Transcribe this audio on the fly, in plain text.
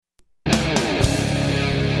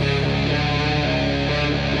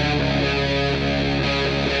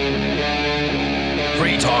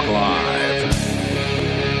Talk Live.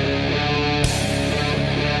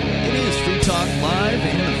 It is Free Talk Live,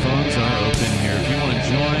 and the phones are open here. If you want to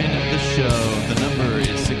join the show, the number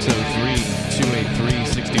is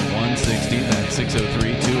 603-283-6160. That's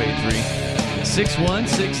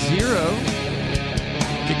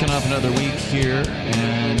 603-283-6160. Kicking off another week here,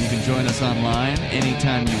 and you can join us online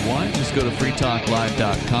anytime you want. Just go to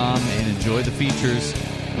freetalklive.com and enjoy the features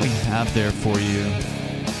we have there for you.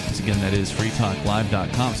 Once again, that is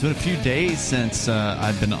freetalklive.com. It's been a few days since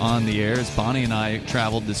I've been on the air, as Bonnie and I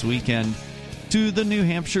traveled this weekend to the New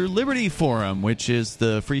Hampshire Liberty Forum, which is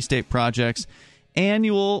the Free State Project's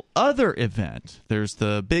annual other event. There's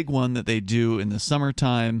the big one that they do in the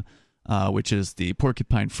summertime, which is the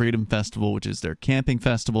Porcupine Freedom Festival, which is their camping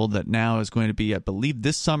festival that now is going to be, I believe,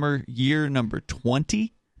 this summer, year number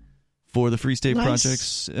 20 for the Free State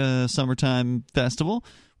Project's summertime festival,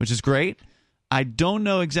 which is great. I don't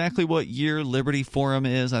know exactly what year Liberty Forum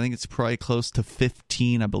is. I think it's probably close to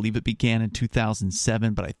 15. I believe it began in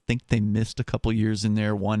 2007, but I think they missed a couple years in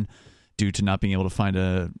there, one due to not being able to find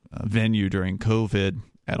a venue during COVID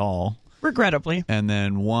at all. Regrettably. And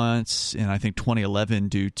then once in, I think, 2011,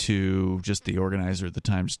 due to just the organizer at the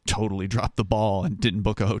time just totally dropped the ball and didn't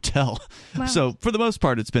book a hotel. Wow. So for the most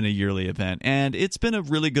part, it's been a yearly event, and it's been a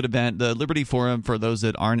really good event. The Liberty Forum, for those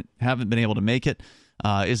that haven't been able to make it,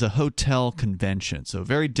 is a hotel convention. So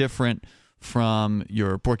very different from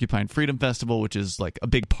your Porcupine Freedom Festival, which is like a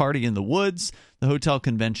big party in the woods. The hotel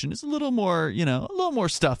convention is a little more, a little more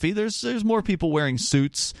stuffy. There's more people wearing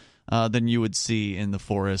suits than you would see in the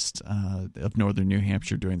forest of northern New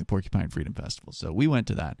Hampshire during the Porcupine Freedom Festival. So we went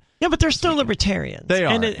to that. Yeah, but they're still libertarians. They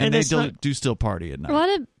are, and they do still party at night. A lot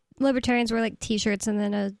of libertarians wear like T-shirts and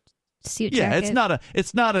then a suit jacket. Yeah,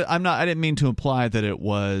 it's not a. I didn't mean to imply that it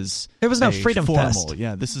was. It was no Freedom formal. Fest.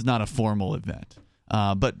 Yeah, this is not a formal event.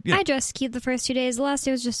 But I dressed cute the first 2 days. The last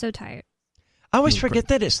day was just so tired. I always forget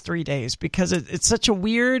that it's 3 days because it's such a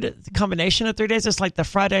weird combination of 3 days. It's like the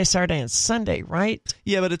Friday, Saturday, and Sunday, right?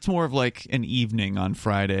 Yeah, but it's more of like an evening on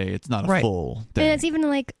Friday. It's not a full day. And it's even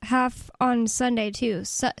like half on Sunday, too.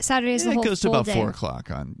 Saturday is the whole full day. It goes to about 4 o'clock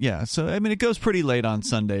on. Yeah, so I mean, it goes pretty late on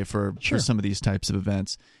Sunday for some of these types of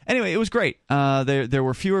events. Anyway, it was great. There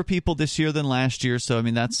were fewer people this year than last year, so I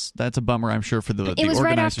mean that's a bummer, I'm sure, for the organizers. It was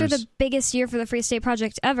right after the biggest year for the Free State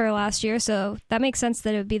Project ever last year, so that makes sense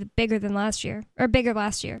that it would be bigger than last year, or bigger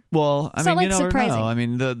last year. Well, I mean, like you never surprising. know. I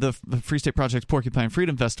mean, the Free State Project's Porcupine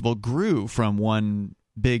Freedom Festival grew from one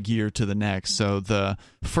big year to the next. So the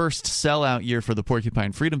first sellout year for the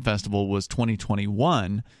Porcupine Freedom Festival was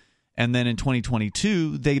 2021. And then in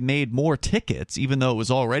 2022, they made more tickets, even though it was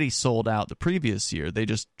already sold out the previous year. They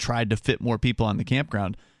just tried to fit more people on the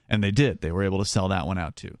campground, and they did. They were able to sell that one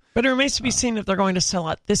out, too. But it remains to be seen if they're going to sell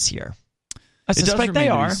out this year. I It does suspect they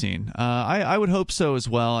remain are. to be seen. I would hope so as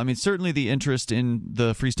well. I mean, certainly the interest in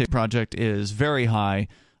the Free State Project is very high.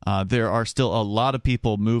 There are still a lot of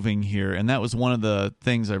people moving here, and that was one of the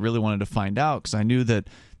things I really wanted to find out, because I knew that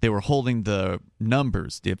they were holding the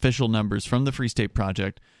numbers, the official numbers from the Free State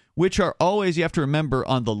Project, which are always, you have to remember,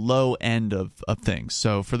 on the low end of things.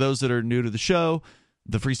 So for those that are new to the show,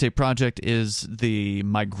 the Free State Project is the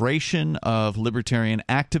migration of libertarian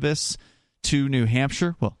activists to New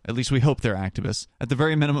Hampshire. Well, at least we hope they're activists. At the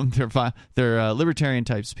very minimum, they're libertarian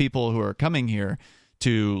types, people who are coming here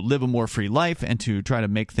to live a more free life and to try to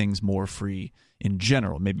make things more free in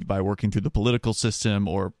general, maybe by working through the political system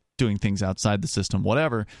or doing things outside the system,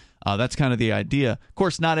 whatever. That's kind of the idea. Of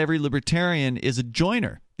course, not every libertarian is a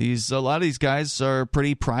joiner. A lot of these guys are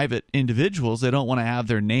pretty private individuals. They don't want to have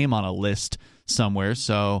their name on a list somewhere.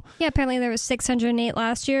 So yeah, apparently there was 608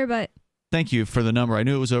 last year, but thank you for the number. I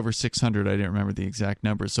knew it was over 600. I didn't remember the exact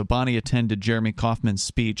number. So Bonnie attended Jeremy Kaufman's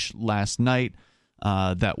speech last night.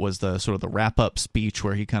 That was the sort of the wrap-up speech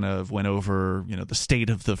where he kind of went over, the state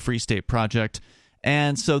of the Free State Project.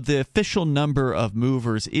 And so the official number of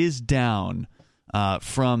movers is down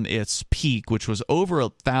from its peak, which was over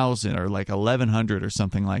 1,000 or like 1,100 or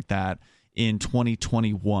something like that in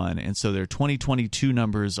 2021. And so their 2022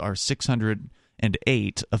 numbers are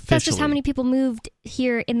 608 officially. That's just how many people moved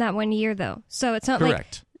here in that 1 year, though. So it's not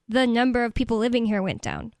correct. Like the number of people living here went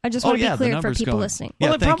down. I just want to be clear for people listening.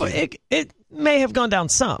 Well, it may have gone down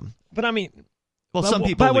some, but I mean, well, some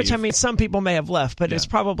people by leave. which I mean some people may have left, but it's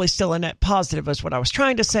probably still a net positive, is what I was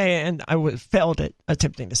trying to say, and I failed at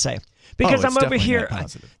attempting to say. Because I'm over here,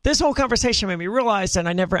 this whole conversation made me realize that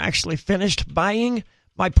I never actually finished buying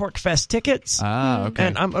my PorcFest tickets. Okay.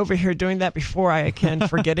 And I'm over here doing that before I can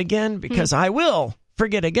forget again, because I will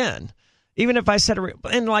forget again. Even if I set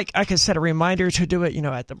I could set a reminder to do it,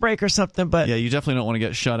 at the break or something. But yeah, you definitely don't want to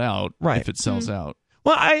get shut out if it sells out.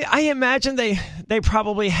 Well, I imagine they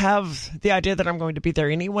probably have the idea that I'm going to be there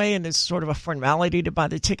anyway, and it's sort of a formality to buy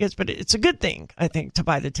the tickets, but it's a good thing, I think, to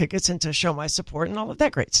buy the tickets and to show my support and all of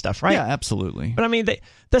that great stuff, right? Yeah, absolutely. But I mean,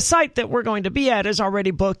 the site that we're going to be at is already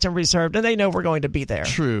booked and reserved, and they know we're going to be there.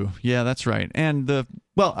 True. Yeah, that's right. And I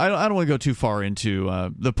don't want to go too far into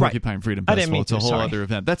the Porcupine Freedom Festival. It's a whole other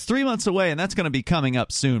event. That's 3 months away, and that's going to be coming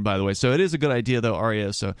up soon, by the way. So it is a good idea, though,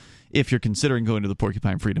 Aria. So if you're considering going to the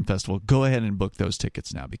Porcupine Freedom Festival, go ahead and book those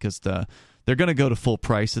tickets now, because they're going to go to full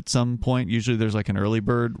price at some point. Usually there's like an early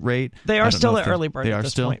bird rate. They are still at early bird They at are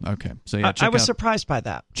this still? point. Okay. So yeah, I was surprised by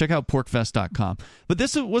that. Check out porkfest.com. But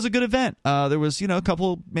this was a good event. There was, a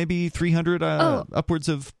couple, maybe 300, upwards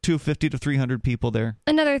of 250 to 300 people there.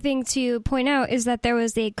 Another thing to point out is that there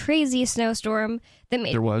was a crazy snowstorm that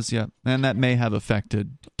made... There was, yeah. And that may have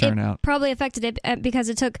affected turnout. It probably affected it because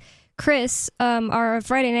it took Chris, our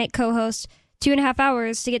Friday night co-host, 2.5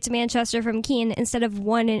 hours to get to Manchester from Keene instead of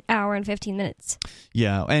 1 hour and 15 minutes.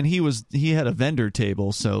 Yeah, and he had a vendor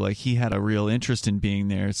table, so like he had a real interest in being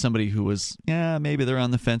there. Somebody who was, maybe they're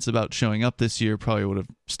on the fence about showing up this year, probably would have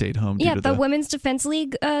stayed home. Yeah, the Women's Defense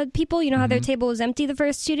League people, how their table was empty the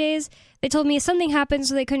first 2 days? They told me something happened,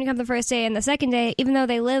 so they couldn't come the first day, and the second day, even though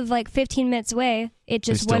they live like 15 minutes away, it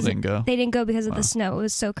just wasn't. They didn't go because of the snow. It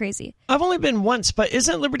was so crazy. I've only been once, but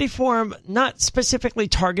isn't Liberty Forum not specifically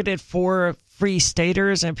targeted for free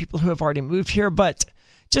staters and people who have already moved here, but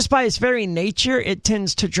just by its very nature, it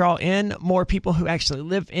tends to draw in more people who actually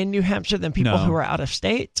live in New Hampshire than people who are out of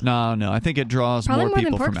state? No, I think it draws more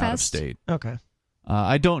people from out of state. Okay.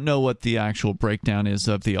 I don't know what the actual breakdown is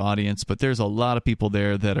of the audience, but there's a lot of people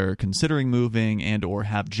there that are considering moving and or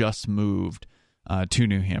have just moved to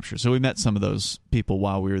New Hampshire. So we met some of those people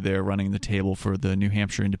while we were there running the table for the New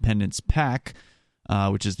Hampshire Independence PAC,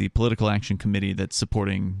 which is the political action committee that's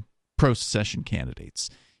supporting pro-secession candidates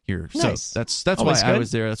here. Nice. So that's why I was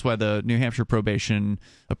there. That's why the New Hampshire probation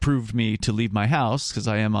approved me to leave my house, because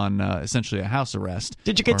I am on essentially a house arrest.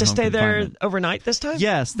 Did you get to stay there overnight this time?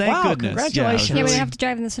 Yes, thank goodness. Congratulations. Yeah, we didn't have to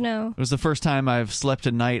drive in the snow. It was the first time I've slept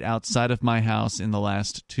a night outside of my house in the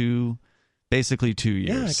last basically 2 years.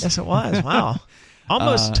 Yeah, I guess it was. Wow.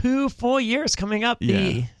 Almost 2 full years coming up.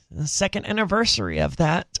 The second anniversary of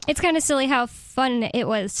that. It's kind of silly how fun it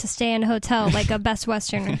was to stay in a hotel like a Best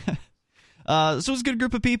Westerner. So it was a good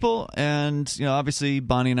group of people, and obviously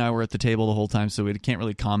Bonnie and I were at the table the whole time, so we can't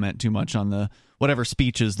really comment too much on the whatever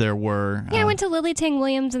speeches there were. Yeah, I went to Lily Tang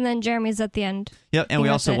Williams and then Jeremy's at the end. Yep, and we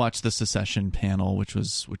also watched the secession panel, which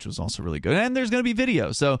was also really good. And there's going to be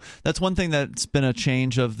video, so that's one thing that's been a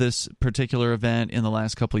change of this particular event in the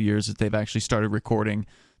last couple of years, that they've actually started recording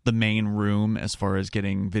the main room as far as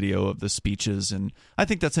getting video of the speeches, and I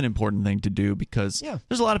think that's an important thing to do, because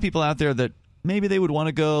there's a lot of people out there that maybe they would want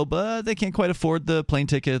to go, but they can't quite afford the plane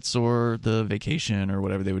tickets or the vacation or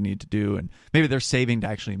whatever they would need to do, and maybe they're saving to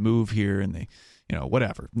actually move here, and they,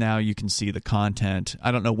 whatever. Now you can see the content.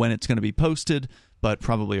 I don't know when it's going to be posted, but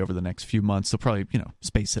probably over the next few months they'll probably,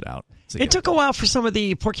 space it out. It took a while for some of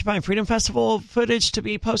the Porcupine Freedom Festival footage to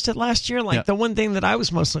be posted last year. The one thing that I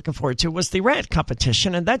was most looking forward to was the rant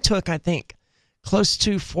competition, and that took, I think, close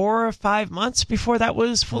to 4 or 5 months before that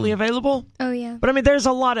was fully available. Oh, yeah. But, I mean, there's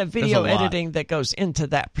a lot of video editing that goes into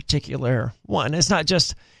that particular one. It's not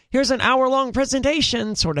just, here's an hour-long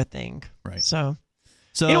presentation sort of thing. Right. So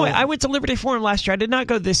anyway, I went to Liberty Forum last year. I did not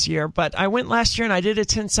go this year, but I went last year, and I did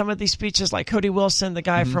attend some of these speeches, like Cody Wilson, the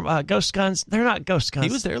guy from Ghost Guns. They're not Ghost Guns.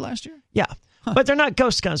 He was there last year? Yeah. But they're not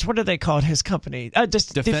Ghost Guns. What are they called? His company?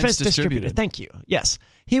 Defense Distributed. Thank you. Yes.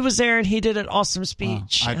 He was there, and he did an awesome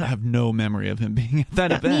speech. I have no memory of him being at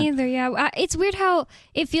that event. Me either, yeah. It's weird how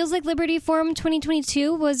it feels like Liberty Forum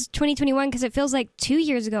 2022 was 2021, because it feels like 2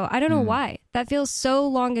 years ago. I don't know why. That feels so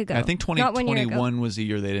long ago. I think 2021 was the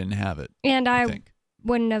year they didn't have it. And I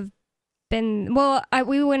wouldn't have been... Well,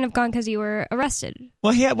 we wouldn't have gone because you were arrested.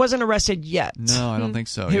 Well, he wasn't arrested yet. No, I don't think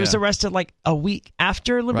so. He was arrested like a week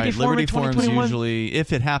after Liberty Forum in 2021. Liberty Forum's usually,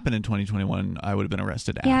 if it happened in 2021, I would have been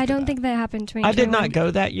arrested after. Yeah, I don't think that happened in 2021. I did not go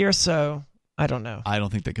that year, so I don't know. I don't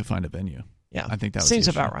think they could find a venue. Yeah, I think that seems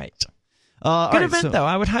about right. Good event, though.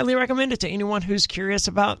 I would highly recommend it to anyone who's curious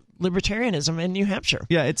about libertarianism in New Hampshire.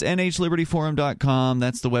 Yeah, it's nhlibertyforum.com.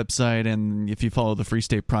 That's the website, and if you follow the Free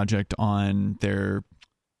State Project on their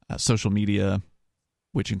social media,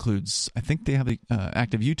 which includes, I think they have an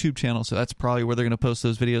active YouTube channel, so that's probably where they're going to post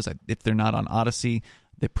those videos. If they're not on Odyssey,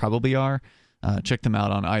 they probably are. check them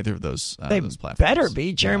out on either of those platforms. Better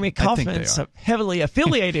be. Jeremy Kauffman's heavily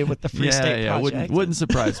affiliated with the Free State Project. Wouldn't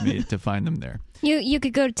surprise me to find them there. You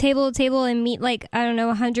could go table to table and meet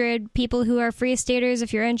 100 people who are Free Staters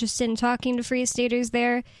if you're interested in talking to Free Staters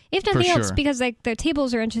there. If nothing else, because their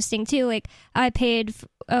tables are interesting too. I paid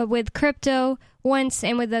with crypto once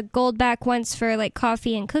and with a Goldback once for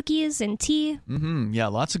coffee and cookies and tea. Mm-hmm. Yeah,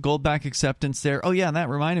 lots of Goldback acceptance there. Oh yeah, and that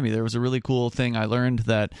reminded me, there was a really cool thing I learned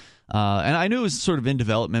that, and I knew it was sort of in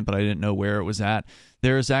development, but I didn't know where it was at.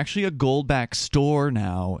 There is actually a Goldback store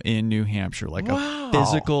now in New Hampshire, a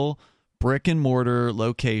physical brick and mortar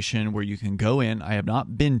location where you can go in. I have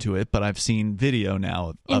not been to it, but I've seen video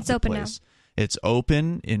now of the place. It's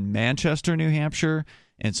open in Manchester, New Hampshire.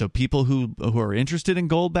 And so people who are interested in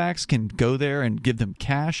Goldbacks can go there and give them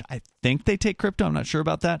cash. I think they take crypto. I'm not sure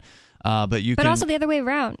about that. But also the other way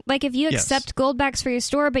around. If you accept Goldbacks for your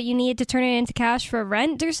store, but you need to turn it into cash for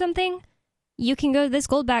rent or something, you can go to this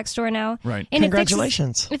Goldback store now. Right. And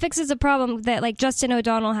Congratulations. It fixes a problem that Justin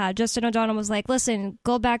O'Donnell had. Justin O'Donnell was like, listen,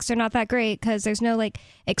 Goldbacks are not that great because there's no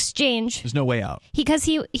exchange. There's no way out. Because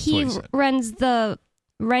he runs the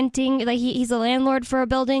renting, he's a landlord for a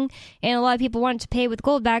building, and a lot of people want to pay with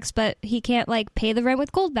Goldbacks, but he can't pay the rent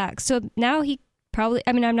with Goldbacks. So now he probably,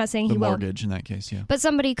 I'm not saying he will. The mortgage in that case, yeah. But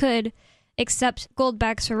somebody could accept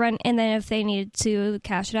Goldbacks for rent, and then if they needed to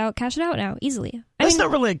cash it out now easily. That's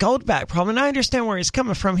not really a Goldback problem, and I understand where he's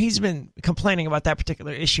coming from. He's been complaining about that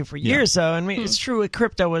particular issue for years, though. It's true with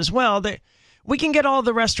crypto as well. We can get all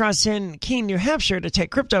the restaurants in Keene, New Hampshire to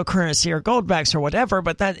take cryptocurrency or Goldbacks or whatever,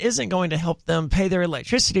 but that isn't going to help them pay their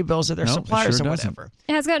electricity bills or their suppliers or whatever.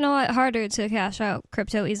 It has gotten a lot harder to cash out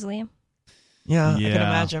crypto easily. Yeah, I can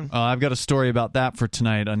imagine. I've got a story about that for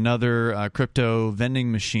tonight. Another crypto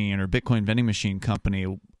vending machine or Bitcoin vending machine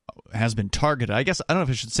company has been targeted. I don't know if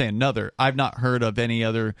I should say another. I've not heard of any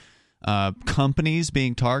other companies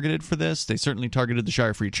being targeted for this. They certainly targeted the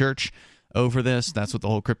Shire Free Church over this. That's what the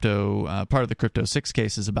whole crypto part of the Crypto 6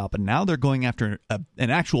 case is about. But now they're going after an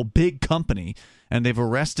actual big company, and they've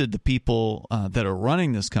arrested the people that are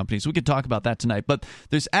running this company. So we could talk about that tonight. But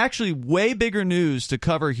there's actually way bigger news to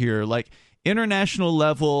cover here, international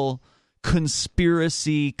level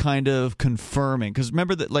conspiracy kind of confirming. Because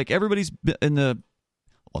remember that everybody's not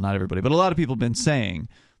everybody, but a lot of people have been saying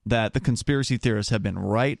that the conspiracy theorists have been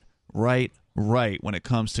right when it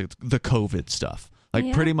comes to the COVID stuff.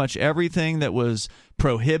 Pretty much everything that was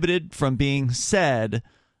prohibited from being said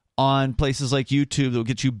on places like YouTube that will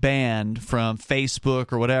get you banned from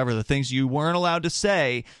Facebook or whatever, the things you weren't allowed to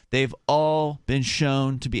say, they've all been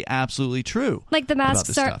shown to be absolutely true. The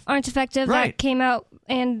masks aren't effective. Right. That came out,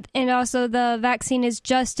 and also the vaccine is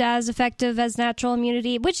just as effective as natural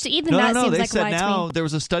immunity, which even that seems they like said a lie to me. there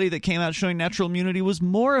was a study that came out showing natural immunity was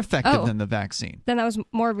more effective than the vaccine. Then that was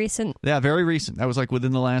more recent. Yeah, very recent. That was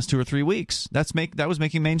within the last 2 or 3 weeks. That was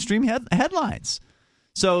making mainstream headlines.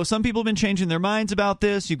 So some people have been changing their minds about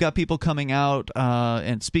this. You've got people coming out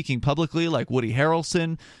and speaking publicly, like Woody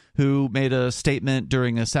Harrelson, who made a statement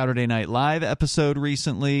during a Saturday Night Live episode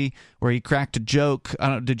recently where he cracked a joke.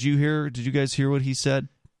 Did you guys hear what he said?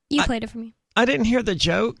 You played it for me. I didn't hear the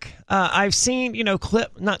joke. I've seen,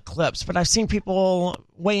 not clips, but I've seen people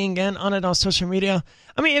weighing in on it on social media.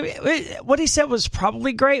 What he said was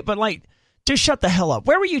probably great, but just shut the hell up.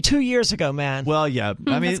 Where were you 2 years ago, man? Well, yeah.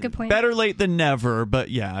 That's a good point. Better late than never, but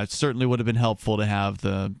yeah, it certainly would have been helpful to have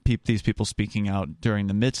these people speaking out during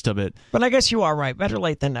the midst of it. But I guess you are right. Better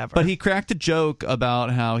late than never. But he cracked a joke about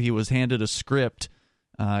how he was handed a script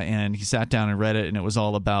and he sat down and read it, and it was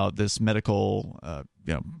all about this medical,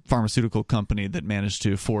 pharmaceutical company that managed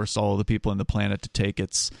to force all of the people on the planet to take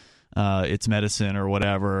its medicine or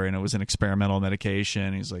whatever, and it was an experimental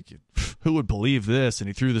medication. He's like, who would believe this? And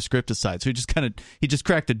he threw the script aside. So he just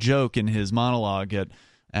cracked a joke in his monologue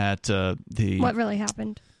at the what really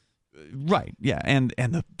happened. Right, yeah, and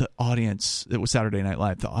the audience, it was Saturday Night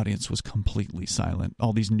Live, the audience was completely silent.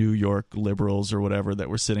 All these New York liberals or whatever that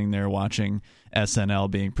were sitting there watching SNL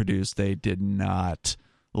being produced, they did not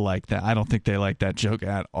like that. I don't think they liked that joke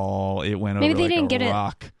at all. It went Maybe over they like didn't a get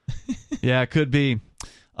rock. Yeah, it could be.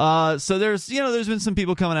 So there's been some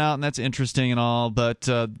people coming out, and that's interesting and all, but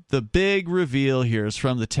the big reveal here is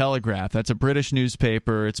from The Telegraph. That's a British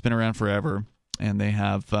newspaper. It's been around forever, and they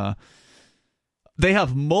have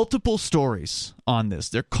multiple stories on this.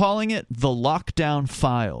 They're calling it the Lockdown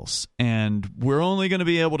Files, and we're only going to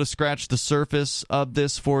be able to scratch the surface of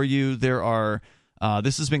this for you.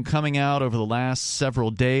 This has been coming out over the last several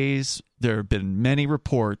days. There have been many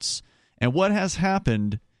reports, and what has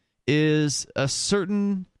happened is a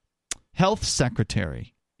certain health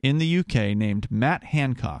secretary in the UK named Matt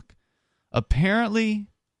Hancock. Apparently,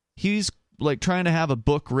 he's like trying to have a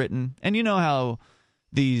book written, and you know how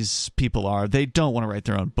these people are. They don't want to write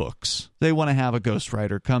their own books. They want to have a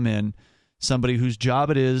ghostwriter come in, somebody whose job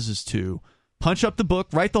it is to punch up the book,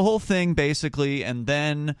 write the whole thing basically, and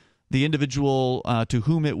then the individual to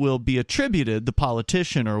whom it will be attributed, the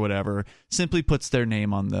politician or whatever, simply puts their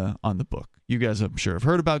name on the book. You guys, I'm sure, have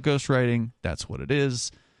heard about ghostwriting. That's what it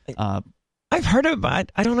is. I've heard about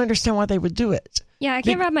it. I don't understand why they would do it. Yeah, I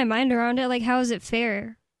can't wrap my mind around it. Like, how is it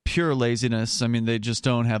fair? Pure laziness. I mean, they just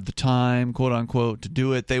don't have the time, quote unquote, to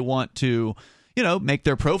do it. They want to, make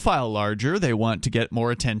their profile larger. They want to get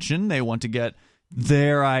more attention. They want to get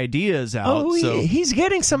their ideas out. Oh, he's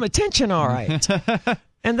getting some attention, all right.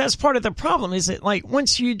 And that's part of the problem, is that, like,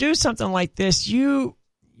 once you do something like this, you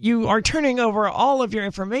are turning over all of your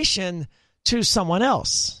information to someone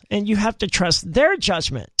else, and you have to trust their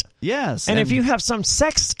judgment. Yes. And if you have some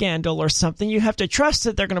sex scandal or something, you have to trust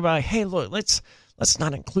that they're going to be like, hey, look, let's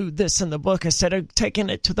not include this in the book instead of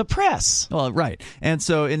taking it to the press. Well, right. And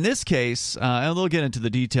so in this case, and we'll get into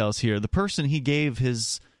the details here, the person he gave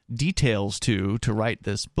his details to write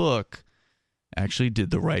this book actually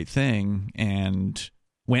did the right thing and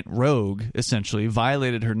went rogue, essentially,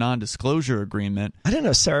 violated her non-disclosure agreement. I didn't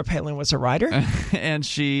know Sarah Palin was a writer. And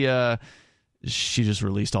she just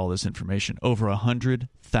released all this information. Over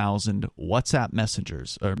 100,000 WhatsApp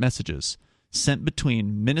messages sent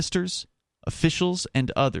between ministers, officials,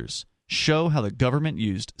 and others show how the government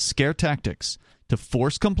used scare tactics to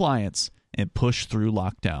force compliance and push through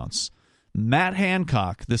lockdowns. Matt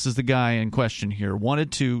Hancock, this is the guy in question here,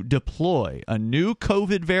 wanted to deploy a new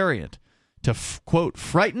COVID variant to, quote,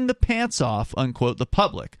 frighten the pants off, unquote, the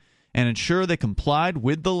public and ensure they complied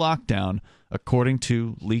with the lockdown, according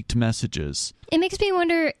to leaked messages. It makes me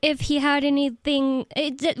wonder if he had anything.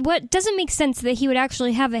 What doesn't make sense that he would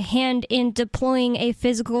actually have a hand in deploying a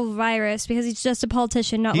physical virus, because he's just a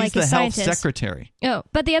politician, not like a scientist. He's the health secretary. Oh,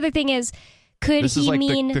 but the other thing is, could this he is like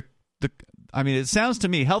mean? I mean, it sounds to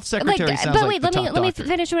me, health secretary sounds but like wait, the top let me doctor.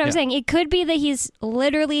 finish what I'm saying. It could be that he's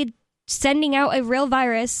literally sending out a real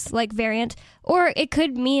virus, like variant, or it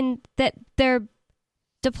could mean that they're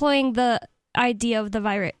deploying the idea of the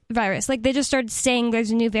virus. Like, they just started saying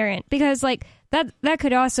there's a new variant, because like that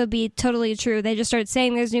could also be totally true. They just started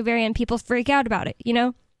saying there's a new variant, people freak out about it,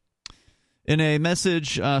 In a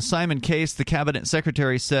message, Simon Case, the cabinet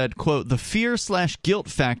secretary, said, quote, the fear/guilt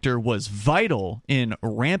factor was vital in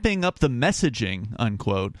ramping up the messaging,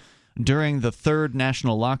 unquote, during the third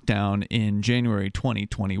national lockdown in January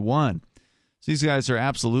 2021. So these guys are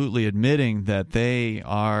absolutely admitting that they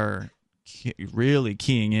are really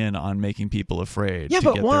keying in on making people afraid. Yeah,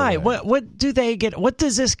 but why? What do they get? What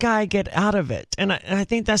does this guy get out of it? And I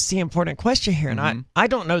think that's the important question here. And I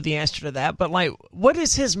don't know the answer to that, but like, what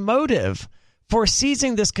is his motive for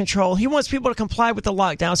seizing this control? He wants people to comply with the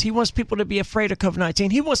lockdowns. He wants people to be afraid of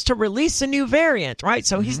COVID-19. He wants to release a new variant, right?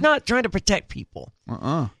 So he's not trying to protect people.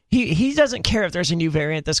 He doesn't care if there's a new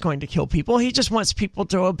variant that's going to kill people. He just wants people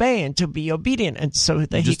to obey and to be obedient, and so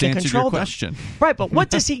that he can control them. Question. Right, but what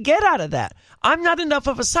does he get out of that? I'm not enough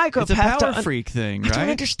of a psychopath. It's a power freak thing, right? I don't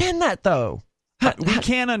understand that, though. We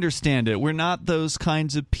can't understand it. We're not those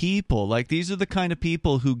kinds of people. Like, these are the kind of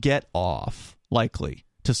people who get off, likely,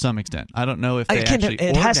 to some extent. I don't know if they actually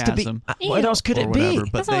orgasm. Has to be. What else could it be?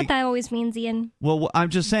 That's not what that always means, Ian. Well, I'm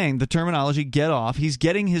just saying, the terminology get off, he's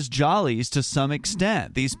getting his jollies to some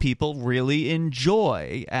extent. These people really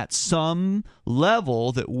enjoy, at some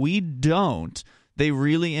level that we don't, they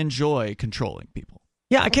really enjoy controlling people.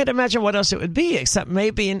 Yeah, I can't imagine what else it would be, except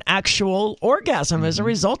maybe an actual orgasm as a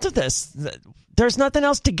result of this. There's nothing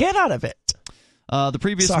else to get out of it. The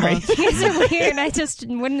previous month. You guys are weird. I just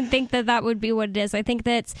wouldn't think that would be what it is. I think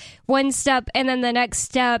that's one step, and then the next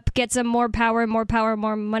step gets them more power, more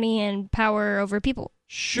money, and power over people.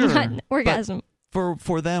 Sure. Not orgasm.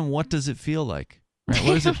 For them, what does it feel like?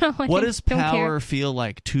 Right? What does power feel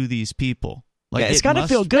like to these people? Like, it's got to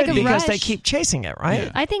feel good like because rush. They keep chasing it, right?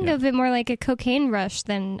 Yeah. I think of it more like a cocaine rush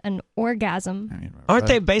than an orgasm. I mean, aren't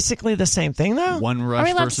they basically the same thing, though? One rush Are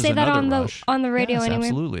we allowed versus to say that another rush. on the radio yes, anyway?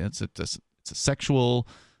 Absolutely. It's a sexual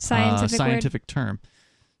scientific term.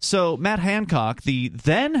 So Matt Hancock, the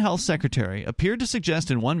then health secretary, appeared to suggest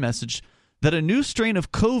in one message that a new strain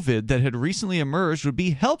of COVID that had recently emerged would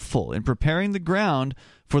be helpful in preparing the ground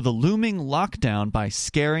for the looming lockdown by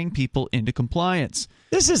scaring people into compliance.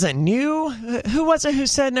 This isn't new. Who was it who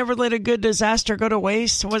said never let a good disaster go to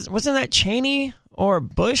waste? Wasn't that Cheney or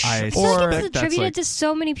Bush? I feel like it was attributed to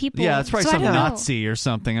so many people. Yeah, it's probably so some Nazi or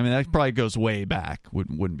something. I mean, that probably goes way back.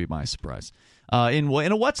 Wouldn't be my surprise. In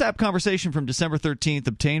a WhatsApp conversation from December 13th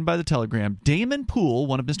obtained by the Telegram, Damon Poole,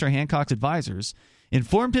 one of Mr. Hancock's advisors,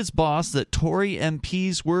 informed his boss that Tory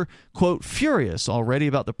MPs were, quote, furious already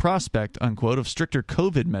about the prospect, unquote, of stricter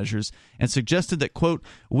COVID measures, and suggested that, quote,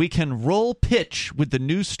 we can roll pitch with the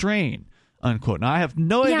new strain, unquote. Now, I have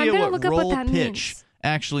no idea what roll pitch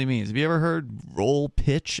actually means. Have you ever heard roll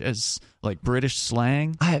pitch as like British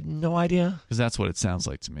slang? I have no idea. Because that's what it sounds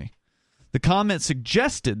like to me. The comment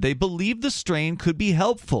suggested they believed the strain could be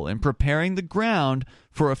helpful in preparing the ground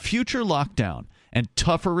for a future lockdown and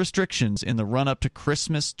tougher restrictions in the run-up to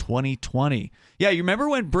Christmas 2020. Yeah, you remember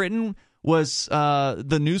when Britain was,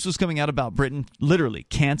 the news was coming out about Britain literally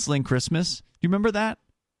canceling Christmas? Do you remember that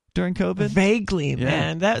during COVID? Vaguely,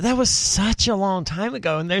 man. That was such a long time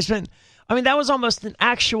ago. And there's been, I mean, that was almost an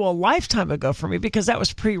actual lifetime ago for me because that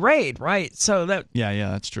was pre-raid, right? So that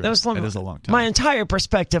yeah, that's true. That is a long time. My entire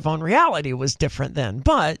perspective on reality was different then,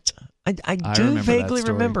 but I do vaguely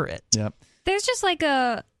remember it. Yep. There's just like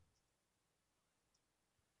a...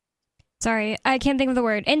 Sorry, I can't think of the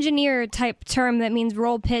word. Engineer type term that means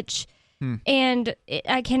roll pitch. And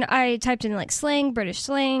I typed in like slang, British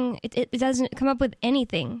slang. It doesn't come up with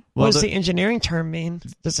anything. What does the engineering term mean?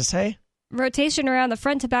 Does it say? Rotation around the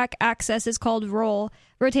front to back axis is called roll.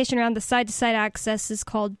 Rotation around the side to side axis is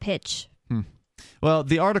called pitch. Well,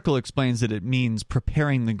 the article explains that it means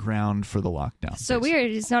preparing the ground for the lockdown. So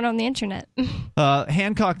weird. It's not on the internet.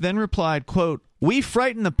 Hancock then replied, quote, we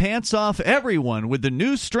frighten the pants off everyone with the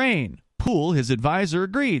new strain. Poole, his advisor,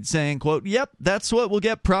 agreed, saying, quote, yep, that's what will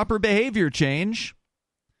get proper behavior change.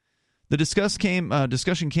 The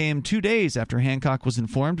discussion came 2 days after Hancock was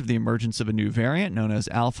informed of the emergence of a new variant known as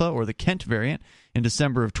Alpha, or the Kent variant, in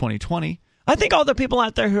December of 2020. I think all the people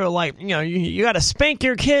out there who are like, you got to spank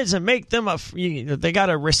your kids and make them, they got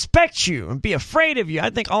to respect you and be afraid of you.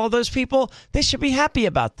 I think all of those people, they should be happy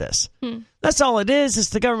about this. That's all it is. It's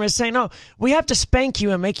the government saying, no, we have to spank you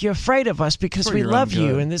and make you afraid of us because we love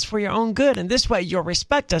you and it's for your own good. And this way you'll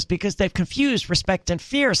respect us because they've confused respect and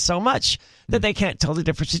fear so much that they can't tell the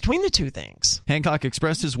difference between the two things. Hancock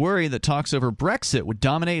expressed his worry that talks over Brexit would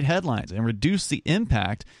dominate headlines and reduce the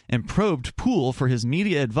impact, and probed Poole for his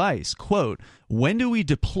media advice. Quote, when do we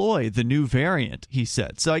deploy the new variant, he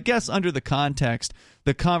said. So I guess under the context,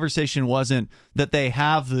 the conversation wasn't that they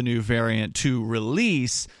have the new variant to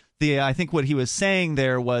release. I think what he was saying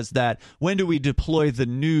there was that when do we deploy the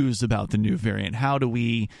news about the new variant? How do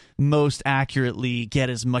we most accurately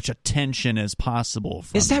get as much attention as possible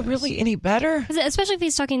from Is that really any better? Especially if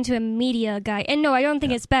he's talking to a media guy. And no, I don't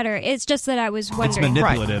think it's better. It's just that I was wondering. It's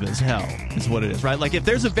manipulative as hell is what it is, right? Like if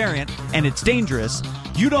there's a variant and it's dangerous,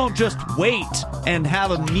 you don't just wait and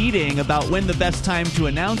have a meeting about when the best time to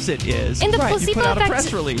announce it is. And the placebo you put out effect, a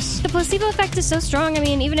press release. The placebo effect is so strong. I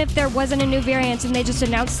mean, even if there wasn't a new variant and they just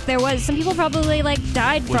announced there was, some people probably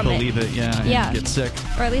died from it. Would believe it, yeah. Get sick.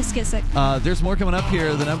 Or at least get sick. There's more coming up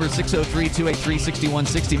here. The number is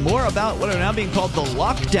 603-283-6160. More about what are now being called the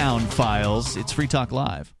lockdown files. It's Free Talk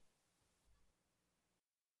Live.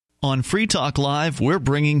 On Free Talk Live, we're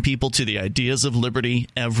bringing people to the ideas of liberty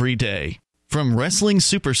every day. From wrestling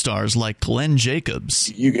superstars like Glenn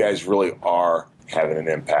Jacobs. You guys really are having an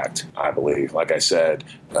impact, I believe. Like I said,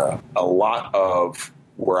 a lot of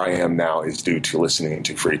where I am now is due to listening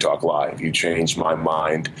to Free Talk Live. You changed my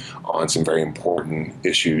mind on some very important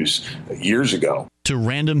issues years ago. To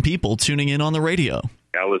random people tuning in on the radio.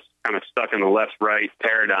 I was kind of stuck in the left-right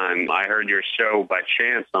paradigm. I heard your show by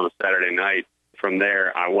chance on a Saturday night. From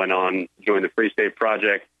there, I went on, joined the Free State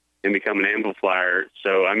Project, and become an amplifier.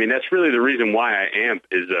 So, I mean, that's really the reason why I amp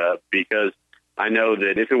is because I know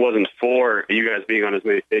that if it wasn't for you guys being on as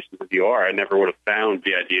many stations as you are, I never would have found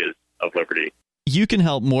the ideas of liberty. You can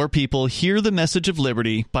help more people hear the message of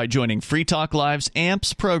liberty by joining Free Talk Live's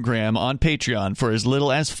AMPS program on Patreon for as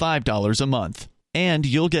little as $5 a month. And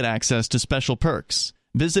you'll get access to special perks.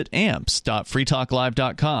 Visit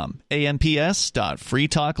amps.freetalklive.com,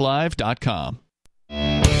 amps.freetalklive.com.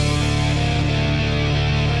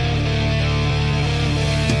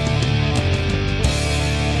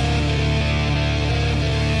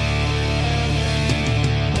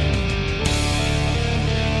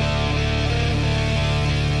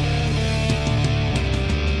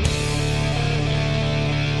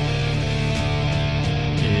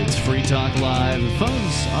 Free Talk Live.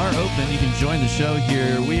 Phones are open. You can join the show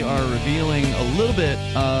here. We are revealing a little bit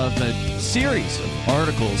of a series of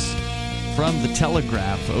articles from The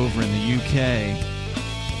Telegraph over in the UK.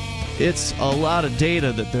 It's a lot of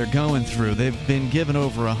data that they're going through. They've been given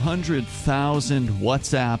over 100,000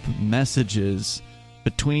 WhatsApp messages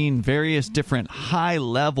between various different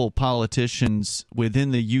high-level politicians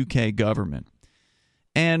within the UK government.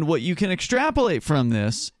 And what you can extrapolate from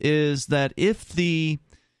this is that if the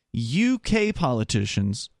UK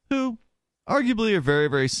politicians, who arguably are very,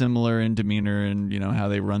 very similar in demeanor and, how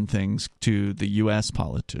they run things to the U.S.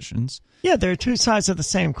 politicians. Yeah, they're two sides of the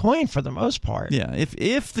same coin for the most part. Yeah,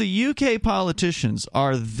 if the UK politicians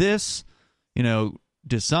are this,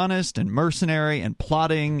 dishonest and mercenary and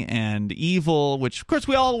plotting and evil, which, of course,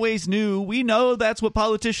 we always knew. We know that's what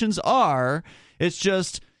politicians are. It's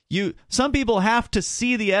just some people have to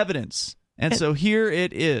see the evidence. And so here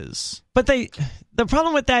it is. But the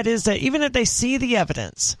problem with that is that even if they see the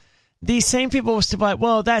evidence, these same people will still be like,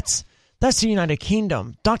 well, that's the United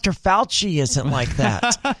Kingdom. Dr. Fauci isn't like that.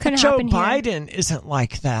 Joe Biden isn't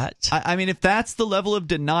like that. I mean, if that's the level of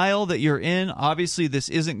denial that you're in, obviously this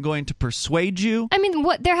isn't going to persuade you. I mean,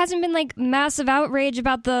 there hasn't been like massive outrage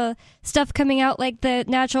about the stuff coming out like the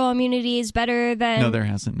natural immunity is better than no, there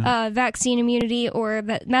hasn't, no. Vaccine immunity, or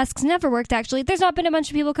that masks never worked, actually. There's not been a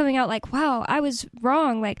bunch of people coming out like, wow, I was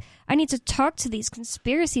wrong. Like, I need to talk to these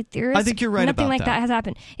conspiracy theorists. I think you're right Nothing about like that has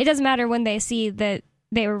happened. It doesn't matter when they see that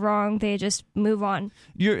they were wrong. They just move on.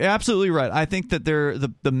 You're absolutely right. I think that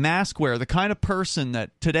the mask wearer, the kind of person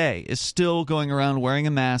that today is still going around wearing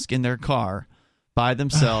a mask in their car by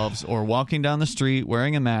themselves or walking down the street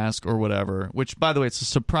wearing a mask or whatever, which, by the way, it's a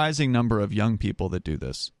surprising number of young people that do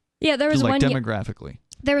this. Yeah, there was one demographically.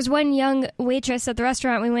 There was one young waitress at the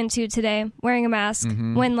restaurant we went to today wearing a mask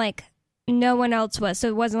when no one else was, so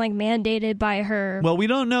it wasn't like mandated by her. Well, we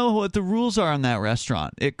don't know what the rules are on that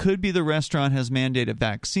restaurant. It could be the restaurant has mandated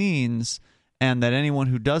vaccines and that anyone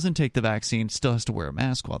who doesn't take the vaccine still has to wear a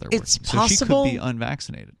mask while they're working. It's possible, so she could be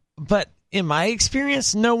unvaccinated. But in my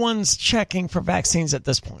experience, no one's checking for vaccines at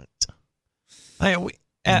this point.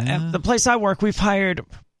 At the place I work, we've hired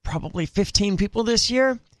probably 15 people this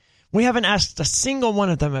year. We haven't asked a single one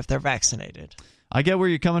of them if they're vaccinated. I get where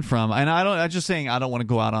you're coming from, and I'm just saying I don't want to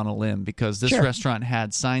go out on a limb because this restaurant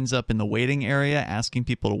had signs up in the waiting area asking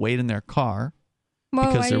people to wait in their car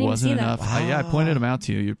because there wasn't enough. Wow. I pointed them out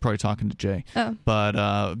to you. You're probably talking to Jay. Oh. But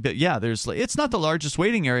yeah, it's not the largest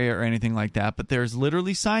waiting area or anything like that, but there's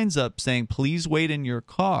literally signs up saying please wait in your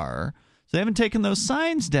car. So they haven't taken those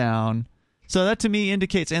signs down. So that to me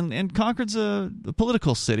indicates, and Concord's a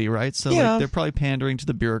political city, right? So they're probably pandering to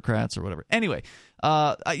the bureaucrats or whatever. Anyway,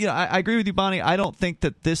 I agree with you, Bonnie. I don't think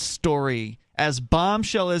that this story, as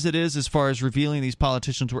bombshell as it is as far as revealing these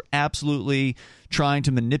politicians were absolutely trying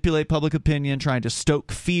to manipulate public opinion, trying to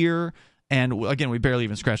stoke fear, and again, we barely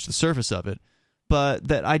even scratched the surface of it. But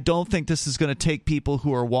that I don't think this is going to take people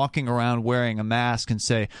who are walking around wearing a mask and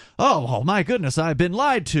say, oh my goodness, I've been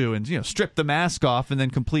lied to, and strip the mask off and then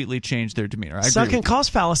completely change their demeanor. Second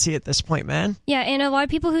cost fallacy at this point, man. Yeah, and a lot of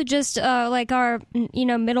people who just are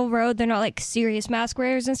middle road, they're not like serious mask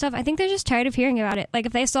wearers and stuff. I think they're just tired of hearing about it. Like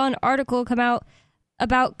if they saw an article come out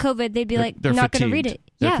about COVID, they'd be they're not going to read it.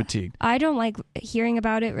 They're fatigued. I don't like hearing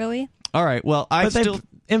about it really. All right, well, they've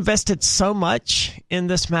invested so much in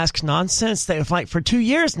this mask nonsense. They've for 2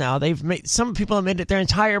 years now. Some people have made it their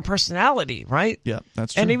entire personality, right? Yeah,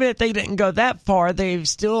 that's true. And even if they didn't go that far, they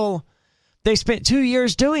spent 2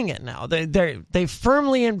 years doing it now. They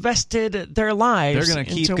firmly invested their lives. They're going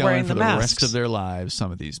to keep going for the rest of their lives.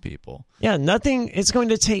 Some of these people. Yeah, nothing. It's going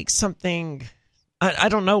to take something. I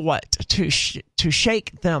don't know what to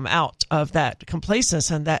shake them out of that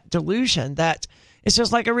complacency and that delusion that. It's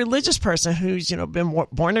just like a religious person who's, been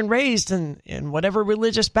born and raised in whatever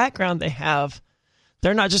religious background they have.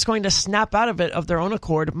 They're not just going to snap out of it of their own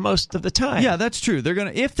accord most of the time. Yeah, that's true. They're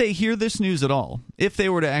going to, if they hear this news at all, if they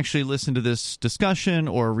were to actually listen to this discussion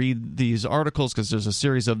or read these articles, because there's a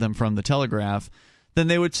series of them from The Telegraph, then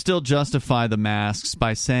they would still justify the masks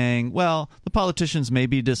by saying, well, the politicians may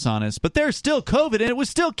be dishonest, but there's still COVID and it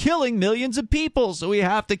was still killing millions of people, so we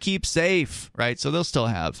have to keep safe, right? So they'll still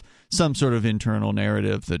have some sort of internal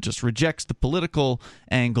narrative that just rejects the political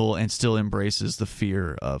angle and still embraces the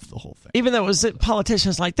fear of the whole thing. Even though it was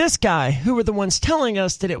politicians like this guy who were the ones telling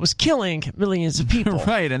us that it was killing millions of people.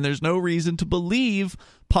 Right, and there's no reason to believe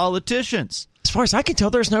politicians. As far as I can tell,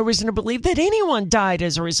 there's no reason to believe that anyone died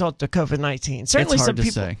as a result of COVID-19. Certainly it's hard to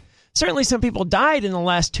say. Certainly some people died in the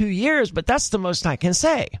last 2 years, but that's the most I can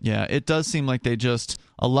say. Yeah, it does seem like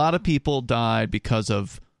a lot of people died because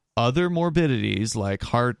of other morbidities like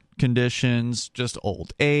heart conditions, just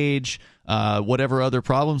old age, whatever other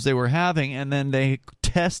problems they were having, and then they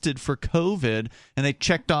tested for COVID and they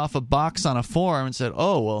checked off a box on a form and said,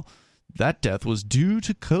 oh, well, that death was due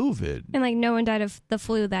to COVID. And no one died of the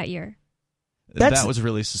flu that year. That was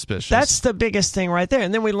really suspicious. That's the biggest thing right there.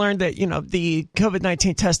 And then we learned that, the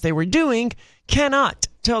COVID-19 test they were doing cannot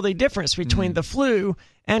tell the difference between the flu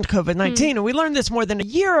and COVID-19. And we learned this more than a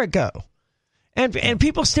year ago. And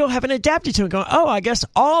people still haven't adapted to it, going, oh, I guess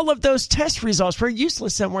all of those test results were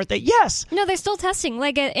useless then, weren't they? Yes. No, they're still testing.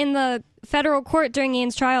 Like in the federal court during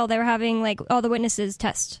Ian's trial, they were having like all the witnesses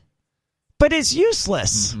test. But it's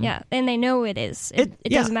useless. Mm-hmm. Yeah, and they know it is. It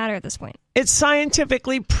doesn't matter at this point. It's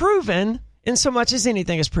scientifically proven, in so much as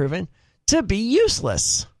anything is proven, to be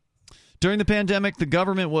useless. During the pandemic, the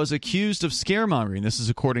government was accused of scaremongering. This is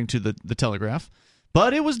according to the Telegraph.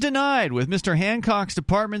 But it was denied, with Mr. Hancock's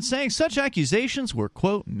department saying such accusations were,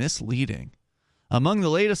 quote, misleading. Among the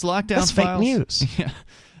latest lockdown files... That's fake news.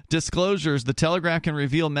 Disclosures, the Telegraph can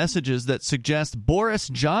reveal messages that suggest Boris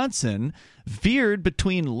Johnson veered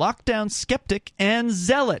between lockdown skeptic and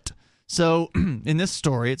zealot. So, in this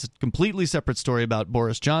story, it's a completely separate story about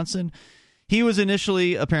Boris Johnson. He was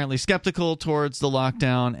initially apparently skeptical towards the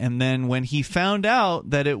lockdown, and then when he found out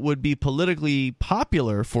that it would be politically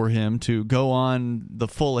popular for him to go on the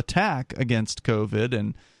full attack against COVID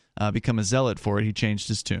and become a zealot for it, he changed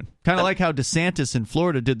his tune. Kind of like how DeSantis in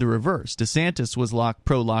Florida did the reverse. DeSantis was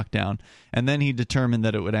pro-lockdown, and then he determined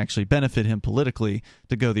that it would actually benefit him politically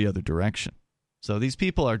to go the other direction. So these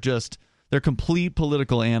people are they're complete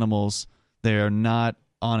political animals. They are not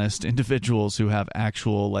honest individuals who have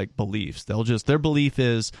actual beliefs. Their belief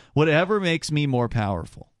is whatever makes me more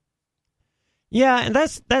powerful. Yeah, and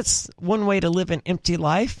that's one way to live an empty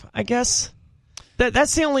life, I guess.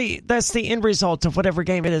 That's the end result of whatever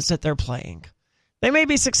game it is that they're playing. They may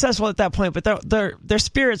be successful at that point, but their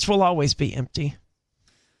spirits will always be empty.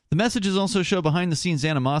 The messages also show behind-the-scenes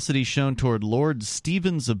animosity shown toward Lord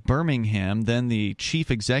Stevens of Birmingham, then the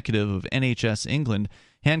chief executive of NHS England.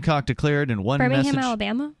 Hancock declared in one Birmingham, message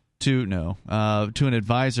Alabama? to an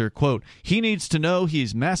advisor, quote, he needs to know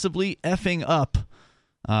he's massively effing up,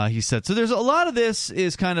 he said. So there's a lot of this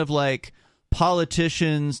is kind of like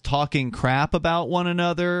politicians talking crap about one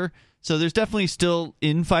another. So there's definitely still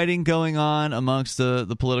infighting going on amongst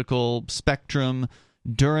the political spectrum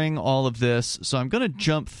during all of this. So I'm going to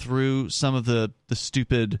jump through some of the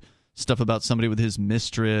stupid stuff about somebody with his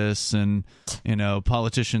mistress and,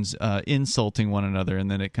 politicians insulting one another, and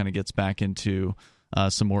then it kind of gets back into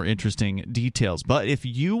some more interesting details. But if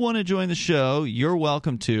you want to join the show, you're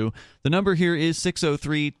welcome to. The number here is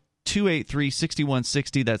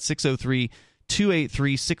 603-283-6160. That's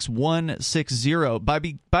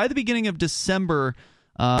 603-283-6160. By the beginning of December,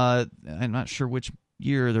 I'm not sure which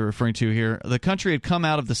year they're referring to here, the country had come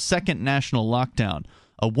out of the second national lockdown,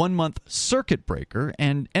 a 1-month circuit breaker,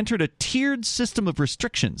 and entered a tiered system of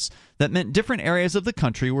restrictions that meant different areas of the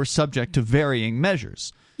country were subject to varying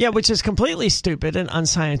measures. Yeah, which is completely stupid and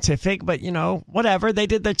unscientific, but, whatever. They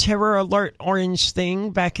did the Terror Alert Orange thing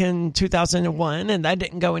back in 2001, and that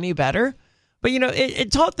didn't go any better. But,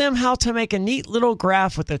 it taught them how to make a neat little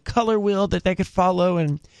graph with a color wheel that they could follow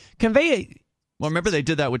and convey it. Well, remember they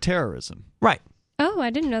did that with terrorism. Right. Oh,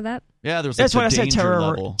 I didn't know that. Yeah, there was that's what I said,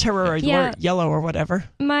 terror yeah. Yellow or whatever.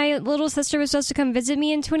 My little sister was supposed to come visit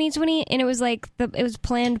me in 2020, and it was it was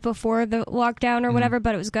planned before the lockdown or whatever,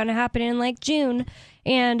 but it was going to happen in June.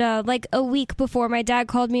 And a week before, my dad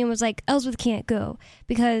called me and was like, Ellsworth can't go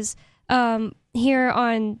because here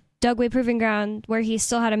on Dugway Proving Ground, where he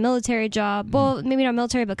still had a military job, well, maybe not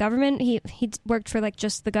military, but government. He worked for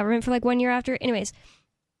just the government for 1 year after. Anyways,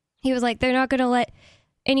 he was like, they're not going to let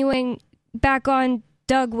anyone back on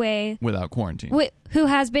Dugway without quarantine who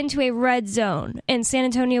has been to a red zone, and San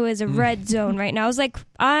Antonio is a red zone right now. I was like,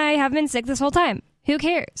 I have been sick this whole time, who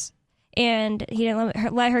cares? And he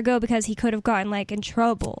didn't let her go because he could have gotten in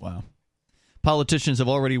trouble. Wow. Politicians have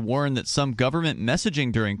already warned that some government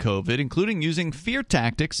messaging during COVID, including using fear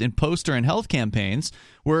tactics in poster and health campaigns,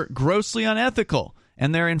 were grossly unethical,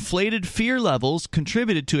 and their inflated fear levels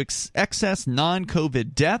contributed to excess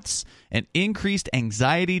non-COVID deaths and increased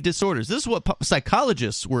anxiety disorders. This is what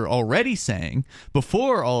psychologists were already saying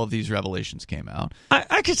before all of these revelations came out.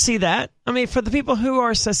 I could see that. I mean, for the people who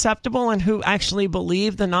are susceptible and who actually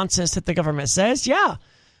believe the nonsense that the government says, yeah.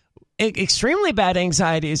 Extremely bad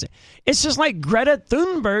anxieties. It's just like Greta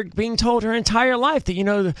Thunberg being told her entire life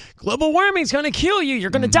that, global warming is going to kill you. You're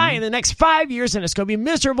going to die in the next 5 years, and it's going to be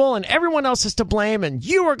miserable, and everyone else is to blame, and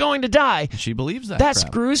you are going to die. She believes that. That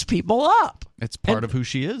screws people up. It's part of who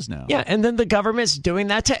she is now. Yeah, and then the government's doing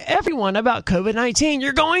that to everyone about COVID-19.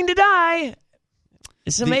 You're going to die.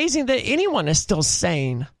 It's amazing that anyone is still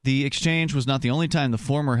sane. The exchange was not the only time the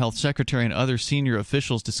former health secretary and other senior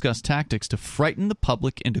officials discussed tactics to frighten the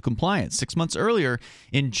public into compliance. 6 months earlier,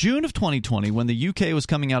 in June of 2020, when the UK was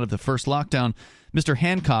coming out of the first lockdown, Mr.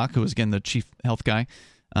 Hancock, who was again the chief health guy,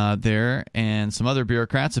 there, and some other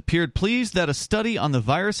bureaucrats appeared pleased that a study on the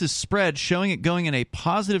virus's spread showing it going in a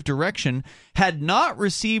positive direction had not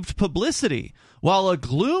received publicity, while a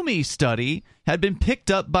gloomy study had been picked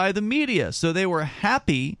up by the media. So they were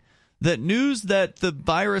happy that news that the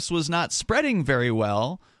virus was not spreading very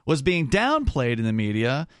well was being downplayed in the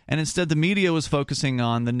media, and instead the media was focusing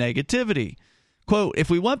on the negativity. Quote, "If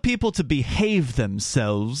we want people to behave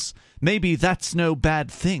themselves, maybe that's no bad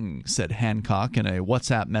thing," said Hancock in a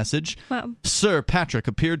WhatsApp message. Wow. Sir Patrick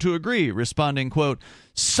appeared to agree, responding, quote,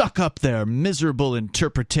 "Suck up their miserable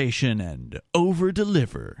interpretation and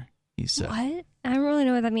over-deliver," he said. What? I don't really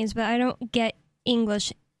know what that means, but I don't get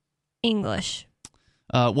English.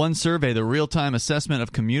 One survey, the Real-Time Assessment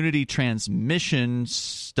of Community Transmission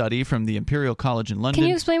study from the Imperial College in London. Can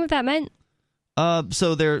you explain what that meant?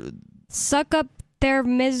 So they're... Suck up their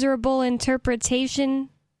miserable interpretation?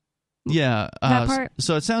 Yeah. That part?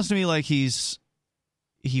 So it sounds to me like he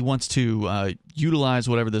wants to utilize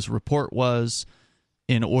whatever this report was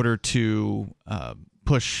in order to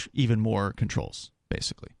push even more controls,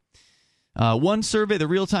 basically. One survey, the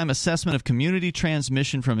Real-Time Assessment of Community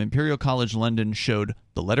Transmission from Imperial College London, showed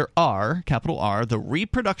the letter R, capital R, the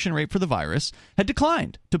reproduction rate for the virus, had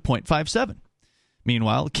declined to 0.57.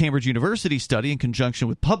 Meanwhile, a Cambridge University study in conjunction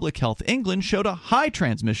with Public Health England showed a high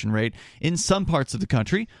transmission rate in some parts of the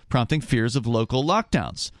country, prompting fears of local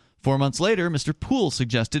lockdowns. 4 months later, Mr. Poole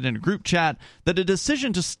suggested in a group chat that a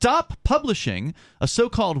decision to stop publishing a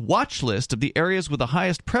so-called watch list of the areas with the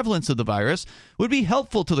highest prevalence of the virus would be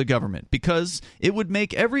helpful to the government because it would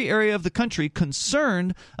make every area of the country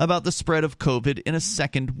concerned about the spread of COVID in a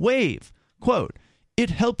second wave. Quote,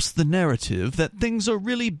 "It helps the narrative that things are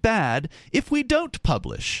really bad if we don't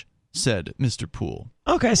publish," said Mr. Poole.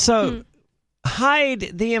 Okay, so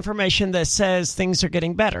hide the information that says things are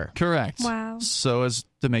getting better. Correct. Wow. So as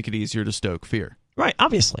to make it easier to stoke fear. Right,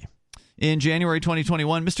 obviously. In January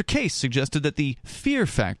 2021, Mr. Case suggested that the fear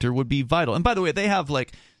factor would be vital. And by the way, they have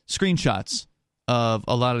like screenshots of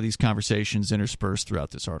a lot of these conversations interspersed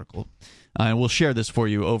throughout this article. And we'll share this for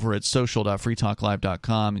you over at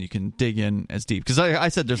social.freetalklive.com, and you can dig in as deep. Because I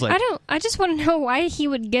said there's like... I just want to know why he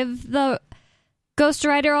would give the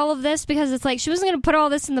ghostwriter all of this, because it's like she wasn't going to put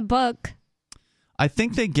all this in the book. I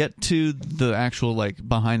think they get to the actual like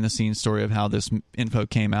behind-the-scenes story of how this info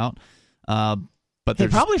came out. But they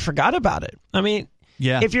probably forgot about it. I mean...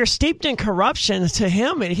 Yeah. If you're steeped in corruption, to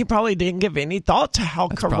him, he probably didn't give any thought to how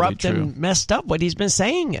corrupt and messed up what he's been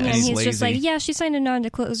saying is. Yeah, he's just like, yeah, she signed a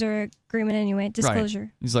non-disclosure agreement anyway. Disclosure. Right.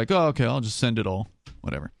 He's like, oh, okay, I'll just send it all.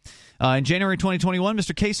 Whatever. In January 2021,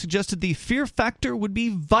 Mr. Case suggested the fear factor would be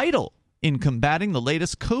vital in combating the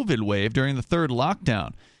latest COVID wave during the third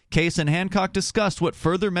lockdown. Case and Hancock discussed what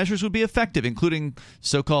further measures would be effective, including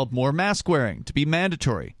so-called more mask wearing to be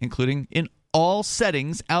mandatory, including in all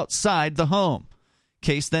settings outside the home.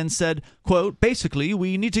 Case then said, quote, "Basically,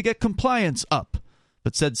 we need to get compliance up,"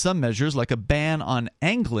 but said some measures like a ban on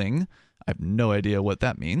angling. I have no idea what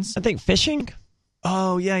that means. I think fishing.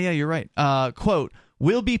 Oh, yeah, you're right. Quote,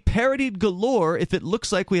 "We'll be parodied galore if it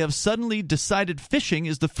looks like we have suddenly decided fishing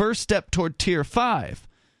is the first step toward Tier 5.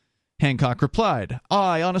 Hancock replied,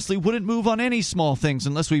 "I honestly wouldn't move on any small things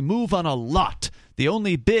unless we move on a lot. The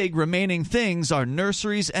only big remaining things are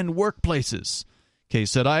nurseries and workplaces." Case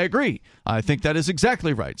said, "I agree. I think that is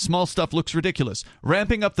exactly right. Small stuff looks ridiculous.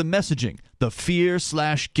 Ramping up the messaging, the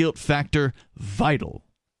fear/guilt factor, vital."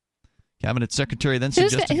 Cabinet Secretary then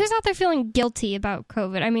suggested... Who's out there feeling guilty about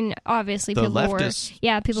COVID? I mean, obviously the people leftists were...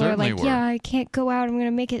 Yeah, people are like, yeah, I can't go out. I'm going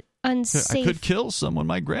to make it unsafe. I could kill someone,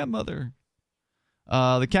 my grandmother.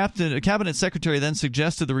 The Cabinet Secretary then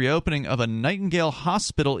suggested the reopening of a Nightingale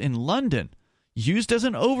Hospital in London, used as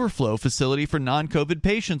an overflow facility for non-COVID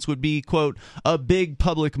patients, would be, quote, "a big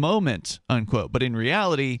public moment," unquote. But in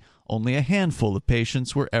reality, only a handful of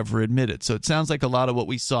patients were ever admitted. So it sounds like a lot of what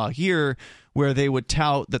we saw here, where they would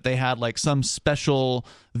tout that they had like some special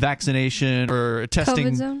vaccination or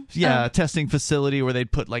testing, COVID zone? Testing facility where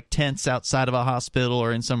they'd put like tents outside of a hospital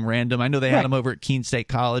or in some random. I know they had them over at Keene State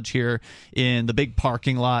College here in the big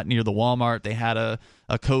parking lot near the Walmart. They had a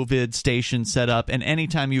COVID station set up, and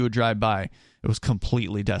anytime you would drive by, it was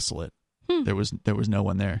completely desolate. There was no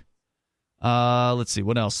one there. Let's see,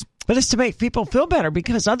 what else? But it's to make people feel better,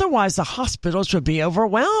 because otherwise the hospitals would be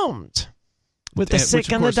overwhelmed with the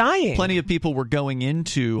sick and the dying. Plenty of people were going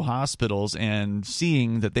into hospitals and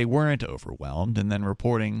seeing that they weren't overwhelmed and then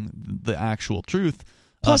reporting the actual truth.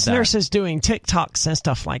 Plus nurses doing TikToks and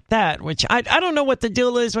stuff like that, which I don't know what the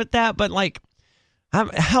deal is with that, but like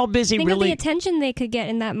how busy Think really... of the attention they could get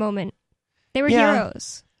in that moment. They were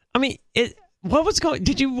heroes. I mean, what was going?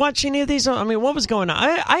 Did you watch any of these? I mean, what was going on?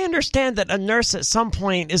 I understand that a nurse at some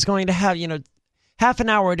point is going to have, half an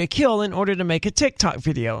hour to kill in order to make a TikTok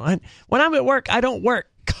video. And when I'm at work, I don't work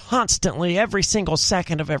constantly every single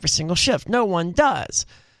second of every single shift. No one does.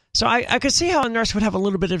 So I could see how a nurse would have a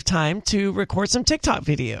little bit of time to record some TikTok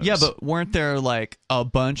videos. Yeah, but weren't there like a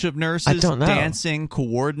bunch of nurses dancing,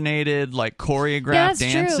 coordinated, like choreographed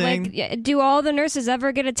dancing? True. Like, do all the nurses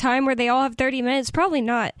ever get a time where they all have 30 minutes? Probably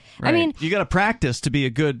not. Right. I mean, you got to practice to be a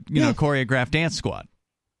good, choreographed dance squad.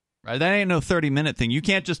 Right, that ain't no 30-minute thing. You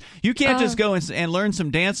can't just go and learn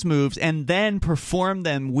some dance moves and then perform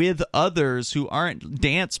them with others who aren't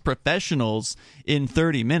dance professionals in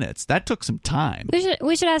 30 minutes. That took some time.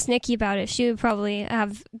 We should ask Nikki about it. She would probably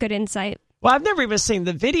have good insight. Well, I've never even seen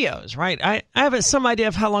the videos, right? I have some idea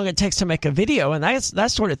of how long it takes to make a video and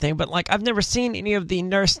that sort of thing, but I've never seen any of the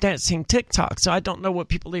nurse dancing TikToks, so I don't know what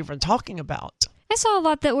people are even talking about. I saw a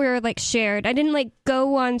lot that were shared. I didn't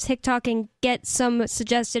go on TikTok and get some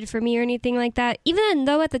suggested for me or anything like that. Even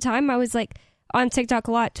though at the time I was on TikTok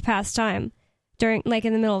a lot to pass time during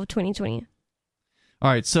in the middle of 2020.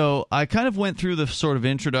 All right, so I kind of went through the sort of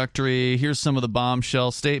introductory. Here's some of the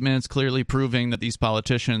bombshell statements clearly proving that these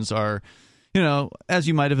politicians are, as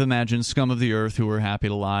you might have imagined, scum of the earth who are happy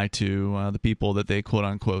to lie to the people that they quote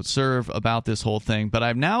unquote serve about this whole thing. But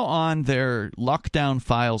I'm now on their lockdown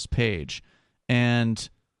files page. And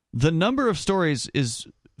the number of stories is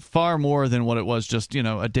far more than what it was just,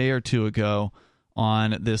 a day or two ago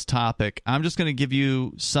on this topic. I'm just going to give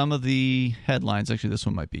you some of the headlines. Actually, this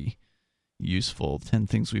one might be useful. 10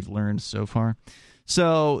 things we've learned so far.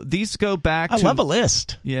 So these go back to... I love a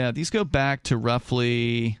list. Yeah, these go back to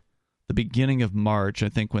roughly the beginning of March, I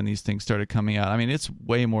think, when these things started coming out. I mean, it's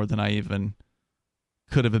way more than I even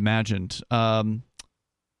could have imagined.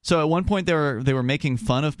 So at one point they were making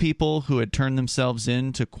fun of people who had turned themselves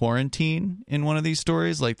into quarantine in one of these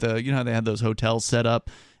stories, like how they had those hotels set up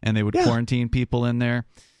and they would quarantine people in there.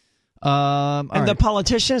 The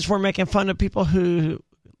politicians were making fun of people who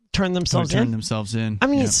turned themselves in. I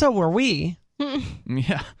mean, so were we.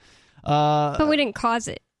 Yeah. But we didn't cause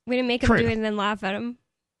it. We didn't make them do it and then laugh at them.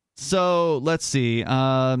 So let's see.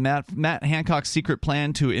 Matt Hancock's secret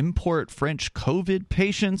plan to import French COVID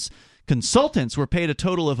patients. Consultants were paid a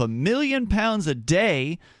total of £1 million a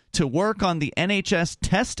day to work on the NHS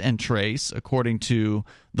test and trace, according to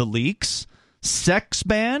the leaks. Sex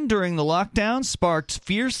ban during the lockdown sparked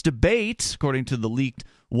fierce debate, according to the leaked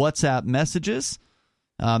WhatsApp messages.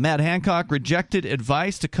 Matt Hancock rejected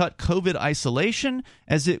advice to cut COVID isolation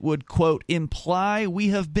as it would, quote, imply we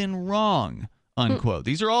have been wrong, unquote.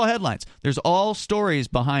 These are all headlines. There's all stories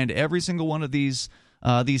behind every single one of these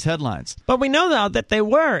headlines. But we know now that they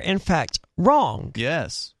were, in fact, wrong.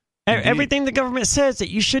 Yes. Everything the government says that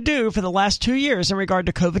you should do for the last 2 years in regard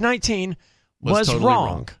to COVID-19 was totally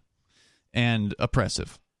wrong. And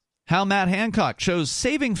oppressive. How Matt Hancock chose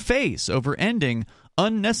saving face over ending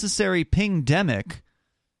unnecessary pingdemic.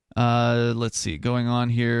 Let's see. Going on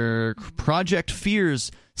here. Project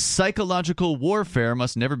Fear's psychological warfare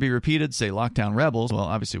must never be repeated, say lockdown rebels. Well,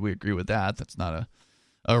 obviously we agree with that. That's not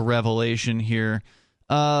a revelation here.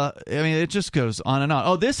 I mean, it just goes on and on.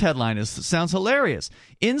 Oh, this headline sounds hilarious.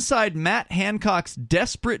 Inside Matt Hancock's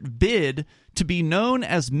desperate bid to be known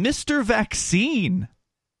as Mr. Vaccine.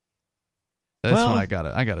 That's when I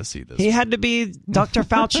gotta see this. He had to be Dr.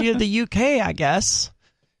 Fauci of the UK, I guess.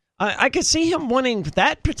 I could see him wanting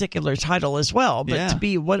that particular title as well, but to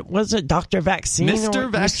be, what was it, Dr. Vaccine?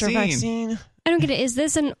 Mr. Vaccine. I don't get it. Is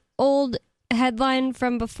this an old headline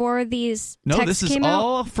from before these texts came out? No, this is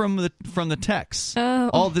all from the text. Oh.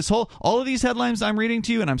 All of these headlines I'm reading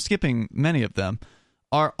to you, and I'm skipping many of them,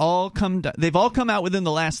 they've all come out within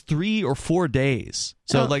the last 3 or 4 days.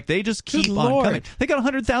 So they just keep on coming. They got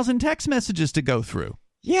 100,000 text messages to go through.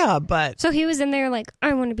 Yeah, but so he was in there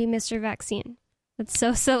I want to be Mr. Vaccine. That's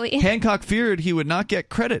so silly. Hancock feared he would not get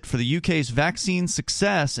credit for the UK's vaccine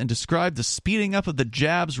success and described the speeding up of the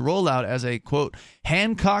jab's rollout as a, quote,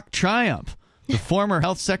 Hancock triumph. The former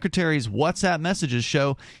health secretary's WhatsApp messages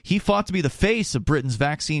show he fought to be the face of Britain's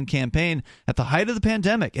vaccine campaign at the height of the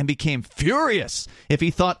pandemic and became furious if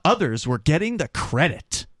he thought others were getting the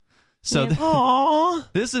credit. So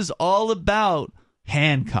this is all about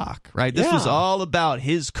Hancock, right? This was all about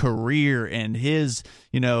his career and his,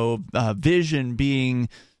 vision being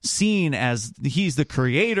seen as he's the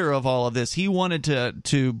creator of all of this. He wanted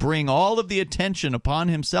to bring all of the attention upon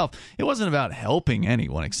himself. It wasn't about helping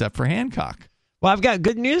anyone except for Hancock. Well, I've got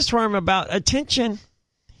good news for him about attention.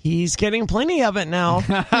 He's getting plenty of it now.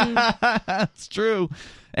 That's true.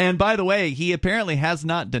 And by the way, he apparently has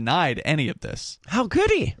not denied any of this. How could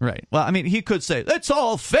he? Right. Well, I mean, he could say, it's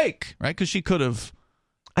all fake, right? Because she could have,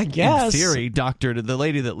 I guess, in theory, doctored it. The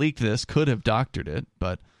lady that leaked this could have doctored it.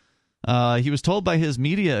 But he was told by his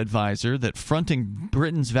media advisor that fronting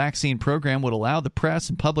Britain's vaccine program would allow the press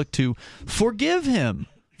and public to forgive him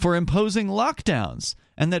for imposing lockdowns,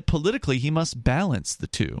 and that politically he must balance the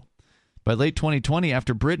two. By late 2020,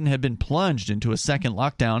 after Britain had been plunged into a second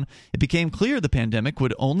lockdown, it became clear the pandemic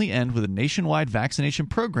would only end with a nationwide vaccination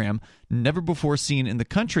program never before seen in the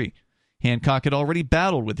country. Hancock had already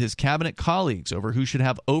battled with his cabinet colleagues over who should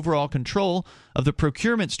have overall control of the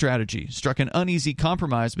procurement strategy, struck an uneasy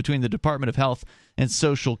compromise between the Department of Health and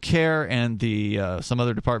Social Care and the some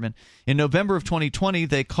other department. In November of 2020,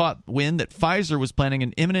 they caught wind that Pfizer was planning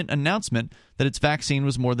an imminent announcement that its vaccine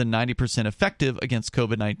was more than 90% effective against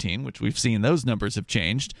COVID-19, which we've seen those numbers have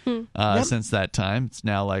changed since that time. It's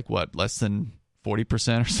now like, what, less than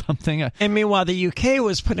 40% or something? And meanwhile, the UK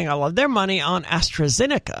was putting all of their money on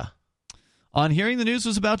AstraZeneca. On hearing the news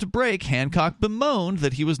was about to break, Hancock bemoaned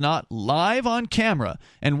that he was not live on camera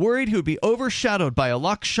and worried he would be overshadowed by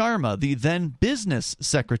Alok Sharma, the then business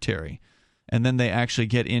secretary. And then they actually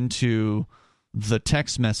get into the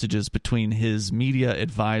text messages between his media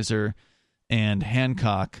advisor and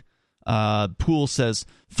Hancock. Poole says,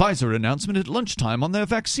 Pfizer announcement at lunchtime on their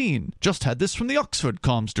vaccine. Just had this from the Oxford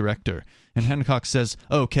comms director. And Hancock says,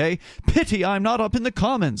 okay, pity I'm not up in the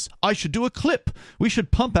Commons. I should do a clip. We should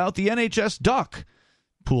pump out the NHS doc.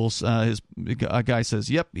 Poole's, his guy says,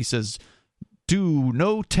 yep. He says, do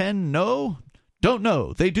no 10 no? Don't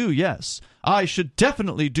know. They do, yes. I should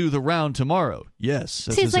definitely do the round tomorrow. Yes.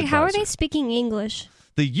 Seems like, how are they speaking English?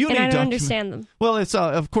 The uni and I don't understand them. Well, it's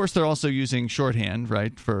of course they're also using shorthand,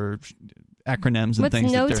 right, for acronyms and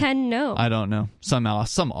things. What's no 10 no? I don't know. Some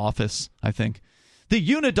office, I think. The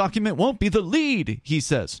UNIT document won't be the lead, he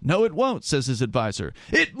says. No, it won't, says his advisor.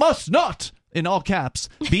 It must not, in all caps,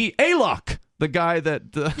 be Alok, the guy that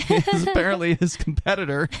is apparently his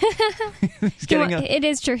competitor. It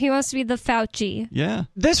is true. He wants to be the Fauci. Yeah.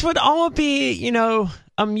 This would all be,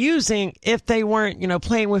 amusing if they weren't,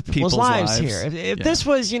 playing with people's lives here. If this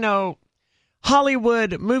was,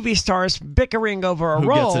 Hollywood movie stars bickering over a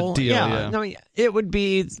role, gets a deal, no, it would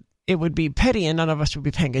be petty, and none of us would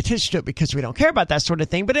be paying attention to it because we don't care about that sort of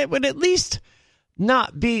thing. But it would at least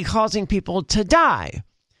not be causing people to die.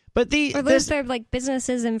 But or lose their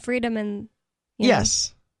businesses and freedom and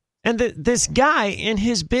yes. And this guy, in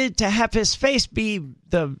his bid to have his face be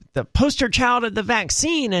the poster child of the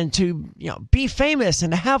vaccine and to be famous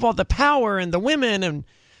and to have all the power and the women and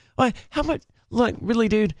how much? Look, really,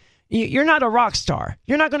 dude, you're not a rock star.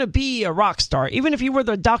 You're not going to be a rock star, even if you were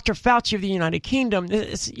the Dr. Fauci of the United Kingdom.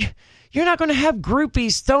 You're not going to have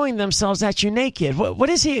groupies throwing themselves at you naked. What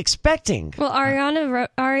is he expecting? Well,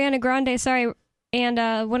 Ariana Grande,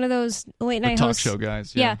 and one of those late night hosts, talk show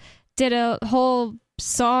guys, did a whole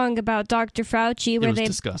song about Dr. Fauci where they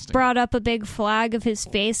brought up a big flag of his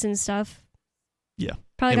face and stuff. Yeah.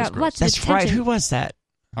 Probably got lots of attention. That's right. Who was that?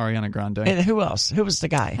 Ariana Grande. And who else? Who was the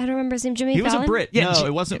guy? I don't remember his name. Jimmy Fallon? He was a Brit. Yeah, no,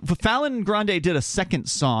 it wasn't. Fallon Grande did a second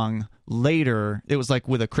song later. It was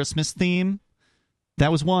with a Christmas theme. That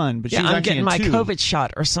was one. But she was I'm actually getting my COVID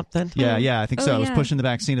shot or something. Yeah, I think so. I was pushing the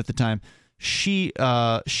vaccine at the time. She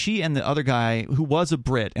and the other guy who was a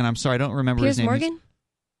Brit, and I'm sorry, I don't remember his name. Piers Morgan?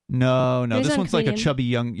 No, this one's like a chubby,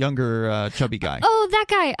 younger chubby guy. Oh, that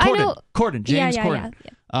guy. Corden. I know. Corden, James Corden.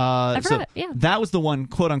 Yeah. I forgot, That was the one,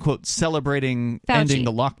 quote unquote, celebrating Fauci. Ending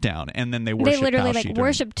the lockdown, and then they literally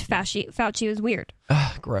worshipped Fauci. Fauci was weird.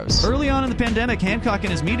 Gross. Early on in the pandemic, Hancock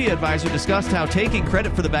and his media advisor discussed how taking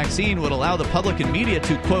credit for the vaccine would allow the public and media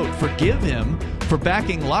to, quote, forgive him for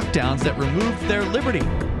backing lockdowns that removed their liberty.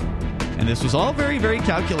 And this was all very, very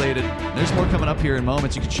calculated. There's more coming up here in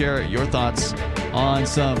moments. You can share your thoughts on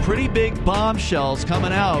some pretty big bombshells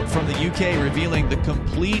coming out from the UK revealing the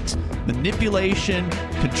complete manipulation,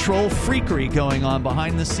 control freakery going on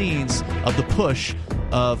behind the scenes of the push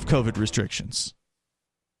of COVID restrictions.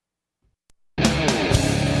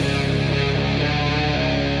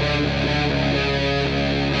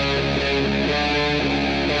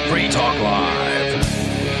 Free Talk Live.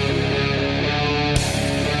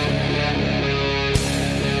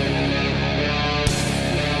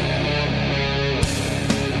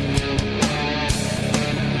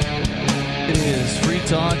 It is Free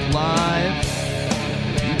Talk Live.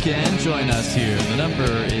 You can join us here. The number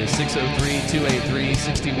is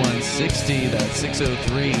 603-283-6160. That's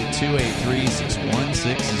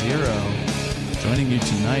 603-283-6160. Joining you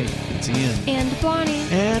tonight, it's Ian. And Bonnie.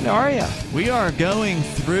 And Aria. We are going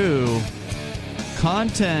through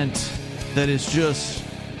content that is just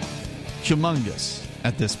humongous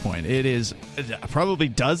at this point. It is probably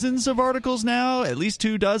dozens of articles now, at least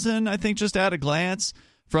 24, I think, just at a glance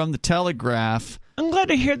from the Telegraph. I'm glad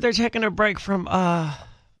to hear they're taking a break from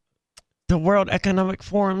the World Economic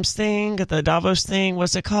Forum's thing, the Davos thing.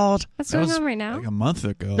 What's it called? What's going on right now? Like a month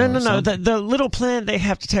ago. No. The little plan they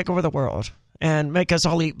have to take over the world and make us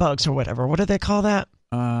all eat bugs or whatever. What do they call that?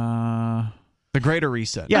 The Greater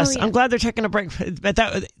Reset. Yes, I'm glad they're taking a break. But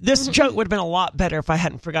this joke would have been a lot better if I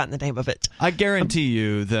hadn't forgotten the name of it. I guarantee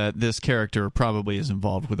you that this character probably is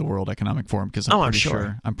involved with the World Economic Forum because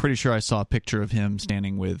I'm pretty sure I saw a picture of him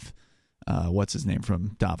standing with what's his name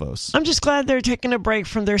from Davos. I'm just glad they're taking a break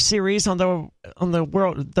from their series on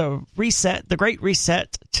the reset, the Great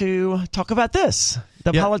Reset, to talk about this.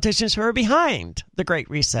 The politicians who are behind the Great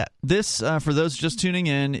Reset. This, for those just tuning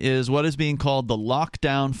in, is what is being called the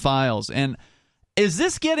Lockdown Files. And is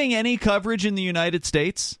this getting any coverage in the United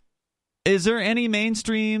States? Is there any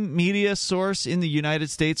mainstream media source in the United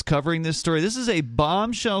States covering this story? This is a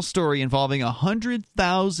bombshell story involving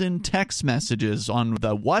 100,000 text messages on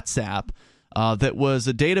the WhatsApp that was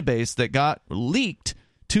a database that got leaked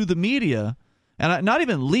to the media. And not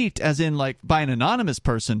even leaked as in like by an anonymous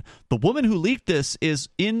person. The woman who leaked this is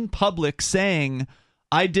in public saying,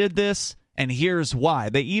 I did this and here's why.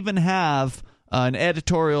 They even have an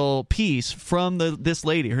editorial piece from this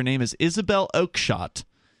lady. Her name is Isabel Oakeshott.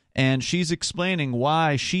 And she's explaining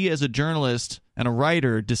why she, as a journalist and a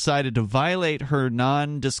writer, decided to violate her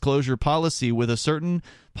non-disclosure policy with a certain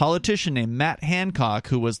politician named Matt Hancock,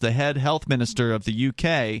 who was the head health minister of the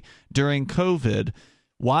UK during COVID,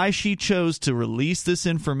 why she chose to release this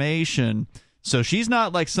information. So she's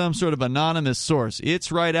not like some sort of anonymous source.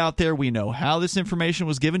 It's right out there. We know how this information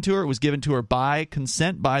was given to her. It was given to her by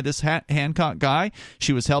consent by this Hancock guy.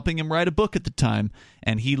 She was helping him write a book at the time,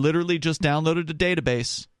 and he literally just downloaded a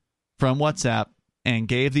database from WhatsApp and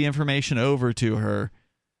gave the information over to her,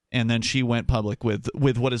 and then she went public with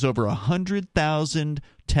what is over 100,000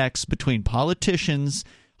 texts between politicians,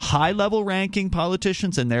 high-level ranking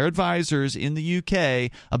politicians and their advisors in the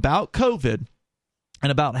UK about COVID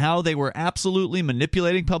and about how they were absolutely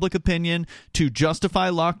manipulating public opinion to justify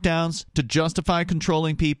lockdowns, to justify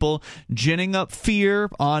controlling people, ginning up fear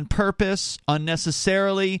on purpose,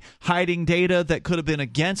 unnecessarily, hiding data that could have been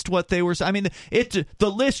against what they were. I mean, the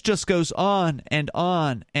list just goes on and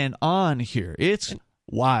on and on here. It's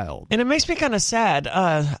wild. And it makes me kind of sad.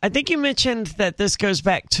 I think you mentioned that this goes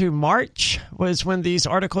back to March, was when these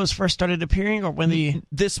articles first started appearing, or when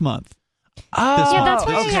this month. Oh, yeah, that's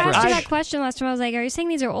why I asked you that question last time. I was like, are you saying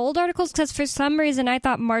these are old articles? Because for some reason I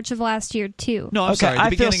thought March of last year too. No, I'm sorry. I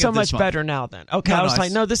feel so much better now then. Okay, I was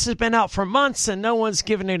like, no, this has been out for months and no one's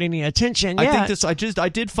given it any attention yet. I think I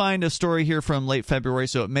did find a story here from late February,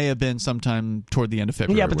 so it may have been sometime toward the end of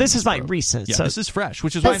February. Yeah, but this is like recent. Yeah, so this is fresh,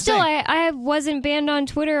 which is why I'm saying. But still, I wasn't banned on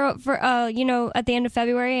Twitter for at the end of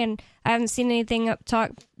February, and I haven't seen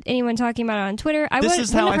anyone talking about it on Twitter. I wouldn't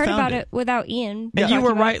have heard about it without Ian. And you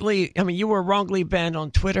were you were wrongly banned on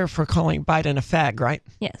Twitter for calling Biden a fag, right?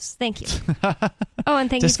 Yes, thank you. Oh, and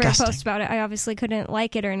thank you for your post about it. I obviously couldn't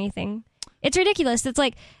like it or anything. It's ridiculous. It's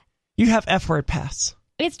like you have F-word pass.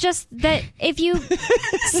 It's just that if you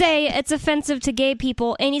say it's offensive to gay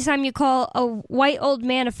people, anytime you call a white old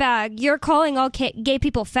man a fag, you're calling all gay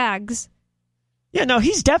people fags. Yeah, no,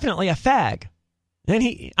 he's definitely a fag.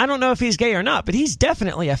 And I don't know if he's gay or not, but he's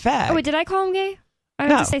definitely a fag. Oh, wait, did I call him gay? I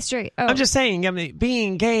have to say straight. Oh. I'm just saying, I mean,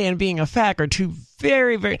 being gay and being a fag are two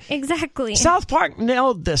very, very... Exactly. South Park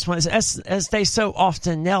nailed this one, as they so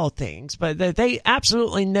often nail things, but they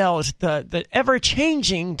absolutely nailed the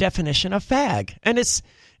ever-changing definition of fag.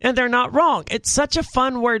 And they're not wrong. It's such a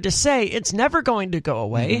fun word to say. It's never going to go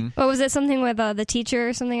away. Mm-hmm. What was it? Something with the teacher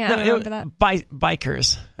or something? I don't remember that.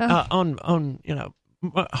 Bikers on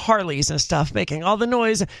Harleys and stuff, making all the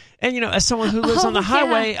noise. And as someone who lives on the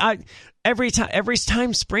highway, every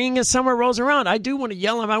time spring and summer rolls around, I do want to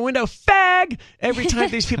yell out my window, "Fag!" every time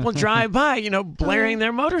these people drive by, blaring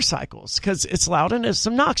their motorcycles, because it's loud and it's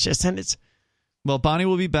obnoxious, and it's. Well, Bonnie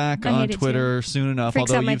will be back on Twitter soon enough. Freaks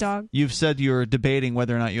although out my dog. You've said you're debating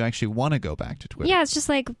whether or not you actually want to go back to Twitter. Yeah, it's just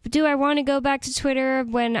like, do I want to go back to Twitter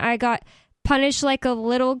when I got punished like a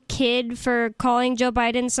little kid for calling Joe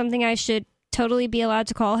Biden something I should totally be allowed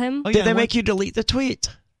to call him? Did they make you delete the tweet?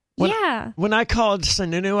 When I called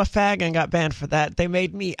Sununu a fag and got banned for that, they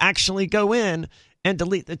made me actually go in and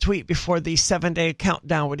delete the tweet before the 7-day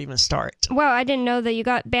countdown would even start. Wow, I didn't know that you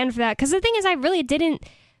got banned for that. Because the thing is, I really didn't.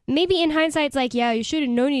 Maybe in hindsight, it's like, yeah, you should have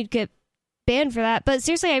known you'd get banned for that. But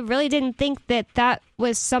seriously, I really didn't think that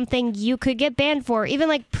was something you could get banned for. Even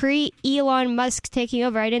like pre-Elon Musk taking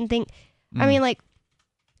over, I didn't think... I mean, like,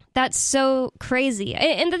 That's so crazy.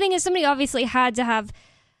 And the thing is, somebody obviously had to have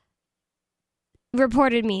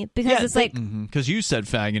reported me because it's like... Because you said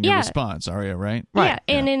fag in your response, Aria, right? Yeah,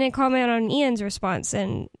 and in a comment on Ian's response,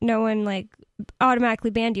 and no one like automatically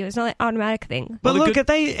banned you. It's not like an automatic thing. But look, if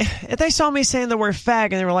they saw me saying the word fag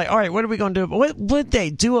and they were like, all right, what are we going to do? What would they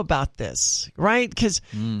do about this, right? Because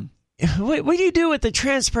what do you do with the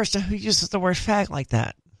trans person who uses the word fag like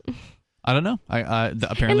that? I don't know.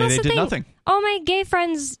 Apparently they did nothing. All my gay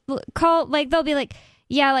friends call, like, they'll be like,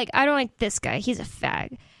 yeah, like, I don't like this guy. He's a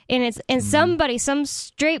fag. And somebody, some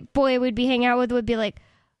straight boy would be hanging out with would be like,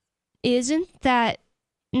 isn't that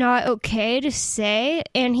not okay to say?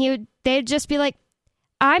 And they'd just be like,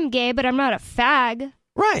 I'm gay, but I'm not a fag.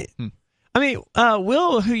 Right. I mean,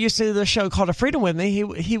 Will, who used to do the show called A Freedom with Me,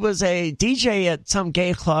 he was a DJ at some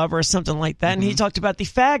gay club or something like that, and he talked about the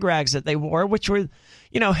fag rags that they wore, which were,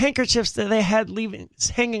 handkerchiefs that they had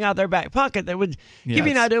hanging out their back pocket that would give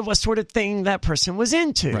you an idea of what sort of thing that person was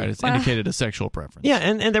into. Right, it's indicated a sexual preference. Yeah,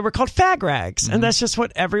 and they were called fag rags, and that's just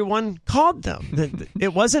what everyone called them.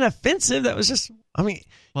 It wasn't offensive. That was just,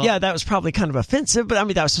 that was probably kind of offensive, but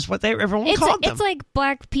that was just what everyone called them. It's like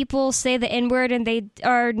black people say the N-word and they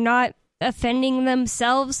are not offending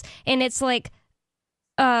themselves, and it's like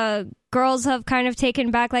girls have kind of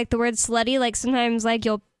taken back like the word slutty. Like sometimes like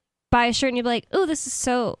you'll buy a shirt and you'll be like, oh, this is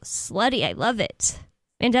so slutty, I love it.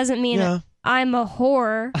 It doesn't mean I'm a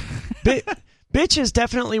whore. Bitch is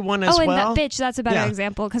definitely one as well. And that bitch, that's a better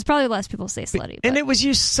example, because probably less people say slutty. And it was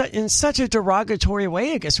used in such a derogatory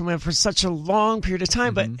way against women for such a long period of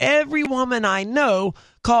time, but every woman I know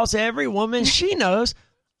calls every woman she knows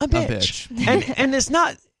a bitch. And it's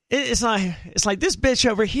not... It's like this bitch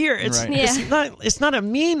over here. It's not a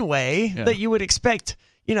mean way that you would expect,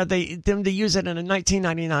 them to use it in a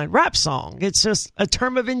 1999 rap song. It's just a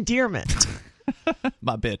term of endearment.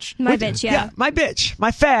 My bitch. My bitch, yeah. My bitch.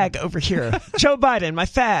 My fag over here. Joe Biden, my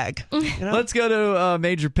fag. Let's go to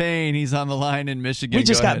Major Payne. He's on the line in Michigan. We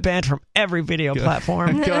just got banned from every video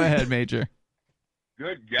platform. Go ahead, Major.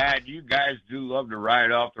 Good God, you guys do love to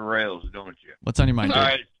ride off the rails, don't you? What's on your mind? All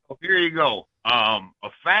right, so here you go. A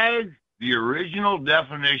fag, the original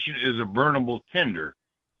definition is a burnable tinder.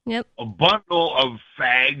 Yep. A bundle of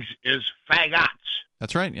fags is fagots.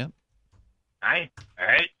 That's right, yep. All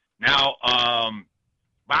right. Now,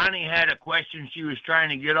 Bonnie had a question she was trying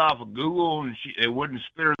to get off of Google, and it wouldn't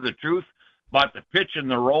spit her the truth about the pitch and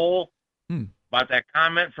the roll, about that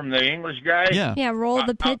comment from the English guy. Yeah, roll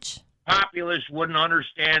the pitch. Populace wouldn't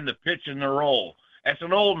understand the pitch and the roll. That's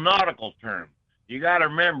an old nautical term. You got to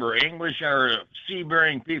remember, English are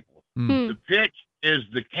sea-bearing people. The pitch is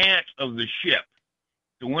the cant of the ship.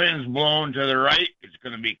 The wind's blowing to the right, it's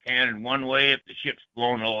going to be canted one way. If the ship's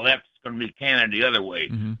blowing to the left, it's going to be canted the other way.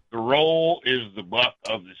 The roll is the buck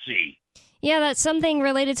of the sea. Yeah, that's something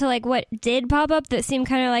related to like what did pop up that seemed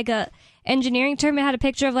kind of like a engineering term. It had a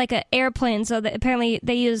picture of like an airplane, so that apparently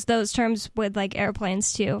they use those terms with like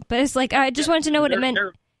airplanes too. But it's like I just wanted to know what it meant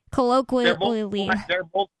colloquially. They're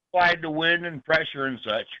both applied to wind and pressure and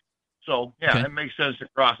such. So, it makes sense to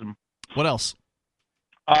cross them. What else?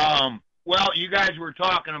 Well, you guys were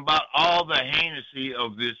talking about all the heinousy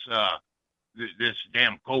of this this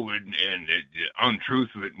damn COVID and the untruth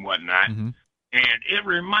of it and whatnot. And it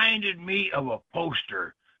reminded me of a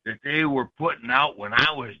poster that they were putting out when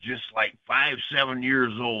I was just like 5-7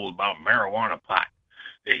 years old about marijuana pot.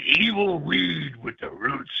 The evil weed with the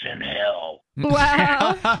roots in hell.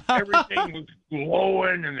 Wow. Everything was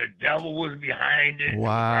glowing and the devil was behind it.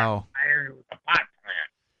 Wow. It was a pot plant.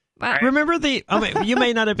 Wow. Remember you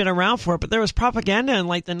may not have been around for it, but there was propaganda in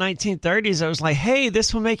like the 1930s that was like, hey,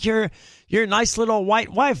 this will make your nice little white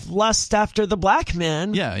wife lust after the black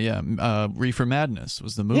men. Yeah. Reefer Madness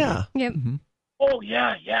was the movie. Yeah. Yep. Oh,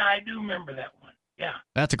 yeah, I do remember that one. Yeah.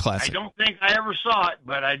 That's a classic. I don't think I ever saw it,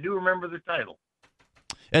 but I do remember the title.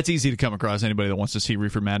 It's easy to come across. Anybody that wants to see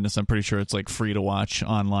Reefer Madness, I'm pretty sure it's like free to watch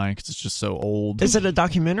online because it's just so old. Is it a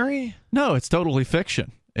documentary? No, it's totally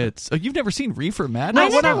fiction. It's you've never seen Reefer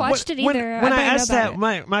Madness? I never watched it either. When I asked that,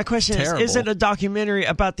 my question is it a documentary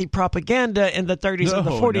about the propaganda in the 30s and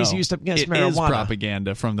the 40s used against marijuana? It is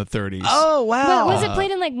propaganda from the 30s. Oh, wow. Was it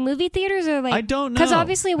played in like movie theaters or like? I don't know. Because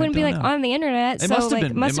obviously it wouldn't be like on the internet. It so must have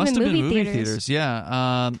been. Must have been movie theaters.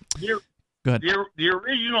 Yeah. Go ahead. The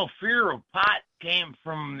original fear of pot came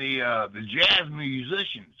from the jazz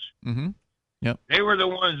musicians. Yep. They were the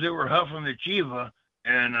ones that were huffing the chiva,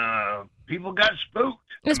 and people got spooked.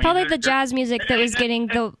 It was probably the jazz music that was getting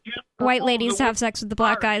the white ladies to have sex with the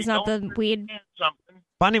black guys, not the weed.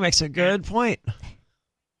 Bonnie makes a good point.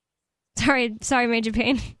 Sorry, Major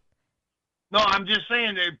Payne. No, I'm just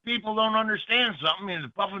saying that people don't understand something. And the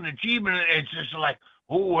puffing achievement, it's just like,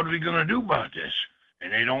 oh, what are we going to do about this?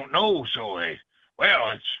 And they don't know. So let's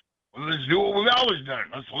do what we've always done.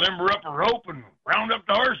 Let's limber up a rope and round up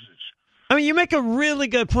the horses. I mean, you make a really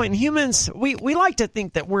good point. Humans, we like to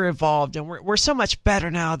think that we're evolved and we're so much better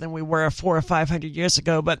now than we were 400 or 500 years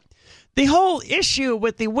ago. But the whole issue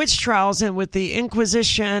with the witch trials and with the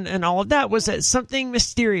Inquisition and all of that was that something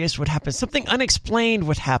mysterious would happen, something unexplained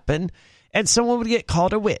would happen, and someone would get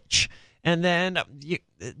called a witch. And then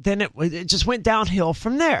it just went downhill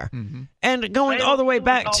from there. Mm-hmm. And going all the way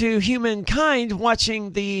back to humankind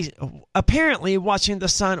apparently watching the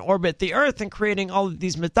sun orbit the earth and creating all of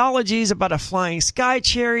these mythologies about a flying sky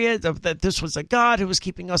chariot, that this was a god who was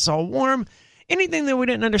keeping us all warm. Anything that we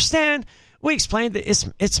didn't understand, we explained that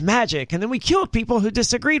it's magic. And then we killed people who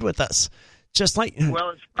disagreed with us. Just like,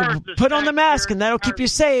 put on the mask and that'll keep you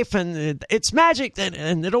safe, and it's magic,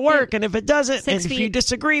 and it'll work. And if it doesn't, and if you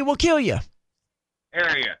disagree, we'll kill you.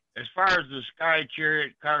 Area. As far as the sky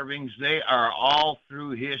chariot carvings, they are all through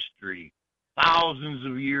history, thousands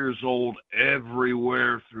of years old,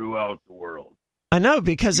 everywhere throughout the world. I know,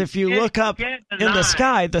 because if you look up in the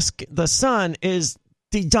sky, the sun is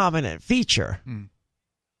the dominant feature.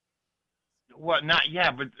 Well,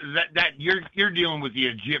 but that you're dealing with the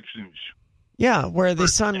Egyptians. Yeah, where the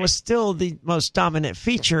sun was still the most dominant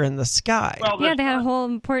feature in the sky. Well, they had a whole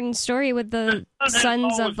important story with the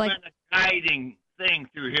suns of been a guiding thing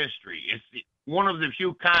through history. It's one of the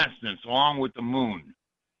few constants, along with the moon.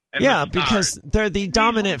 Yeah, because they're the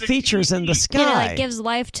dominant features in the sky. It gives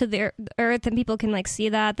life to the earth, and people can see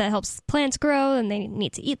that. That helps plants grow, and they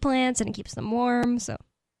need to eat plants, and it keeps them warm. So,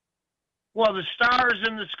 well, the stars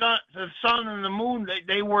and the sun and the moon,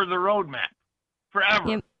 they were the roadmap forever.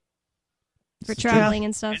 Yep. For traveling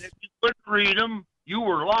and stuff. And if you couldn't read them, you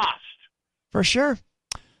were lost. For sure.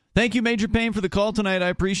 Thank you, Major Payne, for the call tonight. I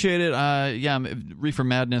appreciate it. Reefer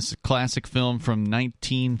Madness, classic film from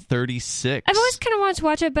 1936. I've always kind of wanted to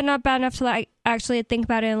watch it, but not bad enough to actually think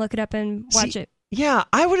about it and look it up and watch it. Yeah,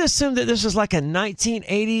 I would assume that this was like a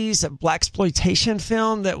 1980s blaxploitation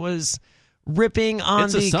film that was ripping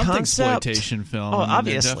on the concept. It's a something-sploitation film. Oh,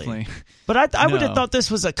 obviously. But I would have thought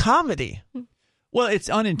this was a comedy. Well, it's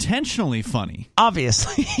unintentionally funny.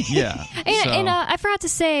 Obviously. Yeah. And I forgot to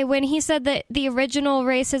say, when he said that the original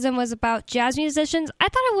racism was about jazz musicians, I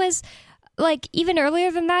thought it was even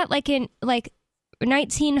earlier than that, in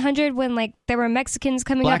 1900, when there were Mexicans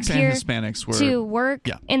coming Blacks up here and Hispanics to work,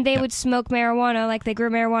 and they would smoke marijuana, they grew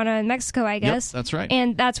marijuana in Mexico, I guess. Yep, that's right.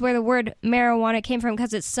 And that's where the word marijuana came from,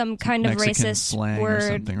 because it's some kind of Mexican racist slang word, or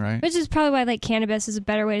something, right? Which is probably why cannabis is a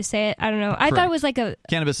better way to say it. I don't know. I thought it was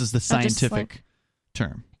cannabis is the scientific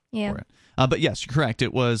term for it. But yes, you're correct.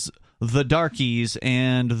 It was the darkies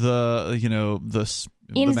and the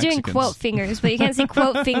Ian's doing quote fingers, but you can't see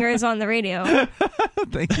quote fingers on the radio.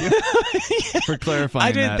 Thank you for clarifying.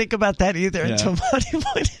 I didn't think about that either until Monty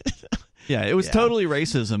pointed it out. Yeah, it was totally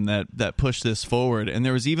racism that pushed this forward. And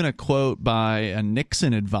there was even a quote by a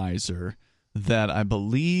Nixon advisor that I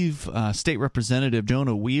believe State Representative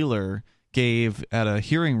Jonah Wheeler gave at a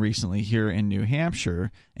hearing recently here in New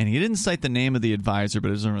Hampshire, and he didn't cite the name of the advisor, but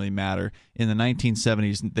it doesn't really matter. In the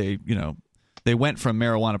 1970s, they went from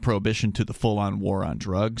marijuana prohibition to the full-on war on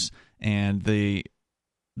drugs, and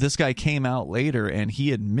this guy came out later and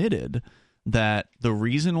he admitted that the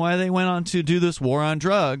reason why they went on to do this war on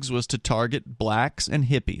drugs was to target blacks and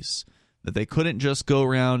hippies, that they couldn't just go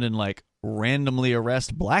around and randomly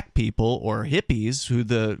arrest black people or hippies who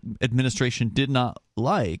the administration did not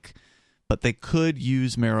like, but they could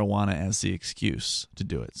use marijuana as the excuse to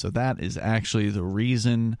do it. So that is actually the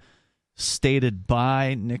reason stated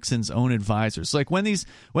by Nixon's own advisors. When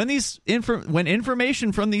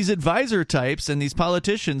information from these advisor types and these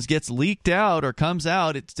politicians gets leaked out or comes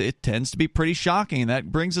out, it tends to be pretty shocking.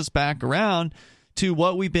 That brings us back around to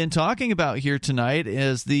what we've been talking about here tonight,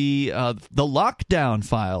 is the lockdown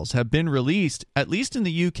files have been released, at least in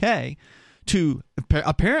the UK, to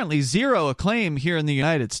apparently zero acclaim here in the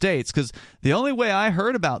United States, because the only way I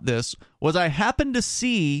heard about this was I happened to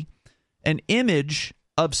see an image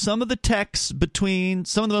of some of the texts between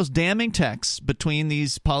some of the most damning texts between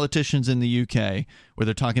these politicians in the UK, where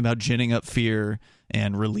they're talking about ginning up fear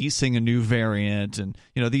and releasing a new variant and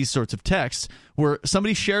these sorts of texts, where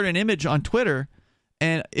somebody shared an image on Twitter,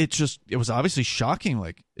 and it was obviously shocking.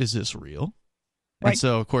 Is this real? And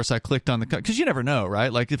so, of course, I clicked on the... Because you never know,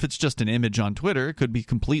 right? Like, if it's just an image on Twitter, it could be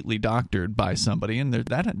completely doctored by somebody, and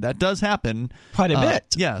that does happen. Quite a bit.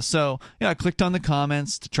 Yeah, so I clicked on the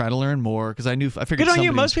comments to try to learn more, because I figured Good on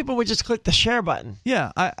you. Most people would just click the share button.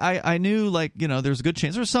 Yeah, I knew, like, there was a good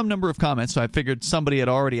chance. There was some number of comments, so I figured somebody had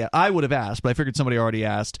already... I would have asked, but I figured somebody already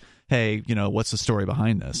asked, hey, what's the story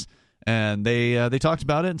behind this? And they talked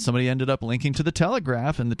about it, and somebody ended up linking to the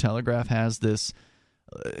Telegraph, and the Telegraph has this...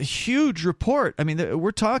 huge report. I mean,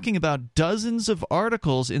 we're talking about dozens of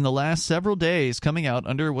articles in the last several days coming out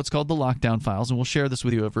under what's called the lockdown files, and we'll share this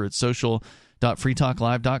with you over at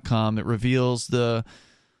social.freetalklive.com. It reveals the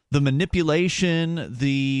manipulation,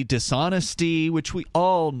 the dishonesty, which we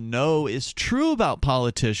all know is true about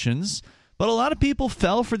politicians, but a lot of people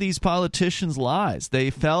fell for these politicians' lies. They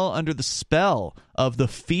fell under the spell of the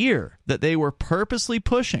fear that they were purposely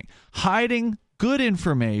pushing, hiding good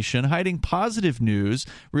information, hiding positive news,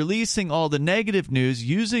 releasing all the negative news,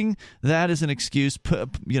 using that as an excuse,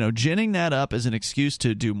 ginning that up as an excuse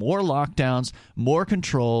to do more lockdowns, more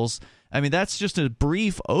controls. I mean, that's just a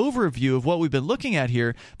brief overview of what we've been looking at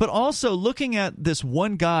here, but also looking at this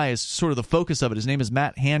one guy as sort of the focus of it. His name is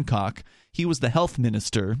Matt Hancock. He was the health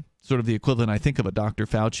minister, sort of the equivalent, I think, of a Dr.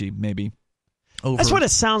 Fauci, maybe. That's what it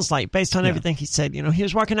sounds like based on everything he said. He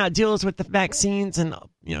was working out deals with the vaccines and,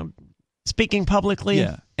 speaking publicly.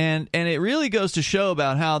 Yeah, and it really goes to show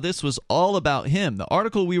about how this was all about him. The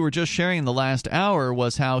article we were just sharing in the last hour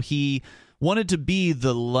was how he wanted to be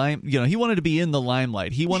he wanted to be in the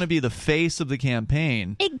limelight. He wanted to be the face of the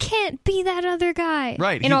campaign. It can't be that other guy.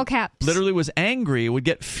 Right. In all caps. Literally was angry, would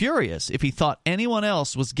get furious if he thought anyone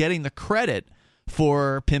else was getting the credit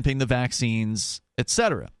for pimping the vaccines,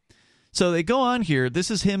 etc. So they go on here.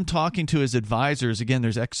 This is him talking to his advisors. Again,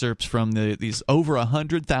 there's excerpts from these over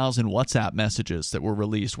 100,000 WhatsApp messages that were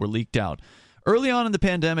leaked out. Early on in the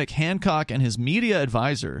pandemic, Hancock and his media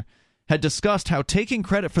advisor had discussed how taking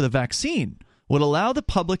credit for the vaccine would allow the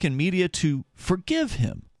public and media to forgive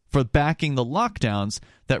him for backing the lockdowns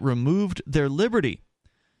that removed their liberty.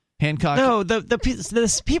 Hancock. No,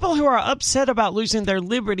 the people who are upset about losing their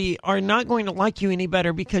liberty are not going to like you any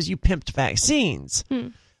better because you pimped vaccines.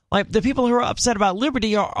 Like, the people who are upset about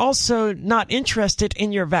liberty are also not interested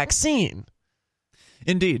in your vaccine.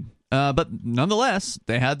 Indeed. But nonetheless,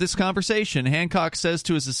 they had this conversation. Hancock says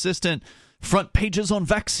to his assistant, "Front pages on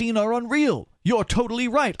vaccine are unreal. You're totally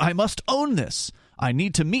right. I must own this. I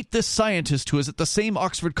need to meet this scientist who is at the same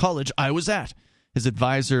Oxford college I was at." His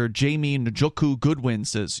advisor, Jamie Njoku Goodwin,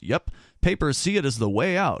 says, "Yep, papers see it as the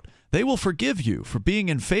way out. They will forgive you for being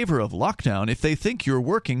in favor of lockdown if they think you're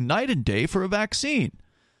working night and day for a vaccine."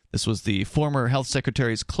 This was the former health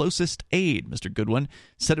secretary's closest aide. Mr. Goodwin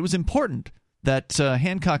said it was important that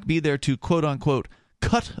Hancock be there to, quote-unquote,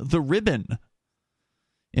 cut the ribbon.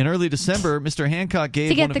 In early December, Mr. Hancock gave...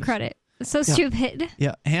 To get the credit. So stupid.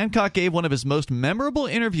 Yeah, Hancock gave one of his most memorable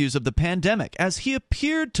interviews of the pandemic as he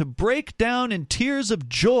appeared to break down in tears of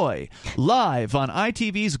joy live on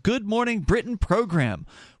ITV's Good Morning Britain program.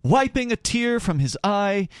 Wiping a tear from his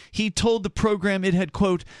eye, he told the program it had,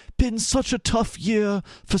 quote, been such a tough year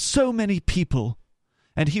for so many people.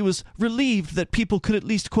 And he was relieved that people could at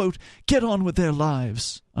least, quote, get on with their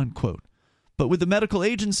lives, unquote. But with the medical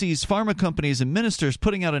agencies, pharma companies, and ministers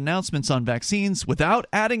putting out announcements on vaccines without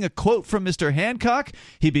adding a quote from Mr. Hancock,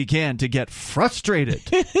 he began to get frustrated.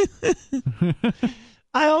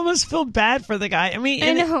 I almost feel bad for the guy. I mean,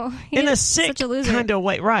 in a sick kind of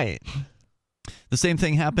way. Right. The same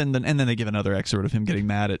thing happened, and then they give another excerpt of him getting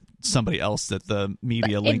mad at somebody else that the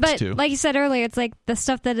media links to. But like you said earlier, it's like the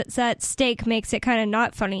stuff that's at stake makes it kind of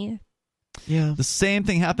not funny. Yeah. The same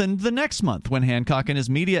thing happened the next month when Hancock and his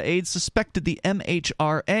media aides suspected the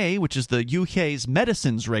MHRA, which is the UK's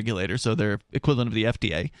medicines regulator, so their equivalent of the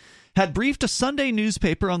FDA, had briefed a Sunday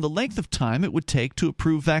newspaper on the length of time it would take to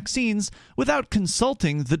approve vaccines without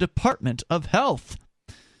consulting the Department of Health.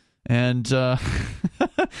 And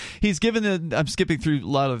he's given I'm skipping through a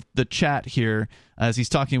lot of the chat here as he's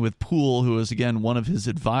talking with Poole, who is, again, one of his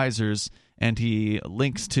advisors, and he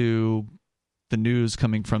links to the news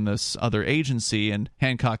coming from this other agency, and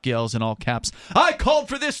Hancock yells in all caps, "I called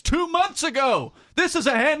for this 2 months ago! This is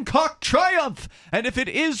a Hancock triumph! And if it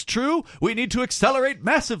is true, we need to accelerate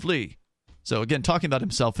massively!" So, again, talking about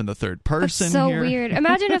himself in the third person. That's so here. weird.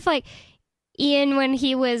 Imagine if, like, Ian, when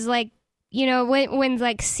he was, like, you know, when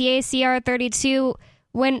like CACR 32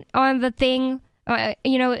 went on the thing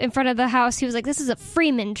in front of the House, he was like, this is a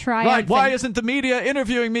Freeman triumph. Right, why isn't the media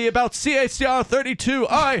interviewing me about CHR 32?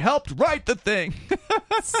 I helped write the thing.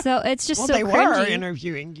 So it's just they cringy. were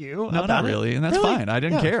interviewing you. No, not really, and that's fine. I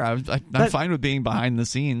didn't care. I'm fine with being behind the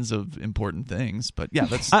scenes of important things, but yeah,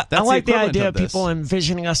 that's I like the idea of people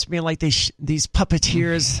envisioning us being like these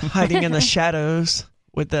puppeteers hiding in the shadows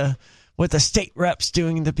with the state reps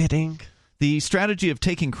doing the bidding. The strategy of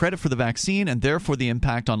taking credit for the vaccine and therefore the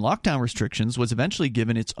impact on lockdown restrictions was eventually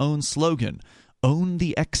given its own slogan, "Own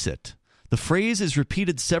the exit." The phrase is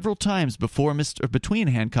repeated several times between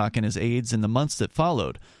Hancock and his aides in the months that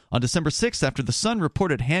followed. On December 6th, after the Sun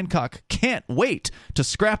reported Hancock can't wait to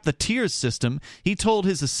scrap the tiers system, he told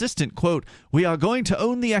his assistant, quote, "We are going to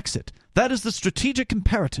own the exit. That is the strategic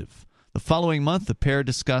imperative." The following month, the pair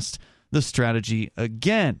discussed the strategy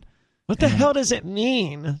again. What the hell does it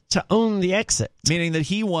mean to own the exit? Meaning that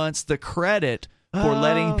he wants the credit for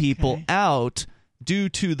letting people out due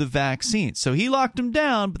to the vaccine. So he locked them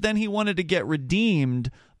down, but then he wanted to get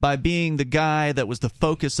redeemed by being the guy that was the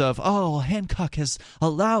focus of, Hancock has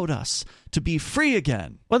allowed us to be free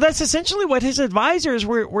again. Well, that's essentially what his advisors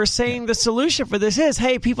were saying. The solution for this is,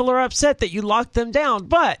 hey, people are upset that you locked them down,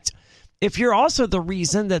 but if you're also the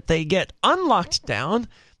reason that they get unlocked down,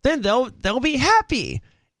 then they'll be happy.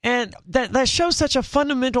 And that shows such a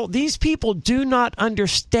fundamental... These people do not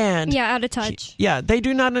understand... Yeah, out of touch. Yeah, they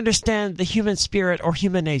do not understand the human spirit or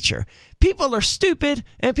human nature. People are stupid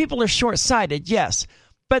and people are short-sighted, yes.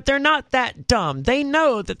 But they're not that dumb. They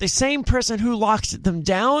know that the same person who locked them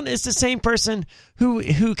down is the same person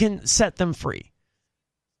who can set them free.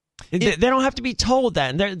 They don't have to be told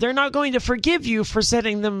that. They're not going to forgive you for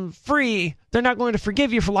setting them free. They're not going to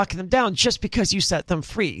forgive you for locking them down just because you set them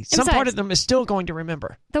free. Some part of them is still going to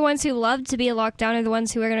remember. The ones who love to be locked down are the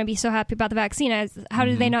ones who are going to be so happy about the vaccine. How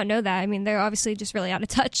do they not know that? I mean, they're obviously just really out of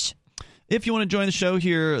touch. If you want to join the show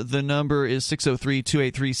here, the number is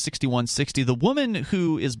 603-283-6160. The woman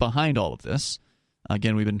who is behind all of this,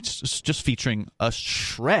 again, we've been just featuring a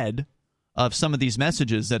shred of some of these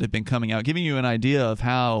messages that have been coming out, giving you an idea of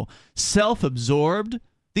how self-absorbed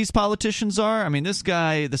these politicians are. I mean, this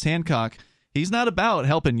guy, this Hancock, he's not about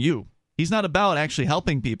helping you. He's not about actually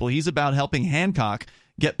helping people. He's about helping Hancock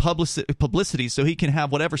get publicity so he can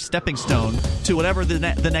have whatever stepping stone to whatever the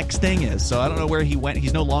next thing is. So I don't know where he went.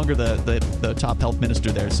 He's no longer the top health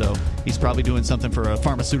minister there, so he's probably doing something for a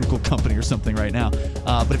pharmaceutical company or something right now.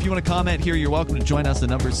 But if you want to comment here, you're welcome to join us. The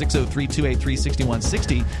number is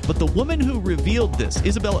 603-283-6160. But the woman who revealed this,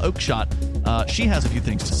 Isabel Oakeshott, she has a few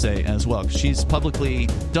things to say as well. She's publicly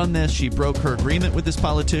done this. She broke her agreement with this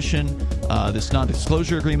politician, this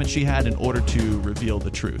non-disclosure agreement she had in order to reveal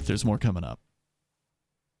the truth. There's more coming up.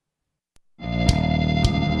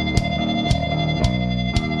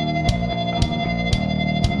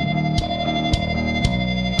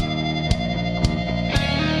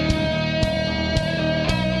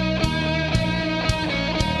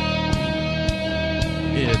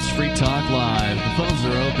 It's Free Talk Live. The phones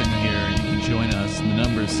are open here. You can join us. The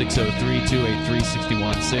number is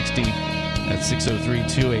 603-283-6160. That's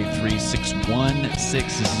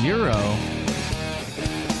 603-283-6160.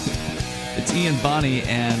 It's Ian, Bonnie,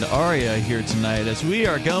 and Aria here tonight as we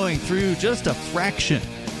are going through just a fraction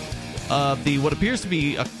of what appears to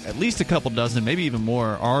be at least a couple dozen, maybe even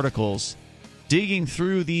more, articles digging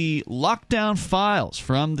through the lockdown files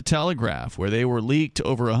from the Telegraph, where they were leaked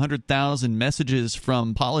over 100,000 messages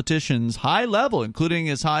from politicians, high level, including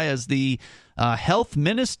as high as the health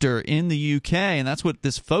minister in the UK, and that's what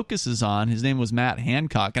this focuses on. His name was Matt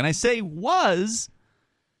Hancock, and I say was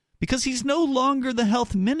because he's no longer the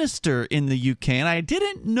health minister in the UK, and I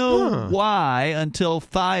didn't know why until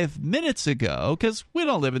 5 minutes ago, because we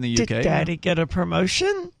don't live in the UK. Did Daddy get a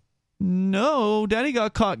promotion? No, Daddy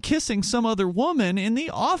got caught kissing some other woman in the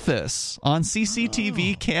office on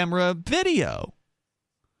CCTV camera video.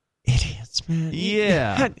 Idiots, man.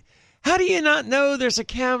 Yeah. How do you not know there's a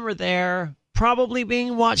camera there, probably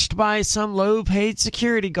being watched by some low-paid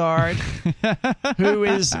security guard who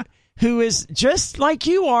is just like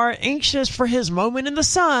you are, anxious for his moment in the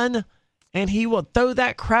sun, and he will throw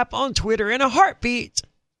that crap on Twitter in a heartbeat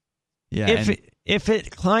if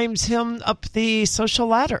it climbs him up the social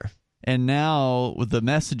ladder. And now with the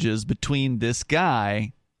messages between this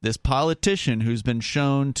guy, this politician who's been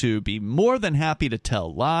shown to be more than happy to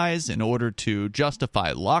tell lies in order to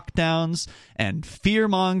justify lockdowns and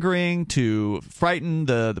fear-mongering to frighten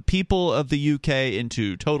the people of the UK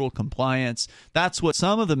into total compliance. That's what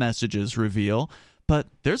some of the messages reveal. But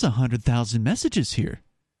there's 100,000 messages here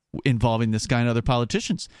involving this guy and other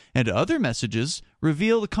politicians. And other messages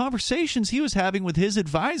reveal the conversations he was having with his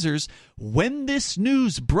advisors when this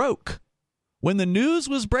news broke. When the news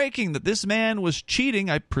was breaking that this man was cheating,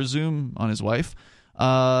 I presume on his wife,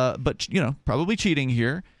 but probably cheating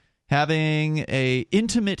here, having a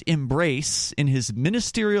intimate embrace in his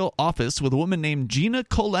ministerial office with a woman named Gina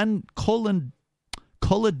Coladangelo.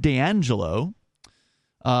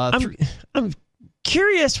 I'm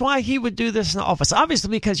curious why he would do this in the office.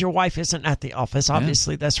 Obviously, because your wife isn't at the office.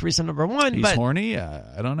 Obviously, that's reason number one. He's horny?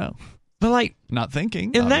 I don't know. But not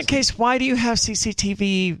thinking. In that case, why do you have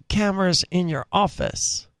CCTV cameras in your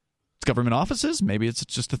office? It's government offices. Maybe it's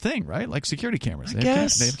just a thing, right? Like security cameras. They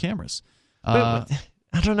have cameras. But,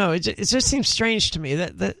 I don't know. It just seems strange to me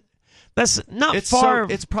that's not far.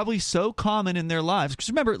 It's probably so common in their lives because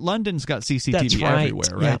remember, London's got CCTV everywhere,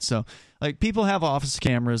 right? Yeah. So people have office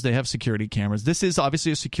cameras, they have security cameras. This is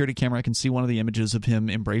obviously a security camera. I can see one of the images of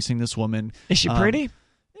him embracing this woman. Is she pretty?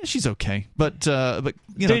 She's okay, but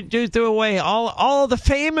dude threw away all the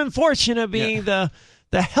fame and fortune of being the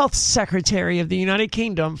health secretary of the United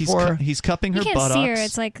Kingdom. He's cupping her buttocks. You can't see her.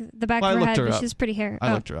 It's like the back of her head, but she's pretty hair.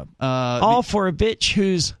 I looked her up. All for a bitch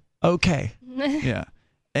who's okay. Yeah,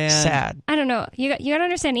 and sad. I don't know. You gotta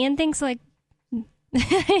understand. Ian thinks Ian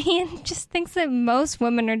just thinks that most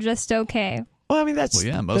women are just okay. Well, I mean that's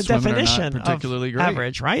most the women definition are not particularly of great.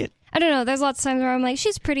 Average, right? I don't know. There's lots of times where I'm like,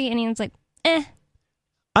 she's pretty, and Ian's like, eh.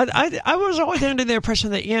 I was always under the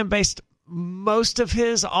impression that Ian based most of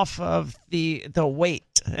his off of the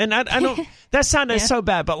weight, and I don't. That sounded so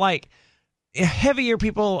bad, but heavier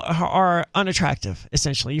people are unattractive.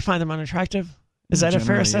 Essentially, you find them unattractive. Is that a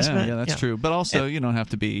fair assessment? Yeah, that's true. But also, you don't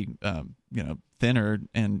have to be, thinner,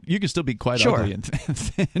 and you can still be quite ugly and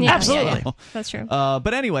thin. Yeah, absolutely, that's true.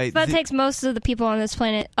 But anyway, that takes most of the people on this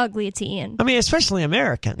planet ugly to Ian. I mean, especially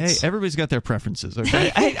Americans. Hey, everybody's got their preferences.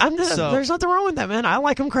 Okay, there's nothing wrong with that, man. I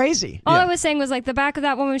like them crazy. All I was saying was the back of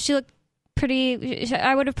that woman. She looked pretty.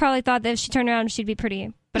 I would have probably thought that if she turned around, she'd be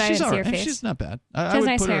pretty. But I didn't see her face. She's not bad. She has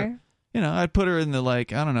nice hair. I'd put her in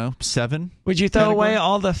the 7. Would you throw away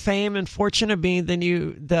all the fame and fortune of being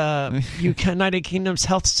the United Kingdom's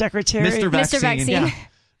health secretary, Mr. Vaccine? Yeah.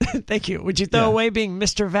 Thank you. Would you throw away being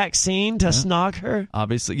Mr. Vaccine to snog her?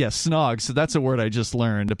 Obviously, yes, snog. So that's a word I just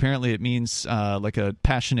learned. Apparently, it means like a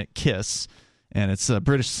passionate kiss. And it's a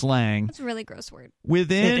British slang. It's a really gross word. It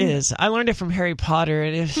is. I learned it from Harry Potter.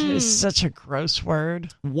 It is such a gross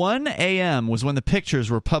word. 1 a.m. was when the pictures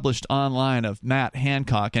were published online of Matt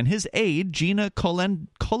Hancock and his aide, Gina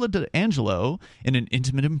Coladangelo, in an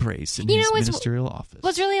intimate embrace in his ministerial office.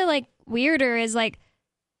 What's really weirder is I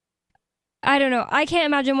don't know. I can't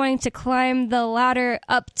imagine wanting to climb the ladder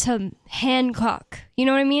up to Hancock. You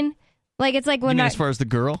know what I mean? It's like when as far as the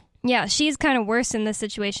girl? Yeah, she's kind of worse in this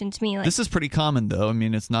situation to me. This is pretty common, though. I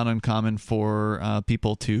mean, it's not uncommon for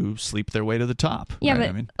people to sleep their way to the top. Yeah,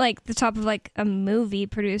 right? But the top of a movie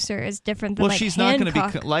producer is different than she's Hancock. Not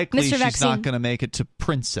going to be likely. Mr. She's Vaccine. not going to make it to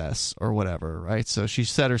princess or whatever, right? So she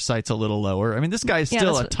set her sights a little lower. I mean, this guy's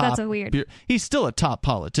still a top. That's weird. He's still a top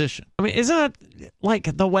politician. I mean, isn't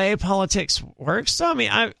that the way politics works? So, I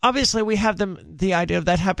mean, obviously we have the idea of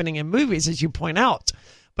that happening in movies, as you point out.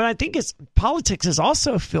 But I think politics is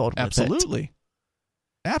also filled with Absolutely.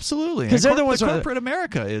 Absolutely. Because they're the ones corporate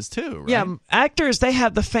America is too, right? Yeah, actors, they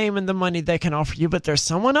have the fame and the money they can offer you, but there's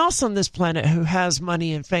someone else on this planet who has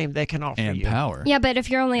money and fame they can offer you. And power. Yeah, but if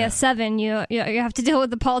you're only a 7, you have to deal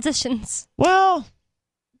with the politicians. Well,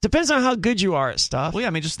 depends on how good you are at stuff. Well, yeah,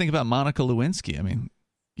 I mean, just think about Monica Lewinsky. I mean,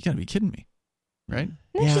 you got to be kidding me, right?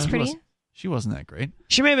 Yeah, she's pretty. She wasn't that great.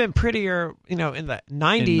 She may have been prettier, in the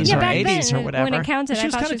 90s or 80s or whatever. When it counted, she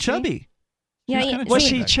was kind of chubby. Was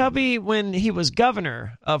she chubby when he was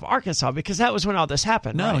governor of Arkansas? Because that was when all this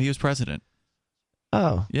happened. No, right? He was president.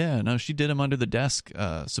 Oh. Yeah, no, she did him under the desk,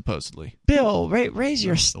 supposedly. Bill, raise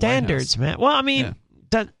your standards, man. Well, I mean,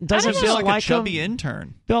 doesn't Bill like a chubby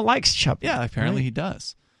intern? Bill likes chubby. Yeah, apparently he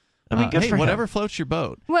does. I mean, good for whatever him. Floats your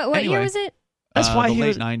boat. What year was it? That's why the he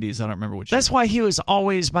late 90s. I don't remember which. That's why he was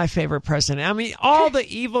always my favorite president. I mean, all the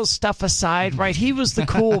evil stuff aside, right? He was the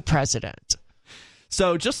cool president.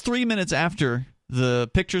 So, just 3 minutes after the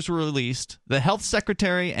pictures were released, the health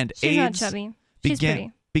secretary and She's aides not chubby. She's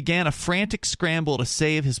began a frantic scramble to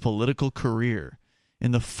save his political career.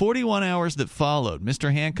 In the 41 hours that followed,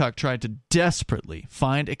 Mr. Hancock tried to desperately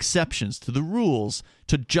find exceptions to the rules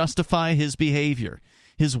to justify his behavior.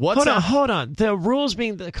 His WhatsApp. Hold on. The rules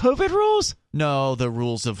being the COVID rules? No, the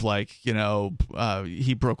rules of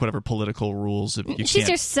he broke whatever political rules. She's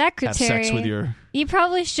your secretary. Have sex with your you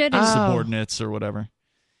probably shouldn't. Subordinates or whatever.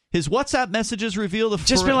 His WhatsApp messages reveal the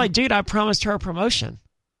just be like, dude, I promised her a promotion.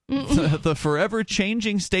 the forever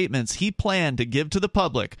changing statements he planned to give to the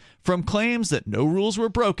public, from claims that no rules were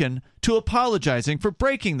broken to apologizing for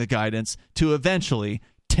breaking the guidance to eventually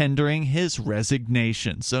tendering his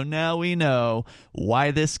resignation. So now we know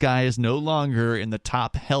why this guy is no longer in the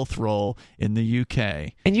top health role in the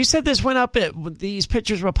UK. And you said this went up these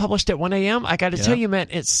pictures were published at 1 a.m.? I got to tell you, man,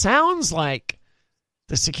 it sounds like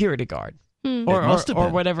the security guard. Or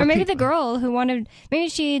whatever. Or maybe the girl who wanted, maybe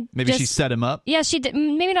she set him up. Yeah, she did.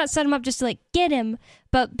 Maybe not set him up just to, like, get him,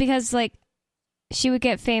 but because, like, she would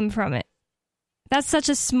get fame from it. That's such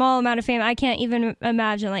a small amount of fame. I can't even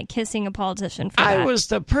imagine, like, kissing a politician for that. I was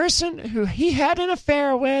the person who he had an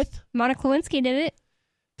affair with. Monica Lewinsky did it.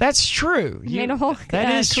 That's true. Made a whole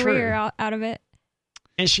career out of it.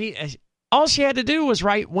 And all she had to do was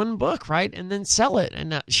write one book, right, and then sell it,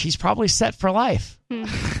 and she's probably set for life.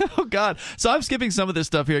 Oh, God. So I'm skipping some of this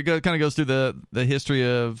stuff here. It kind of goes through the history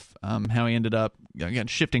of how he ended up, again,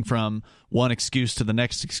 shifting from one excuse to the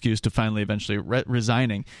next excuse to finally eventually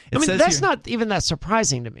resigning. That's not even that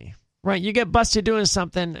surprising to me, right? You get busted doing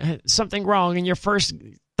something wrong, and your first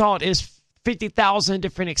thought is 50,000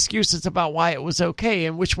 different excuses about why it was okay,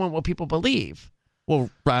 and which one will people believe? Well,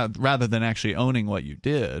 rather than actually owning what you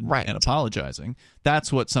did and apologizing,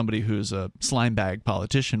 that's what somebody who's a slimebag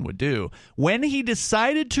politician would do. When he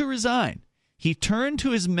decided to resign, he turned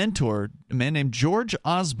to his mentor, a man named George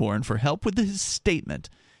Osborne, for help with his statement,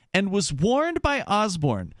 and was warned by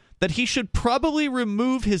Osborne that he should probably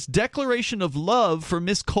remove his declaration of love for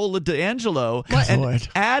Miss Cola D'Angelo and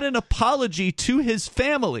add an apology to his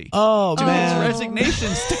family. To his resignation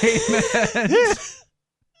statement.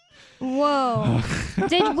 Whoa.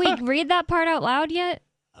 Did we read that part out loud yet?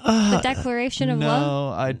 The Declaration of Love? No,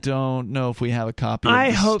 I don't know if we have a copy of I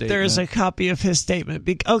hope there's a copy of his statement.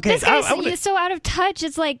 Okay, this guy's so out of touch.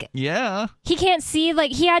 It's like... Yeah. He can't see,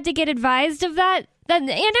 like, he had to get advised of that. And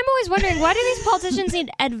I'm always wondering, why do these politicians need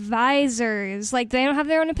advisors? Like, they don't have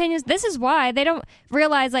their own opinions? This is why. They don't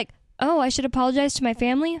realize, like, oh, I should apologize to my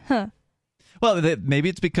family? Huh. Well, maybe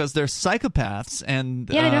it's because they're psychopaths, and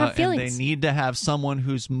they don't have feelings. And they need to have someone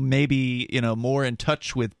who's maybe more in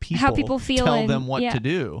touch with people, how people feel, tell them what to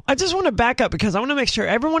do. I just want to back up because I want to make sure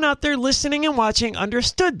everyone out there listening and watching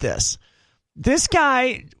understood this. This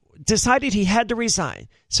guy decided he had to resign,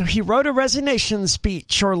 so he wrote a resignation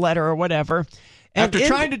speech or letter or whatever. And after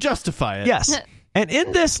trying to justify it, yes. And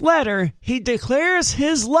in this letter, he declares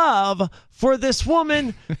his love for this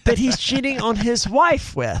woman that he's cheating on his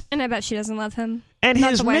wife with. And I bet she doesn't love him. And not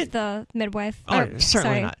his the wife, the midwife.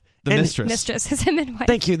 Certainly not. The mistress. Mistress is a midwife.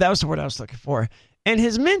 Thank you. That was the word I was looking for. And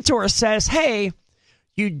his mentor says, hey,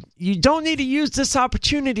 you don't need to use this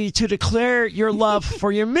opportunity to declare your love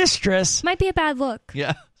for your mistress. Might be a bad look.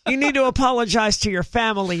 Yeah. You need to apologize to your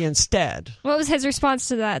family instead. What was his response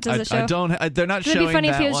to that? Does it show? They're not showing that. It'd be funny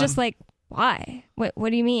if he was one. Just like, why? What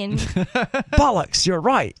do you mean? Bollocks, you're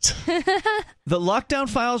right. The lockdown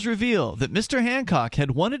files reveal that Mr. Hancock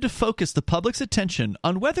had wanted to focus the public's attention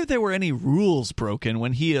on whether there were any rules broken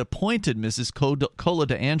when he appointed Mrs. Cola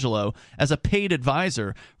D'Angelo as a paid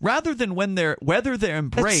advisor, rather than whether their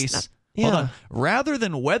embrace... Hold on. Rather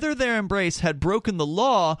than whether their embrace had broken the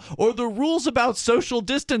law or the rules about social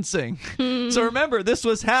distancing. So remember, this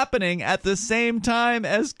was happening at the same time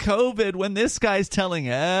as COVID, when this guy's telling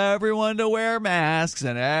everyone to wear masks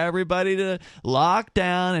and everybody to lock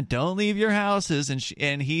down and don't leave your houses,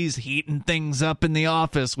 and he's heating things up in the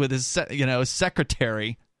office with his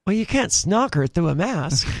secretary. Well, you can't snooker through a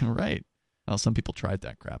mask. Right. Well, some people tried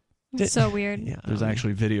that crap. It's so weird. Yeah, there's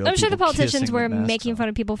actually video. I'm sure the politicians were making fun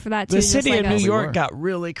of people for that too. The city of New York got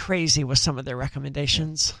really crazy with some of their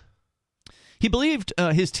recommendations. He believed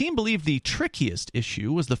his team believed the trickiest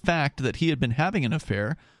issue was the fact that he had been having an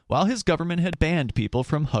affair while his government had banned people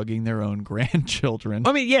from hugging their own grandchildren.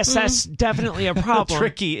 I mean, yes, that's definitely a problem.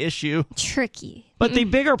 Tricky issue. Tricky. But the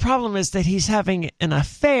bigger problem is that he's having an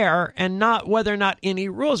affair and not whether or not any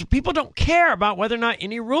rules. People don't care about whether or not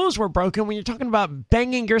any rules were broken when you're talking about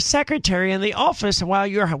banging your secretary in the office while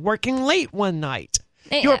you're working late one night.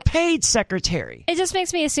 Your paid secretary. It just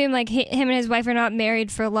makes me assume like him and his wife are not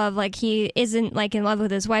married for love. Like he isn't like in love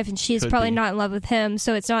with his wife, and she's probably not in love with him.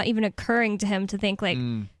 So it's not even occurring to him to think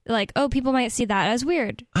like oh, people might see that as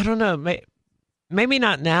weird. I don't know. Maybe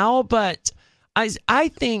not now, but I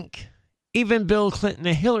think even Bill Clinton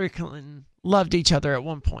and Hillary Clinton loved each other at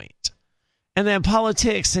one point. And then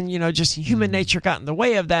politics and, just human nature got in the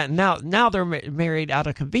way of that. And now they're married out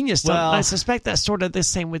of convenience. Well, I suspect that's sort of the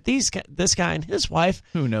same with this guy and his wife.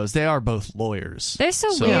 Who knows? They are both lawyers. They're so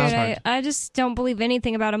weird. I just don't believe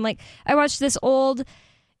anything about them. Like, I watched this old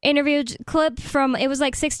interview clip from, it was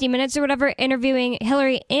like 60 Minutes or whatever, interviewing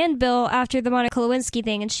Hillary and Bill after the Monica Lewinsky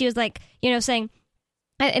thing. And she was like, saying,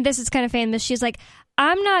 and this is kind of famous, she's like,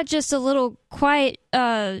 I'm not just a little quiet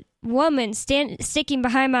woman sticking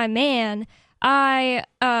behind my man. I,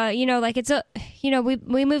 like it's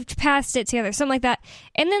we moved past it together, something like that.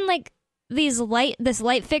 And then like this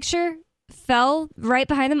light fixture fell right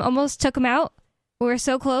behind them, almost took them out. We were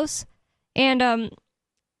so close. And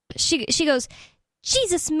she goes,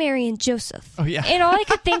 Jesus, Mary, and Joseph. Oh, yeah. And all I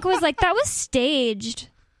could think was like, that was staged.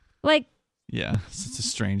 Like, yeah, it's a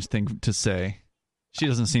strange thing to say. She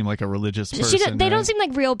doesn't seem like a religious person. They don't seem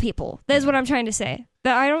like real people. That's what I'm trying to say.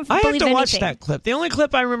 I don't believe anything. I have to watch that clip. The only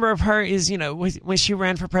clip I remember of her is, when she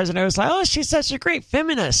ran for president, I was like, oh, she's such a great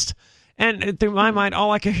feminist. And through my mind,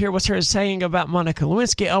 all I could hear was her saying about Monica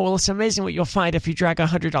Lewinsky, oh, well, it's amazing what you'll find if you drag a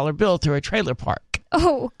 $100 bill through a trailer park.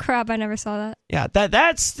 Oh, crap. I never saw that. Yeah,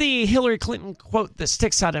 that's the Hillary Clinton quote that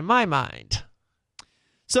sticks out in my mind.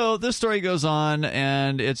 So this story goes on,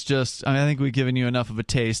 and it's just, I think we've given you enough of a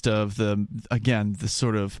taste of the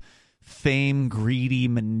sort of fame-greedy,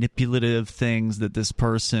 manipulative things that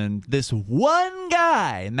this one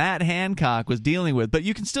guy, Matt Hancock, was dealing with. But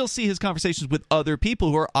you can still see his conversations with other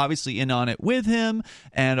people who are obviously in on it with him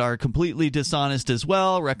and are completely dishonest as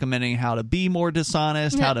well, recommending how to be more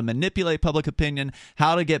dishonest, how to manipulate public opinion,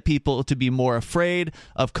 how to get people to be more afraid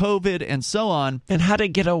of COVID, and so on. And how to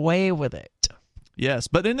get away with it. Yes,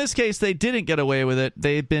 but in this case, they didn't get away with it.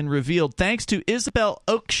 They've been revealed thanks to Isabel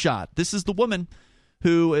Oakeshott. This is the woman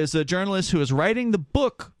who is a journalist who is writing the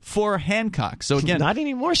book for Hancock. So again, not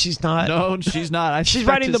anymore. She's not. No, she's not. She's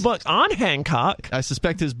writing the book on Hancock. I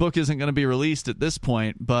suspect his book isn't going to be released at this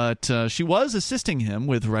point, but she was assisting him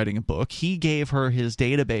with writing a book. He gave her his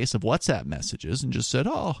database of WhatsApp messages and just said,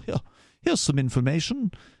 "Oh, here's some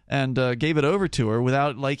information." And gave it over to her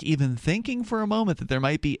without even thinking for a moment that there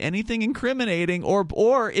might be anything incriminating,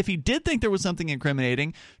 or if he did think there was something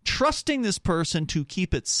incriminating, trusting this person to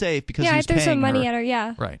keep it safe because he's paying her. Some money at her,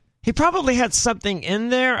 yeah. Right. He probably had something in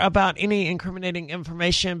there about any incriminating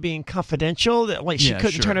information being confidential, that she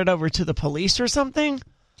couldn't turn it over to the police or something.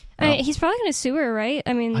 He's probably going to sue her, right?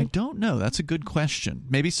 I don't know. That's a good question.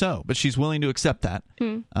 Maybe so, but she's willing to accept that.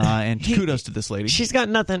 And kudos to this lady. She's got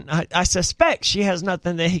nothing. I suspect she has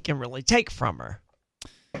nothing that he can really take from her.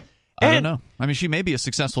 I don't know. I mean, she may be a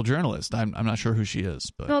successful journalist. I'm not sure who she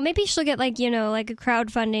is. But. Well, maybe she'll get like a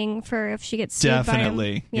crowdfunding for if she gets sued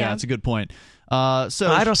Definitely. by him. Yeah, that's a good point. So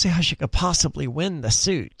I don't see how she could possibly win the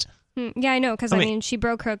suit. Yeah, I know, because she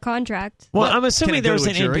broke her contract. Well, I'm assuming there was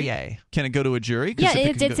an NDA. Can it go to a jury? Yeah,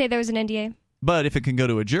 it did say there was an NDA. But if it can go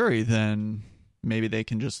to a jury, then maybe they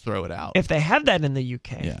can just throw it out. If they have that in the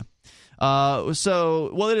UK. Yeah.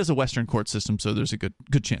 It is a Western court system, so there's a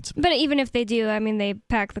good chance of it. But even if they do, they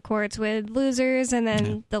pack the courts with losers, and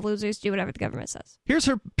then the losers do whatever the government says. Here's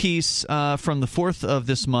her piece from the 4th of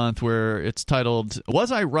this month, where it's titled,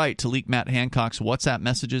 "Was I right to leak Matt Hancock's WhatsApp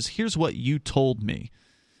messages? Here's what you told me."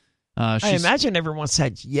 I imagine everyone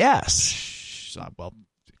said yes. Well,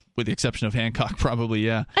 with the exception of Hancock, probably,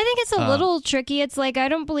 yeah. I think it's a little tricky. It's like, I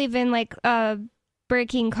don't believe in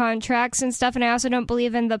breaking contracts and stuff, and I also don't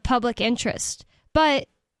believe in the public interest. But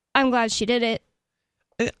I'm glad she did it.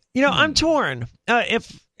 I'm torn.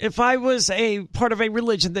 If I was a part of a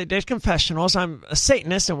religion that did confessionals, I'm a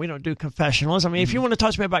Satanist and we don't do confessionals. If you want to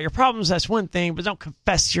talk to me about your problems, that's one thing, but don't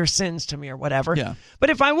confess your sins to me or whatever. Yeah. But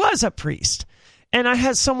if I was a priest and I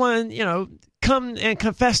had someone, come and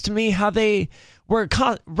confess to me how they were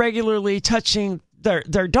regularly touching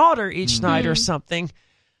their daughter each night or something,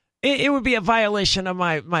 it would be a violation of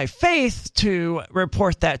my faith to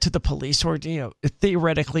report that to the police or,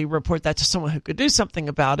 theoretically report that to someone who could do something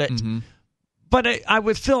about it. Mm-hmm. But I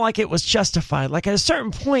would feel like it was justified. Like at a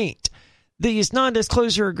certain point, these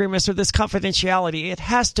non-disclosure agreements or this confidentiality, it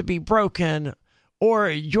has to be broken, or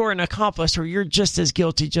you're an accomplice, or you're just as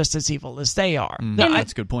guilty, just as evil as they are.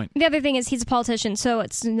 That's a good point. The other thing is he's a politician, so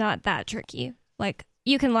it's not that tricky. Like,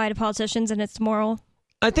 you can lie to politicians and it's moral.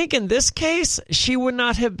 I think in this case, she would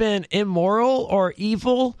not have been immoral or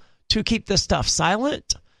evil to keep this stuff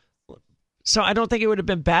silent. So I don't think it would have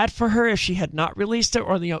been bad for her if she had not released it,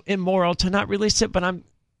 or immoral to not release it. But I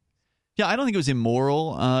don't think it was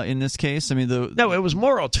immoral in this case. No, it was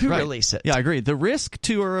moral to release it. Yeah, I agree. The risk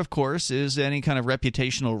to her, of course, is any kind of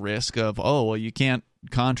reputational risk of, you can't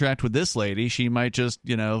contract with this lady. She might just,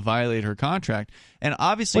 violate her contract. And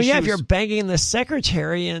obviously, if you're banging the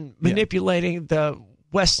secretary and manipulating the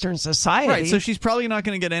Western society. Right, so she's probably not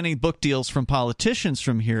going to get any book deals from politicians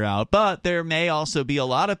from here out. But there may also be a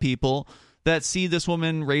lot of people that see this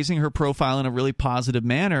woman raising her profile in a really positive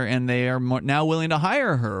manner, and they are now willing to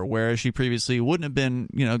hire her, whereas she previously wouldn't have been,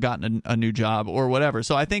 gotten a new job or whatever.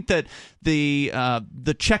 So I think that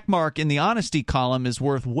the check mark in the honesty column is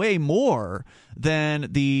worth way more than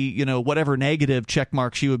the whatever negative check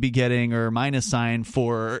mark she would be getting or minus sign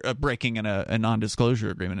for breaking a non-disclosure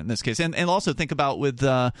agreement in this case. And also think about with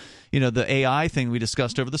the AI thing we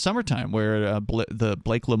discussed over the summertime, where the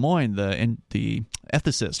Blake Lemoine, the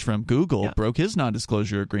ethicist from Google, broke his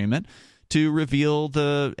non-disclosure agreement to reveal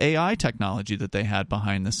the AI technology that they had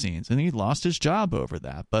behind the scenes, and he lost his job over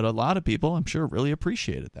that. But a lot of people, I'm sure, really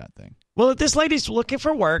appreciated that thing. Well, if this lady's looking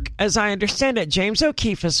for work, as I understand it, James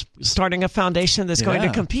O'Keefe is starting a foundation that's going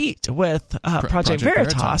to compete with Project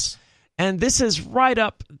Veritas. And this is right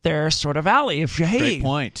up their sort of alley. Great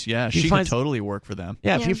point. Yeah, she could totally work for them.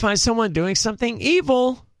 Yeah, if you find someone doing something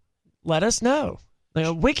evil, let us know.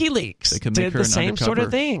 WikiLeaks did the same sort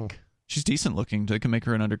of thing. She's decent looking. They can make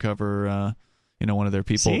her an undercover, one of their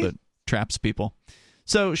people that traps people.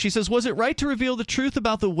 So she says, was it right to reveal the truth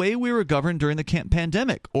about the way we were governed during the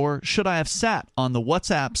pandemic? Or should I have sat on the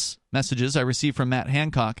WhatsApp's messages I received from Matt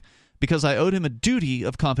Hancock because I owed him a duty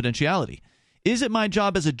of confidentiality? Is it my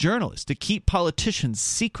job as a journalist to keep politicians'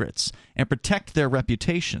 secrets and protect their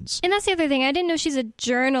reputations? And that's the other thing. I didn't know she's a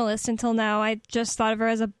journalist until now. I just thought of her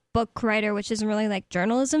as a book writer, which isn't really like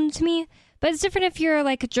journalism to me. But it's different if you're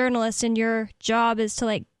like a journalist and your job is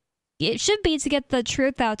to it should be to get the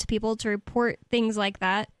truth out to people, to report things like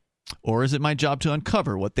that. Or is it my job to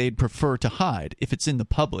uncover what they'd prefer to hide if it's in the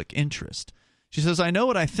public interest? She says, I know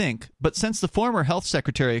what I think, but since the former health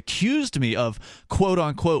secretary accused me of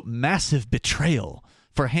quote-unquote massive betrayal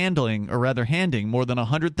for handing more than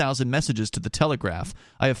 100,000 messages to the Telegraph,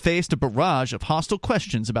 I have faced a barrage of hostile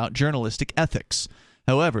questions about journalistic ethics.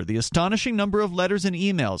 However, the astonishing number of letters and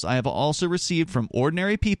emails I have also received from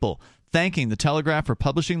ordinary people thanking the Telegraph for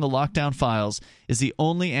publishing the lockdown files is the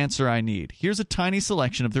only answer I need. Here's a tiny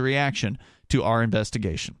selection of the reaction to our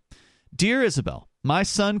investigation. Dear Isabel, my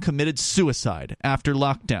son committed suicide after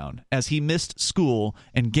lockdown as he missed school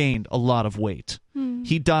and gained a lot of weight.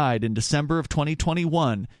 He died in December of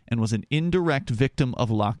 2021 and was an indirect victim of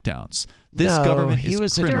lockdowns. He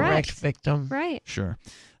was a direct victim. Right. Sure.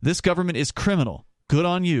 This government is criminal. Good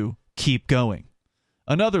on you. Keep going.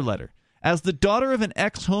 Another letter. As the daughter of an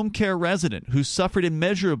ex-home care resident who suffered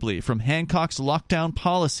immeasurably from Hancock's lockdown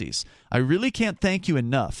policies, I really can't thank you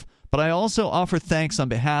enough, but I also offer thanks on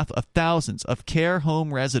behalf of thousands of care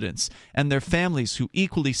home residents and their families who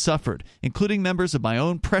equally suffered, including members of my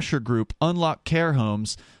own pressure group, Unlock Care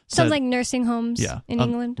Homes. Sounds like nursing homes in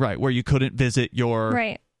England. Right, where you couldn't visit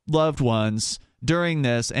your loved ones during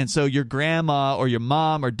this, and so your grandma or your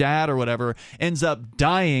mom or dad or whatever ends up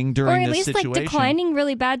dying during this situation. Or at least declining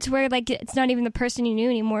really bad to where it's not even the person you knew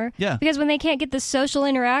anymore. Yeah. Because when they can't get the social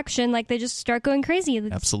interaction, they just start going crazy.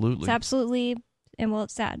 Absolutely. It's absolutely,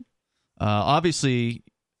 it's sad. Obviously,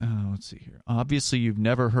 let's see here. Obviously, you've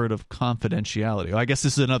never heard of confidentiality. I guess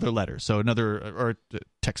this is another letter, so or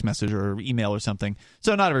text message or email or something.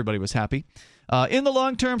 So not everybody was happy. In the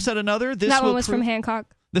long term, said another. That one was from Hancock.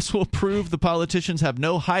 This will prove the politicians have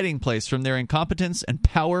no hiding place from their incompetence and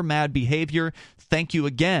power-mad behavior. Thank you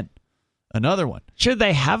again. Another one. Should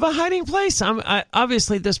they have a hiding place?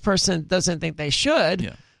 Obviously, this person doesn't think they should.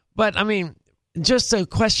 Yeah. But, just a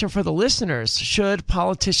question for the listeners. Should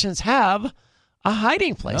politicians have a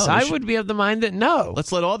hiding place? I would be of the mind that no.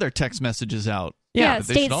 Let's let all their text messages out. Yeah,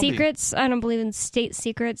 state secrets. I don't believe in state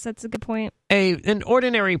secrets. That's a good point. An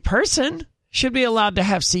ordinary person should be allowed to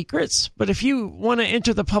have secrets, but if you want to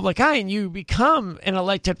enter the public eye and you become an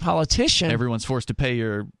elected politician, everyone's forced to pay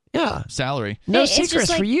your salary. No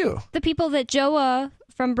secrets for you. The people that Joa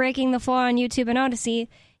from Breaking the Flaw on YouTube and Odyssey,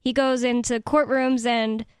 he goes into courtrooms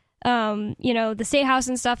and the State House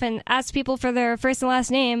and stuff and asks people for their first and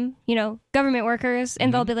last name, government workers,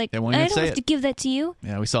 and they'll be like, I don't have to give that to you.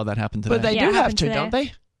 Yeah, we saw that happen today. But they do have to, don't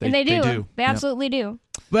they? And they do. They absolutely do.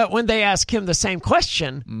 But when they ask him the same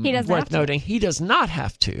question, he doesn't worth noting, he does not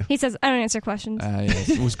have to. He says, I don't answer questions.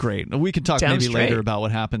 It was great. We can talk maybe later about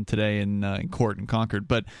what happened today in court in Concord.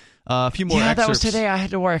 But a few more excerpts. That was today. I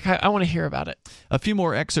had to work. I want to hear about it. A few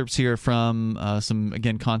more excerpts here from some,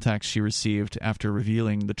 again, contacts she received after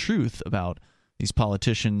revealing the truth about these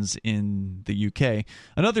politicians in the UK.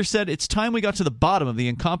 Another said, it's time we got to the bottom of the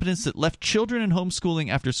incompetence that left children in homeschooling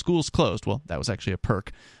after schools closed. Well, that was actually a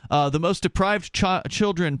perk. The most deprived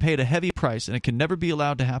children paid a heavy price, and it can never be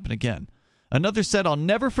allowed to happen again. Another said, I'll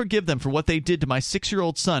never forgive them for what they did to my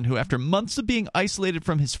 6-year-old son, who after months of being isolated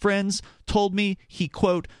from his friends, told me he,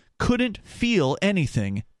 quote, couldn't feel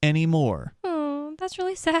anything anymore. Oh, that's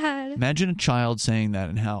really sad. Imagine a child saying that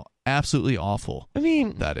and how absolutely awful. I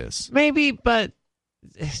mean, that is. Maybe, but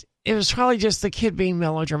it was probably just the kid being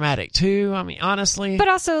melodramatic too. I mean, honestly. But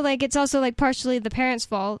also, like, it's also like partially the parents'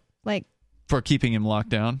 fault, like for keeping him locked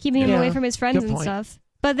down, keeping him away from his friends and stuff.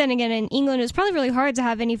 But then again, in England, it was probably really hard to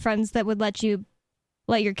have any friends that would let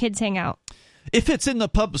your kids hang out. If it's in the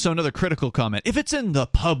so another critical comment, if it's in the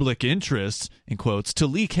public interest, in quotes, to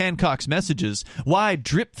leak Hancock's messages, why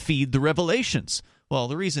drip feed the revelations? Well,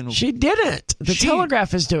 the reason... She didn't. The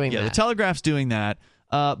Telegraph is doing that. Yeah, the Telegraph's doing that.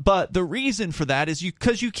 But the reason for that is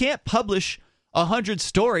because you can't publish 100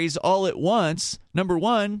 stories all at once. Number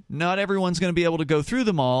one, not everyone's going to be able to go through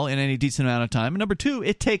them all in any decent amount of time. And number two,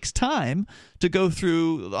 it takes time to go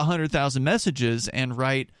through 100,000 messages and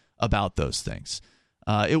write about those things.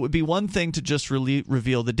 It would be one thing to just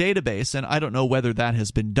reveal the database, and I don't know whether that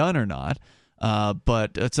has been done or not,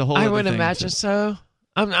 but it's a whole other thing. I would imagine so.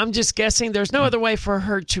 I'm just guessing there's no other way for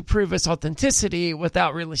her to prove its authenticity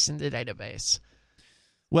without releasing the database.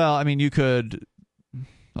 Well, I mean, you could...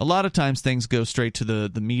 A lot of times things go straight to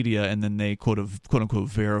the media, and then they quote-unquote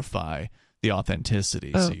verify the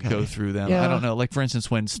authenticity. So you go through them. Yeah. I don't know. Like, for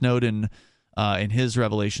instance, when Snowden... and his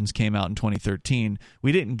revelations came out in 2013,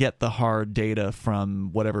 we didn't get the hard data from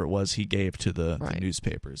whatever it was he gave to the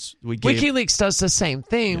newspapers. WikiLeaks does the same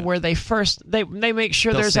thing, where they make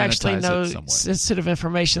sure there's actually no sensitive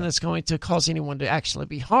information that's going to cause anyone to actually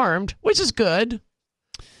be harmed, which is good.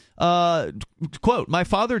 Quote, my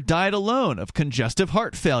father died alone of congestive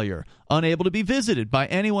heart failure, unable to be visited by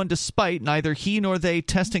anyone despite neither he nor they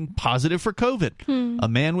testing positive for COVID. A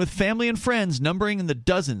man with family and friends numbering in the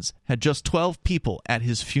dozens had just 12 people at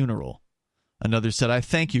his funeral. Another said, I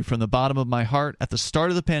thank you from the bottom of my heart. At the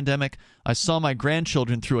start of the pandemic, I saw my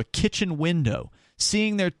grandchildren through a kitchen window,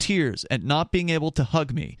 seeing their tears and not being able to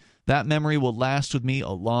hug me. That memory will last with me a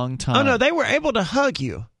long time. Oh, no, they were able to hug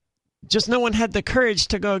you. Just no one had the courage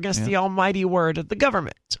to go against the almighty word of the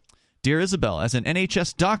government. Dear Isabel, as an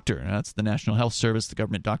NHS doctor, that's the National Health Service, the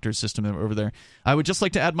government doctor system over there, I would just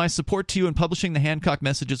like to add my support to you in publishing the Hancock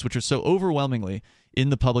messages, which are so overwhelmingly in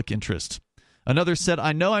the public interest. Another said,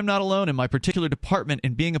 I know I'm not alone in my particular department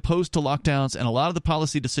in being opposed to lockdowns, and a lot of the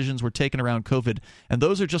policy decisions were taken around COVID, and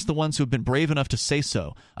those are just the ones who have been brave enough to say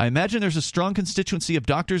so. I imagine there's a strong constituency of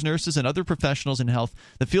doctors, nurses, and other professionals in health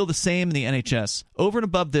that feel the same in the NHS. Over and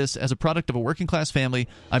above this, as a product of a working-class family,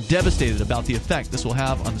 I'm devastated about the effect this will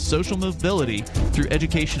have on the social mobility through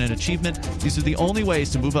education and achievement. These are the only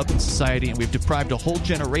ways to move up in society, and we've deprived a whole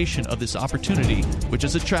generation of this opportunity, which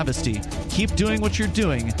is a travesty. Keep doing what you're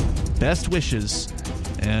doing. Best wishes.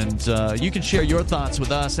 And you can share your thoughts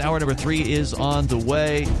with us. Hour number 3 is on the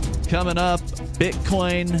way. Coming up,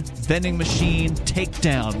 Bitcoin vending machine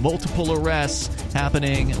takedown, multiple arrests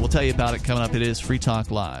happening. We'll tell you about it coming up. It is Free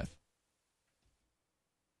Talk Live.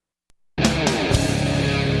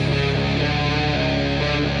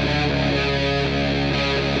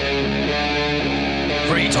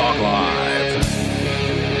 Free Talk Live.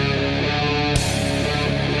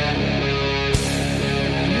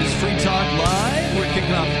 Free Talk Live. We're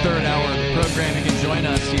kicking off the third hour of the program. You can join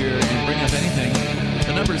us here and bring up anything.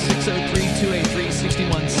 The number is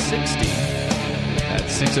 603-283-6160.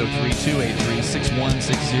 That's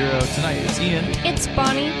 603-283-6160. Tonight it's Ian. It's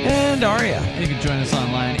Bonnie. And Aria. And you can join us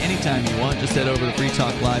online anytime you want. Just head over to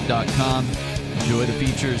freetalklive.com. Enjoy the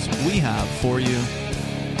features we have for you.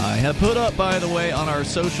 I have put up, by the way, on our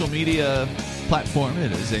social media platform.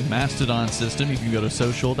 It is a Mastodon system. You can go to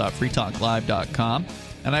social.freetalklive.com.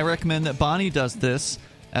 And I recommend that Bonnie does this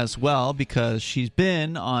as well because she's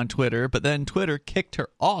been on Twitter, but then Twitter kicked her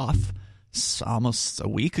off almost a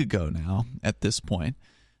week ago now at this point.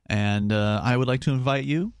 And I would like to invite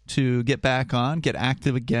you to get back on, get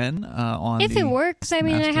active again on if it works. I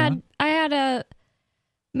mean, Mastodon. I had a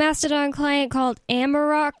Mastodon client called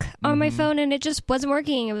Amarok on my phone, and it just wasn't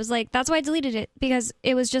working. It was like, that's why I deleted it, because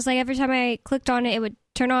it was just like every time I clicked on it, it would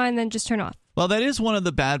turn on and then just turn off. Well, that is one of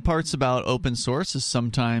the bad parts about open source is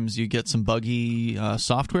sometimes you get some buggy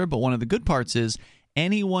software, but one of the good parts is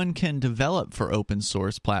anyone can develop for open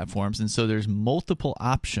source platforms, and so there's multiple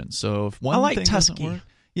options. So if one thing doesn't work,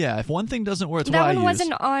 if one thing doesn't work, that one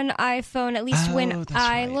wasn't on iPhone, at least when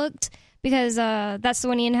I looked, because that's the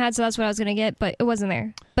one Ian had, so that's what I was going to get, but it wasn't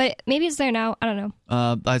there. But maybe it's there now. I don't know.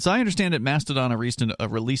 As I understand it, Mastodon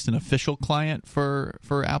released an official client for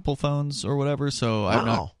Apple phones or whatever, so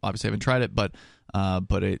I haven't tried it, but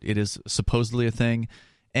it is supposedly a thing.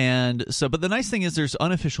 And so, but the nice thing is there's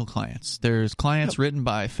unofficial clients. There's clients written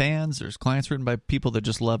by fans. There's clients written by people that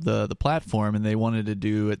just love the platform and they wanted to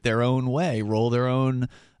do it their own way, roll their own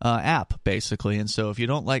app, basically. And so if you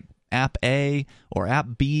don't like app A or app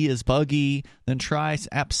B is buggy, then try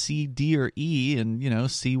app C, D, or E,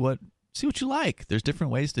 and see what you like. There's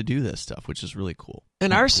different ways to do this stuff, which is really cool.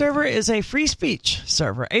 And our server is a free speech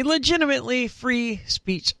server, a legitimately free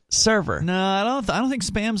speech server. No, I don't think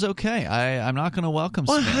spam's okay. I'm not going to welcome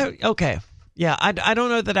spam. Okay. Yeah, I don't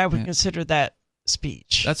know that I would consider that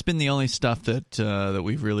speech. That's been the only stuff that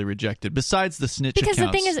we've really rejected, besides the snitch accounts,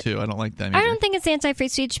 the thing is, too. I don't like them either. I don't think it's anti-free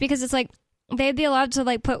speech because it's like they'd be allowed to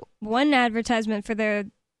like put one advertisement for their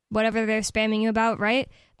whatever they're spamming you about, right?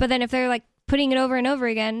 But then if they're like putting it over and over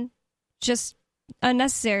again, just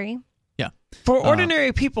unnecessary. Yeah. For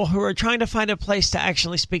ordinary people who are trying to find a place to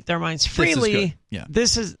actually speak their minds freely,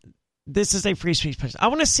 this is a free speech place. I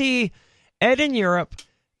want to see Ed in Europe,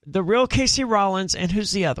 the real Casey Rollins, and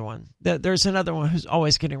who's the other one? There's another one who's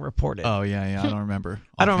always getting reported. Oh, yeah. I don't remember.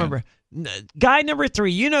 I don't remember. Guy number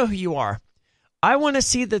 3, you know who you are. I want to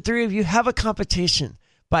see the 3 of you have a competition.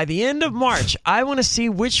 By the end of March, I want to see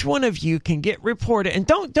which one of you can get reported. And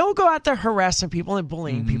don't go out there harassing people and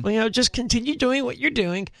bullying people. Just continue doing what you're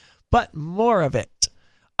doing, but more of it.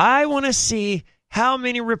 I want to see how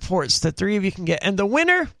many reports the 3 of you can get. And the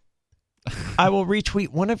winner, I will retweet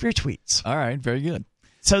one of your tweets. All right, very good.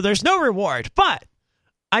 So there's no reward, but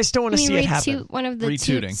I still want to see it happen. One of the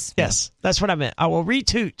retweeting. Yes, that's what I meant. I will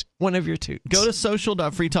retweet one of your tweets. Go to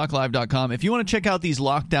social.freetalklive.com. If you want to check out these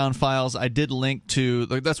lockdown files, I did link to,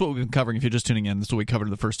 that's what we've been covering. If you're just tuning in, this is what we covered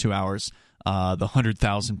in the first 2 hours. The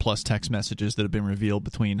 100,000 plus text messages that have been revealed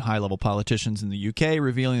between high-level politicians in the UK,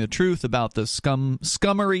 revealing the truth about the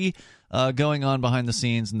scummery going on behind the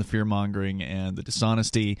scenes and the fear-mongering and the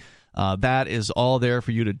dishonesty. That is all there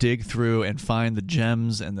for you to dig through and find the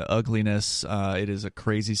gems and the ugliness. It is a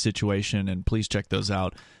crazy situation, and please check those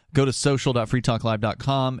out. Go to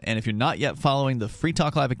social.freetalklive.com, and if you're not yet following the Free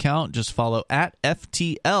Talk Live account, just follow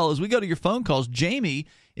 @FTL. As we go to your phone calls, Jamie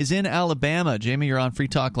is in Alabama. Jamie, you're on Free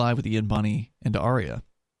Talk Live with Ian, Bonnie, and Aria.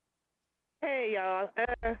 Hey, y'all.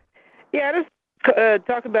 Just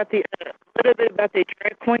talk about a little bit about the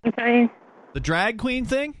drag queen thing. The drag queen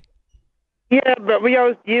thing? Yeah, but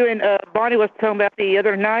you and Bonnie was talking about the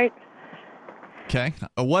other night. Okay.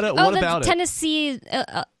 What about it? Tennessee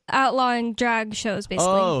outlawing drag shows,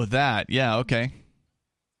 basically. Oh, that. Yeah, okay.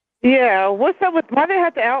 Yeah, what's up with why they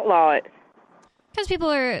have to outlaw it? Because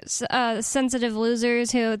people are sensitive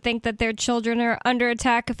losers who think that their children are under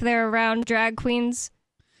attack if they're around drag queens.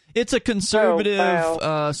 It's a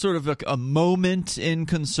conservative sort of a moment in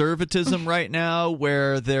conservatism right now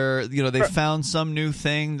where they found some new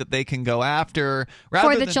thing that they can go after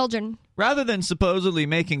for the children. Rather than supposedly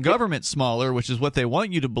making government smaller, which is what they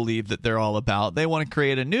want you to believe that they're all about, they want to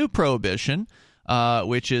create a new prohibition,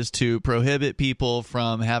 which is to prohibit people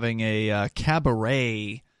from having a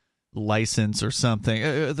cabaret license or something.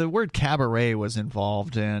 The word cabaret was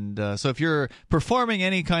involved, and so if you're performing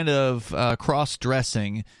any kind of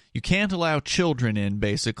cross-dressing, you can't allow children in,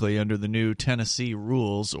 basically, under the new Tennessee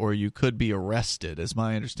rules, or you could be arrested, is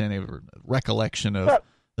my understanding or recollection of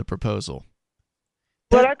the proposal.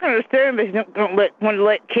 Well, I can understand they don't want to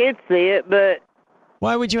let kids see it, but...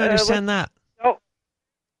 Why would you understand that? Well,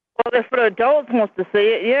 if the adults wants to see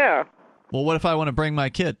it, yeah. Well, what if I want to bring my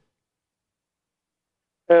kid?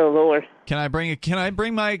 Oh, Lord. Can I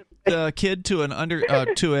bring my kid to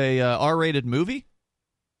an to a R-rated movie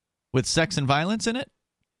with sex and violence in it?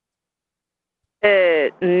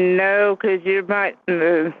 No, because you might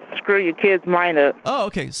screw your kid's mind up. Oh,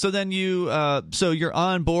 okay. So then you're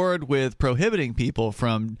on board with prohibiting people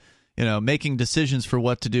from, making decisions for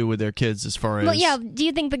what to do with their kids as far as... Well, yeah. Do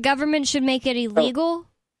you think the government should make it illegal?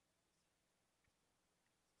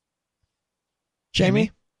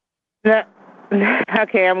 Jamie? No.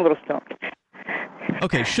 Okay, I'm a little stumped.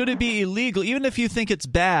 Okay, should it be illegal, even if you think it's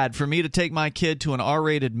bad for me to take my kid to an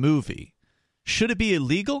R-rated movie, should it be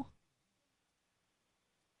illegal?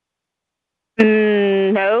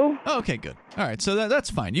 No. Oh, okay, good. All right, so that's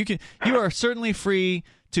fine. You are certainly free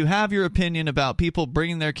to have your opinion about people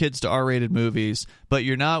bringing their kids to R-rated movies, but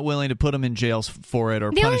you're not willing to put them in jail for it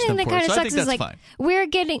or punish them for it. The only thing that kind of sucks is like fine. we're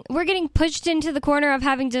getting pushed into the corner of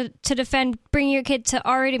having to defend bringing your kid to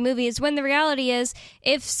R-rated movies, when the reality is,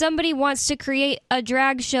 if somebody wants to create a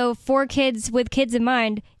drag show for kids with kids in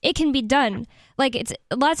mind, it can be done. Like,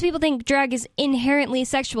 lots of people think drag is inherently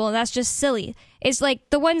sexual, and that's just silly. It's like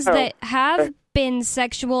the ones that have been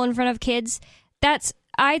sexual in front of kids, that's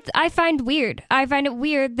I find weird. I find it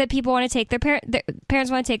weird that people want to take their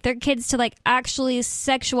parents want to take their kids to like actually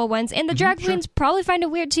sexual ones, and the drag queens probably find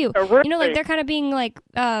it weird too. Like they're kind of being like,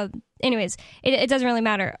 anyways, it doesn't really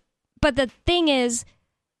matter. But the thing is,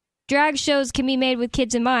 drag shows can be made with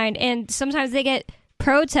kids in mind, and sometimes they get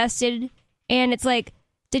protested, and it's like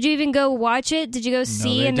Did you even go watch it? Did you go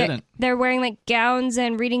see? No, they didn't. They're wearing like gowns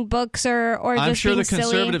and reading books, or just I'm sure being the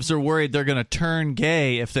conservatives silly. are worried they're going to turn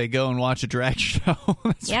gay if they go and watch a drag show.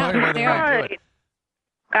 That's Yeah, probably why they they are. might do it.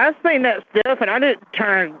 I've seen that stuff, and I didn't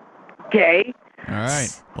turn gay. All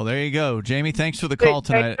right. Well, there you go, Jamie. Thanks for the call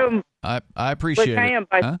tonight. I appreciate it. I am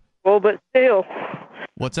bisexual, Huh? but still.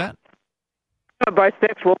 What's that? I'm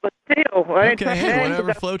bisexual, but still. Okay, hey,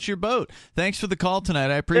 whatever floats your boat. Thanks for the call tonight.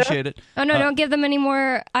 I appreciate it. Oh, no, don't give them any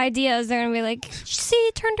more ideas. They're going to be like,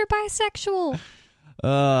 see, turned her bisexual.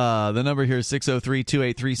 The number here is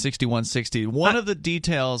 603-283-6160. One of the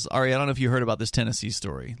details, Ari, I don't know if you heard about this Tennessee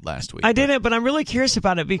story last week. I didn't, but I'm really curious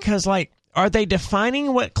about it because, like, are they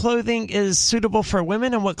defining what clothing is suitable for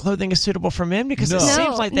women and what clothing is suitable for men? Because it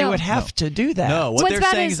seems like they would have to do that. No, what they're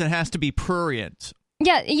saying is it has to be prurient.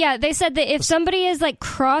 Yeah, they said that if somebody is like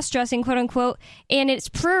cross-dressing, quote unquote, and it's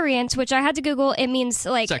prurient, which I had to Google, it means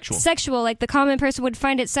like sexual, like the common person would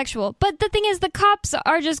find it sexual. But the thing is, the cops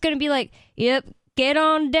are just going to be like, yep, get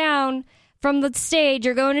on down from the stage,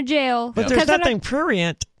 you're going to jail. But there's nothing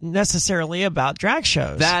prurient necessarily about drag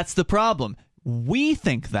shows. That's the problem. We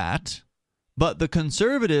think that, but the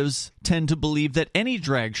conservatives tend to believe that any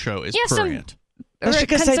drag show is prurient. That's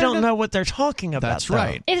because they don't know what they're talking about. That's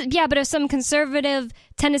right. But if some conservative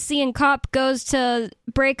Tennessean cop goes to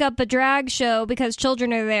break up a drag show because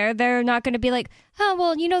children are there, they're not going to be like, oh,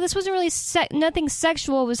 well, this wasn't really nothing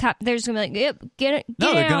sexual was happening. They're just going to be like, yep, get it.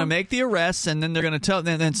 No, they're going to make the arrests, and then they're going to tell,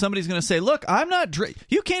 and then somebody's going to say, look, I'm not,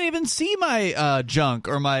 you can't even see my junk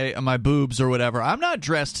or my boobs or whatever. I'm not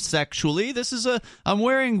dressed sexually. I'm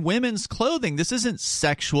wearing women's clothing. This isn't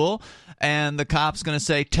sexual. And the cop's going to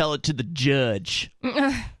say, tell it to the judge.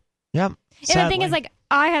 Yep. And the thing is, like,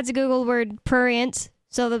 I had to Google the word prurient,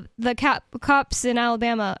 so the cops in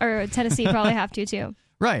Alabama or Tennessee probably have to, too.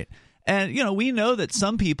 Right. And, we know that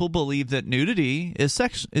some people believe that nudity is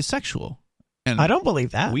sexual. And I don't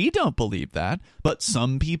believe that. We don't believe that, but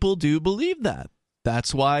some people do believe that.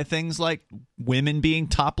 That's why things like women being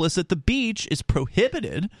topless at the beach is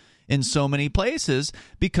prohibited in so many places,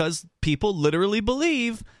 because people literally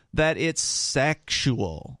believe that it's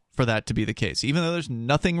sexual for that to be the case, even though there's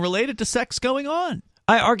nothing related to sex going on.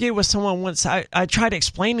 I argued with someone once. I tried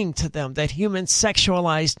explaining to them that humans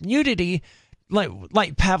sexualized nudity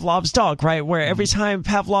like Pavlov's dog, right? Where every time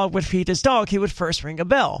Pavlov would feed his dog, he would first ring a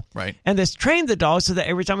bell. Right. And this trained the dog so that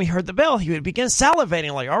every time he heard the bell, he would begin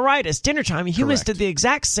salivating like, all right, it's dinner time. And humans did the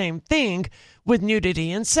exact same thing with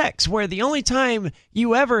nudity and sex, where the only time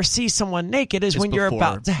you ever see someone naked is when you're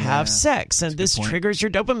about to have sex. And this triggers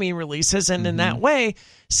your dopamine releases. And in that way,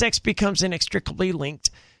 sex becomes inextricably linked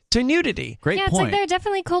to nudity. Great point. It's like there are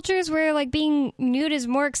definitely cultures where like being nude is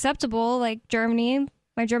more acceptable, like Germany.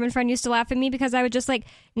 My German friend used to laugh at me because I would just like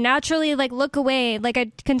naturally like look away. Like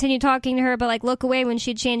I'd continue talking to her, but like look away when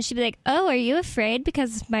she'd change. She'd be like, oh, are you afraid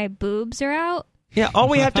because my boobs are out? Yeah, all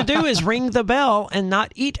we have to do is ring the bell and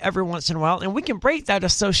not eat every once in a while, and we can break that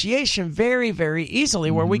association very, very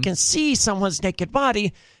easily, where we can see someone's naked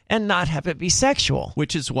body and not have it be sexual.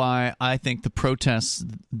 Which is why I think the protests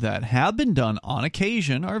that have been done on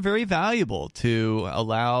occasion are very valuable, to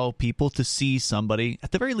allow people to see somebody,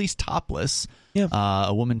 at the very least topless,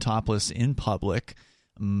 a woman topless in public.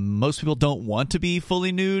 Most people don't want to be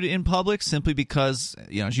fully nude in public simply because,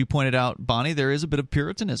 as you pointed out, Bonnie, there is a bit of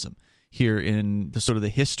Puritanism here in the sort of the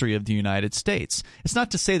history of the United States. It's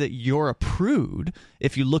not to say that you're a prude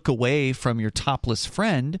if you look away from your topless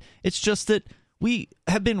friend. It's just that we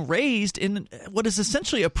have been raised in what is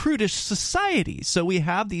essentially a prudish society. So we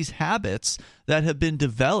have these habits that have been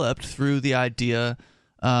developed through the idea,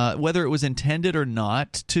 whether it was intended or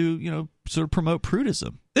not, to, sort of promote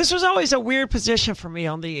prudism. This was always a weird position for me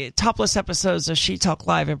on the topless episodes of She Talk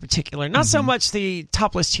Live in particular. Not so much the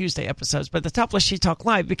Topless Tuesday episodes, but the Topless She Talk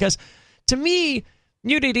Live, because to me,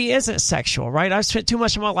 nudity isn't sexual, right? I've spent too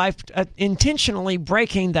much of my life intentionally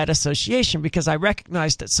breaking that association, because I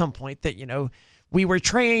recognized at some point that, we were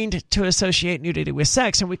trained to associate nudity with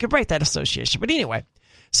sex, and we could break that association. But anyway,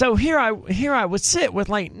 so here I would sit with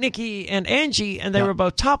like Nikki and Angie, and they were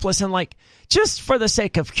both topless, and like, just for the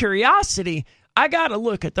sake of curiosity, I got to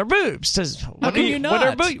look at their boobs. What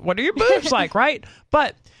are your boobs like, right?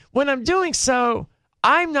 But when I'm doing so,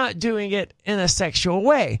 I'm not doing it in a sexual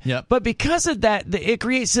way. Yep. But because of that, it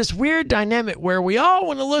creates this weird dynamic where we all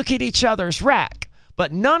want to look at each other's rack,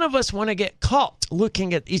 but none of us want to get caught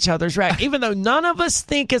looking at each other's rack, even though none of us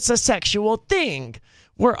think it's a sexual thing.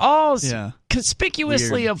 We're all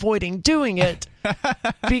conspicuously avoiding doing it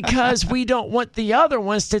because we don't want the other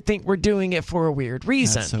ones to think we're doing it for a weird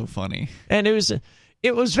reason. That's so funny. And it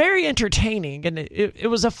it was very entertaining, and it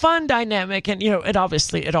was a fun dynamic, and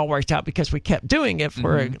it all worked out because we kept doing it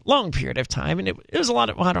for a long period of time, and it was a lot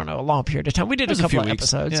of, I don't know, a long period of time. We did a couple of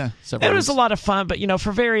episodes. Yeah, it was a lot of fun, but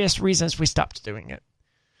for various reasons we stopped doing it.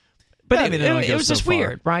 But it was just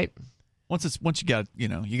weird, right? Once you got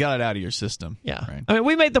you got it out of your system. Yeah, right? I mean,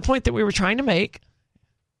 we made the point that we were trying to make,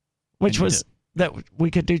 which was that we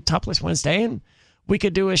could do Topless Wednesday and we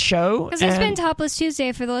could do a show. Because it's been Topless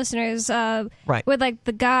Tuesday for the listeners, right? With like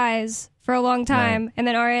the guys for a long time, right. And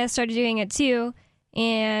then Aria started doing it too.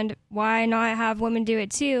 And why not have women do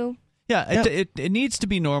it too? Yeah, it needs to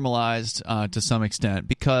be normalized to some extent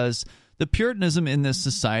because the Puritanism in this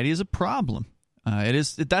society is a problem.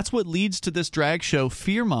 That's what leads to this drag show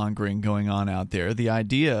fear-mongering going on out there. The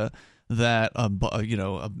idea that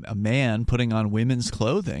a man putting on women's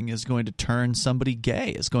clothing is going to turn somebody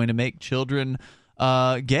gay, is going to make children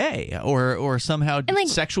gay or somehow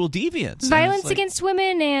sexual deviants. Violence against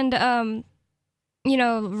women and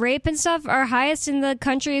rape and stuff are highest in the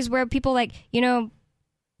countries where people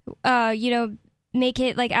make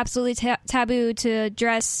it like absolutely taboo to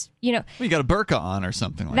dress, Well, you got a burqa on or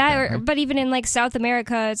something like that. Right? But even in like South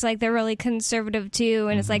America, it's like they're really conservative too,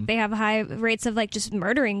 and it's like they have high rates of like just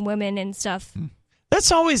murdering women and stuff.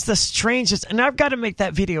 That's always the strangest, and I've got to make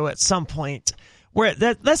that video at some point. Where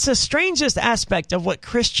that's the strangest aspect of what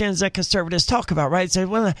Christians and conservatives talk about, right? They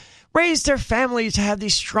want to raise their family to have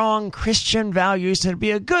these strong Christian values and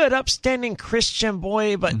be a good, upstanding Christian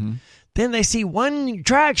boy, but then they see one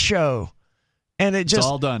drag show. And it's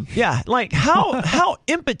all done. Yeah, like how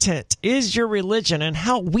impotent is your religion and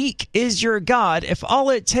how weak is your God if all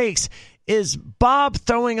it takes is Bob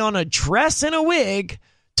throwing on a dress and a wig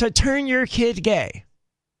to turn your kid gay?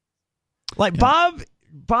 Like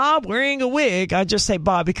Bob wearing a wig, I just say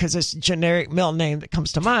Bob because it's a generic male name that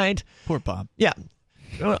comes to mind. Poor Bob. Yeah.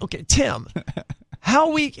 Okay, Tim. How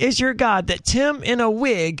weak is your God that Tim in a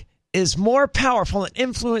wig is more powerful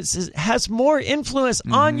and has more influence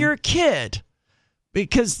on your kid?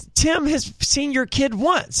 Because Tim has seen your kid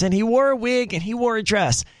once, and he wore a wig and he wore a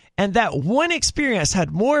dress. And that one experience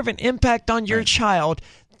had more of an impact on your child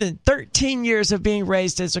than 13 years of being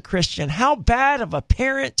raised as a Christian. How bad of a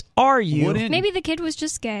parent are you? Maybe the kid was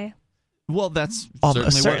just gay. Well, that's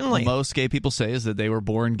certainly what most gay people say, is that they were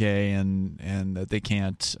born gay and that they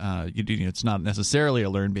can't, it's not necessarily a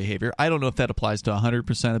learned behavior. I don't know if that applies to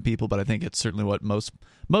 100% of people, but I think it's certainly what most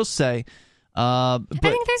say. I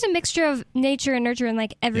think there's a mixture of nature and nurture in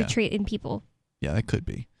like every trait in people. Yeah, that could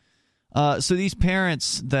be. So these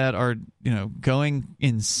parents that are, going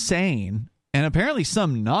insane, and apparently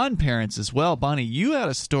some non-parents as well. Bonnie, you had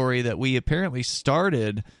a story that we apparently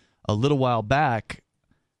started a little while back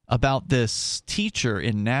about this teacher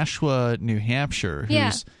in Nashua, New Hampshire.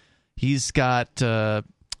 He's got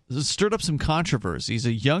stirred up some controversy. He's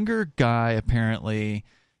a younger guy, apparently.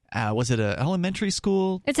 Was it an elementary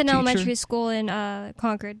school? It's an teacher? Elementary school in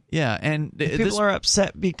Concord. Yeah, and people are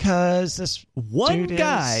upset because this one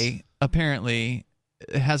guy apparently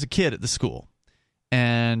has a kid at the school,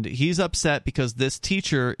 and he's upset because this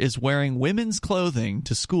teacher is wearing women's clothing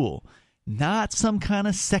to school. Not some kind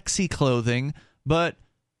of sexy clothing, but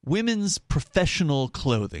women's professional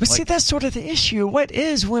clothing. But see, that's sort of the issue. What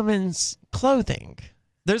is women's clothing?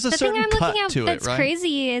 There's a certain cut to it, right? That's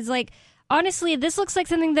crazy is like, honestly, this looks like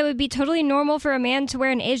something that would be totally normal for a man to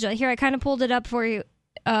wear in Asia. Here, I kind of pulled it up for you,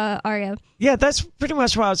 Aria. Yeah, that's pretty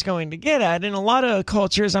much what I was going to get at. In a lot of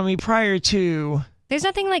cultures, I mean, prior to... There's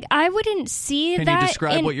nothing like... I wouldn't see Can that you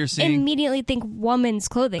describe what you're seeing? Immediately think woman's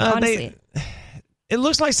clothing, honestly. It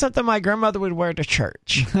looks like something my grandmother would wear to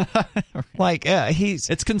church. Like,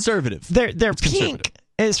 It's conservative. They're pink. Conservative.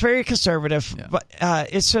 It's very conservative, but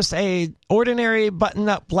it's just a ordinary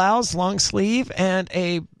button-up blouse, long sleeve, and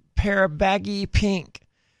a pair of baggy pink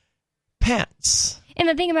pants. And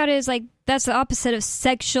the thing about it is, like, that's the opposite of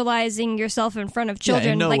sexualizing yourself in front of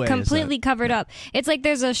children, no like completely covered up. It's like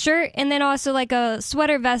there's a shirt and then also like a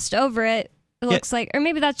sweater vest over it. It looks like, or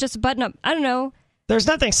maybe that's just a button up. I don't know. There's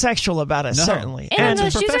nothing sexual about it, certainly. And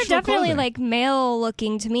those shoes are definitely like male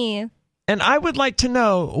looking to me. And I would like to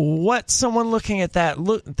know what someone looking at that,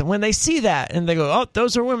 when they see that and they go, oh,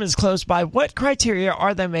 those are women's clothes, by what criteria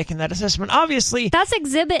are they making that assessment? Obviously. That's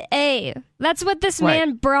Exhibit A. That's what this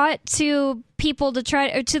man brought to people to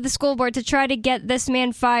the school board to try to get this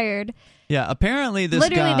man fired. Yeah, apparently this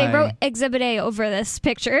Literally, they wrote Exhibit A over this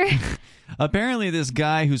picture. Apparently this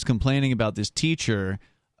guy who's complaining about this teacher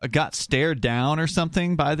got stared down or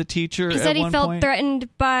something by the teacher. He said he felt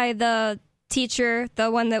threatened by the teacher, the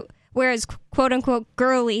one that wear his quote-unquote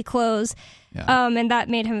girly clothes. Yeah. And that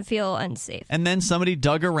made him feel unsafe. And then somebody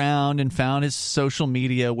dug around and found his social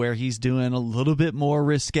media where he's doing a little bit more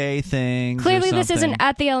risque things. Clearly, this isn't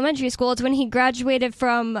at the elementary school. It's when he graduated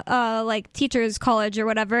from like teachers college or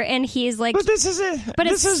whatever, and he's like, "But this is it. But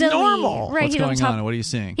this is silly. Normal, right?" What's going on? What are you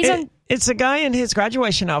seeing? It's a guy in his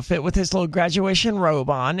graduation outfit with his little graduation robe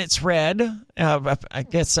on. It's red. I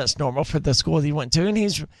guess that's normal for the school he went to, and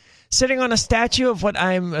he's sitting on a statue of what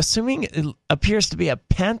I'm assuming appears to be a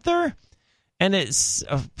panther. And it's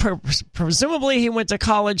presumably he went to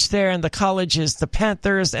college there, and the college is the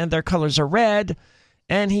Panthers, and their colors are red,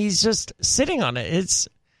 and he's just sitting on it.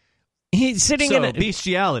 He's sitting in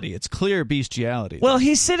bestiality. It's clear bestiality. Well,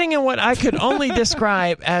 he's sitting in what I could only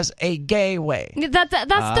describe as a gay way. That's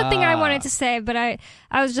the thing I wanted to say, but I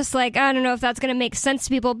was just like, I don't know if that's going to make sense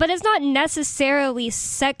to people, but it's not necessarily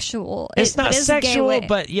sexual. It's not sexual,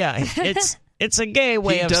 but yeah, it's a gay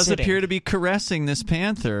way of sitting. He does appear to be caressing this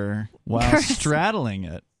panther while straddling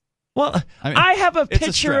it. Well, I have a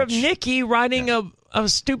picture of Nikki riding a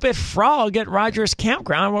stupid frog at Rogers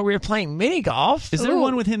Campground where we were playing mini golf. Is there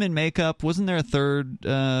one with him in makeup? Wasn't there a third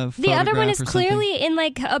photograph? The other one is clearly in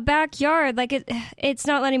like a backyard. Like it's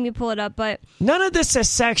not letting me pull it up, but none of this is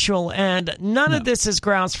sexual, and none of this is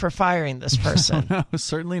grounds for firing this person. No,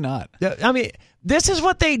 certainly not. I mean, this is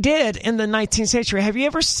what they did in the 19th century. Have you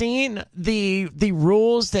ever seen the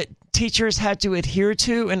rules that teachers had to adhere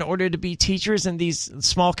to in order to be teachers in these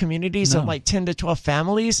small communities of like 10 to 12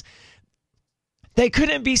 families? They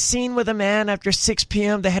couldn't be seen with a man after 6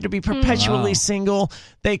 p.m. They had to be perpetually single.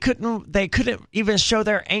 They couldn't even show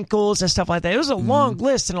their ankles and stuff like that. It was a long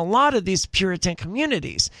list in a lot of these Puritan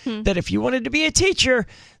communities that if you wanted to be a teacher,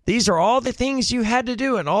 these are all the things you had to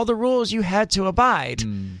do and all the rules you had to abide.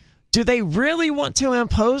 Do they really want to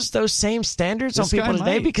impose those same standards on people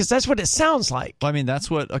today? Because that's what it sounds like. Well, I mean, that's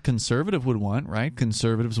what a conservative would want, right?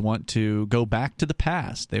 Conservatives want to go back to the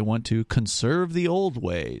past. They want to conserve the old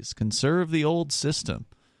ways, conserve the old system.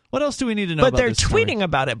 What else do we need to know about this story? But they're tweeting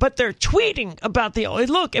about it. But they're tweeting about the old.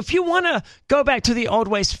 Look, if you want to go back to the old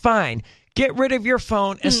ways, fine. Get rid of your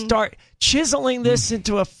phone and start chiseling this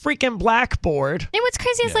into a freaking blackboard. And what's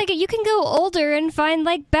crazy is, like, you can go older and find,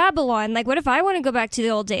 like, Babylon. Like, what if I want to go back to the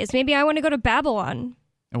old days? Maybe I want to go to Babylon.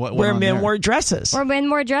 And where men wore dresses. Or men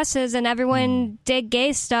wore dresses and everyone did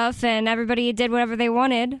gay stuff and everybody did whatever they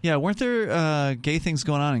wanted. Yeah, weren't there gay things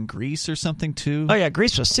going on in Greece or something, too? Oh, yeah,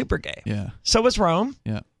 Greece was super gay. Yeah. So was Rome.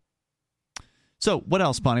 Yeah. So, what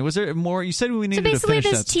else, Bonnie? Was there more? You said we needed to finish that story. So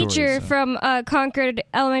basically, this teacher from Concord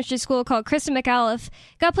Elementary School called Kristen McAuliffe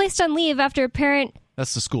got placed on leave after a parent...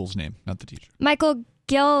 That's the school's name, not the teacher. Michael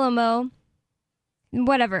Guillermo,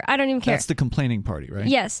 whatever, I don't even care. That's the complaining party, right?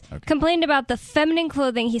 Yes. Okay. Complained about the feminine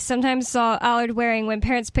clothing he sometimes saw Allard wearing when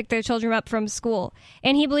parents picked their children up from school.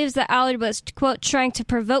 And he believes that Allard was, quote, trying to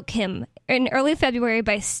provoke him in early February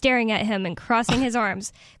by staring at him and crossing his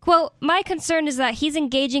arms. Quote, my concern is that he's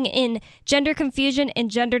engaging in gender confusion and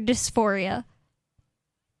gender dysphoria.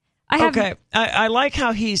 I like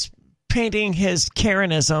how he's painting his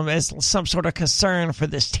Karenism as some sort of concern for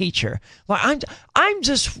this teacher. Like, I'm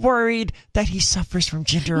just worried that he suffers from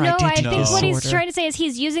gender identity disorder. I think what he's trying to say is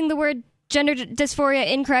he's using the word gender dysphoria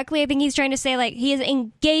incorrectly. I think he's trying to say, like, he is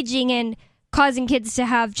engaging in causing kids to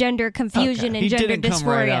have gender confusion and gender dysphoria. He didn't come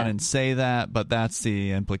right out and say that, but that's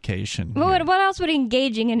the implication. What else would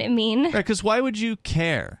engaging in it mean? Right, because why would you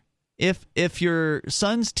care? If your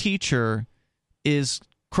son's teacher is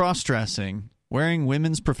cross-dressing, wearing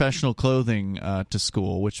women's professional clothing to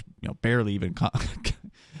school, which barely even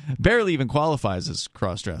qualifies as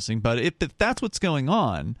cross-dressing, but if that's what's going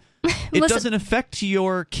on, it doesn't affect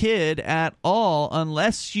your kid at all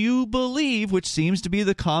unless you believe, which seems to be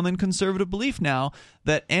the common conservative belief now,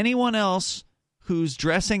 that anyone else who's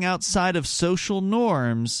dressing outside of social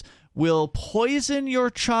norms will poison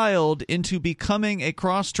your child into becoming a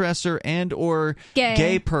cross-dresser and or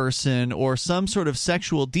gay person or some sort of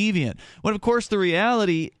sexual deviant. When, of course, the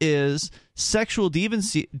reality is sexual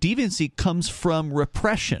deviancy comes from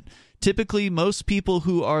repression. Typically, most people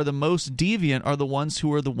who are the most deviant are the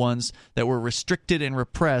ones that were restricted and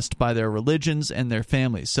repressed by their religions and their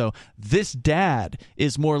families. So this dad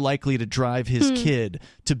is more likely to drive his kid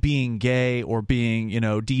to being gay or being,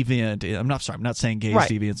 deviant. I'm not saying gay is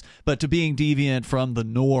deviance, but to being deviant from the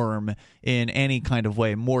norm in any kind of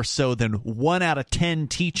way, more so than 1 out of 10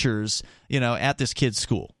 teachers, at this kid's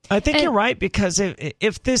school. I think you're right, because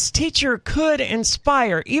if this teacher could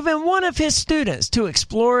inspire even one of his students to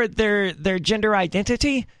explore their gender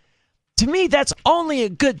identity, to me, that's only a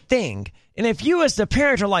good thing. And if you as the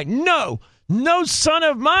parent are like, no, no son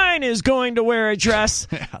of mine is going to wear a dress,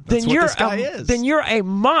 then you're a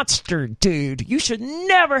monster, dude. You should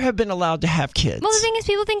never have been allowed to have kids. Well, the thing is,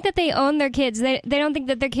 people think that they own their kids. They don't think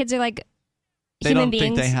that their kids are like human beings. They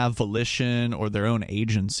don't think they have volition or their own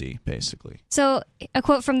agency, basically. So, a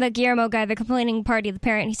quote from the Guillermo guy, the complaining party, the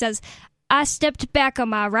parent, he says, "I stepped back on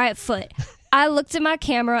my right foot. I looked at my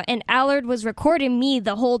camera, and Allard was recording me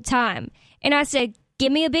the whole time. And I said,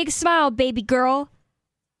 'Give me a big smile, baby girl.'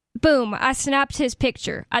 Boom, I snapped his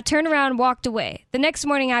picture. I turned around and walked away. The next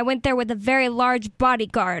morning, I went there with a very large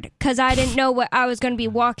bodyguard because I didn't know what I was going to be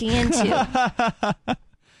walking into."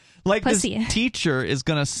 Like Pussy. This teacher is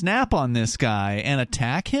going to snap on this guy and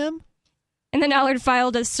attack him? And then Allard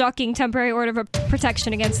filed a stalking temporary order of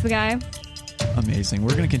protection against the guy. Amazing.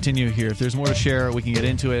 We're going to continue here. If there's more to share, we can get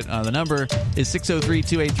into it. The number is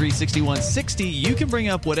 603-283-6160. You can bring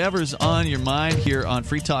up whatever's on your mind here on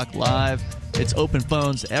Free Talk Live. It's open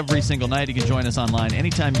phones every single night. You can join us online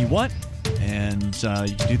anytime you want. And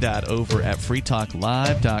you can do that over at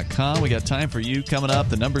freetalklive.com. We got time for you coming up.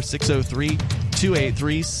 The number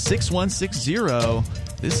 603-283-6160.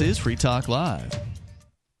 This is Free Talk Live.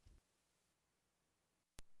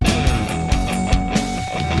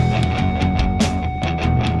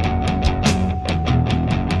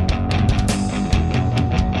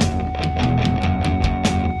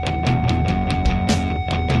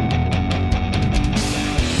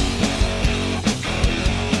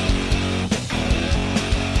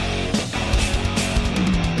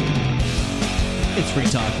 Free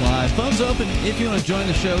Talk Live. Phones open if you want to join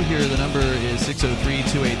the show here. The number is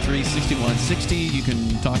 603-283-6160. You can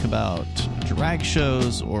talk about drag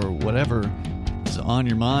shows or whatever is on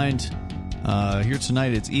your mind. Here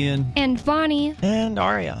tonight, it's Ian. And Bonnie. And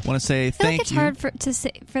Aria. Want to say thank you. It's hard for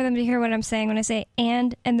them to hear what I'm saying when I say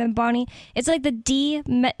and then Bonnie. It's like the D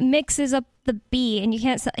mixes up the B, and you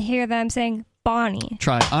can't hear that I'm saying Bonnie.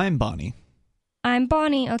 Try I'm Bonnie. I'm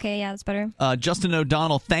Bonnie. Okay, yeah, that's better. Justin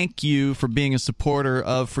O'Donnell, thank you for being a supporter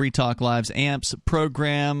of Free Talk Live's AMPS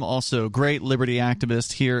program. Also, great liberty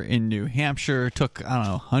activist here in New Hampshire. Took,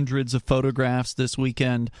 hundreds of photographs this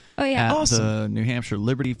weekend at the New Hampshire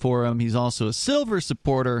Liberty Forum. He's also a silver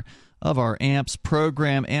supporter of our AMPS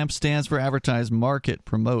program. AMPS stands for Advertise, Market,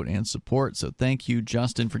 Promote, and Support. So thank you,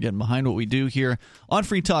 Justin, for getting behind what we do here on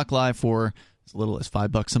Free Talk Live for as little as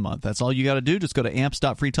 $5 a month. That's all you got to do. Just go to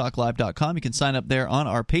amps.freetalklive.com. You can sign up there on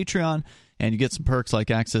our Patreon, and you get some perks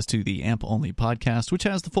like access to the AMP-only podcast, which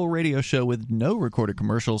has the full radio show with no recorded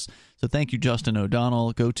commercials. So thank you, Justin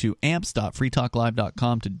O'Donnell. Go to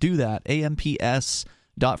amps.freetalklive.com to do that,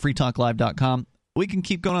 amps.freetalklive.com. We can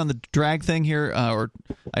keep going on the drag thing here, or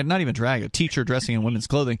not even drag, a teacher dressing in women's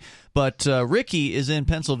clothing. But Ricky is in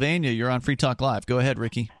Pennsylvania. You're on Free Talk Live. Go ahead,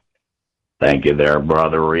 Ricky. Thank you there,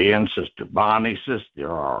 Brother Ian, Sister Bonnie, Sister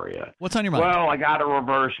Aria. What's on your mind? Well, I got to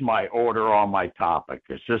reverse my order on my topic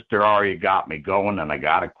because Sister Aria got me going, and I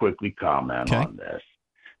got to quickly comment on this.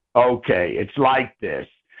 Okay, it's like this.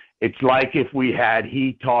 It's like if we had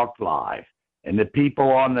He Talked Live, and the people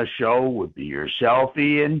on the show would be yourself,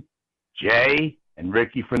 Ian, Jay, and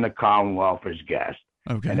Ricky from the Commonwealth as guest.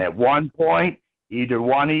 Okay. And at one point, either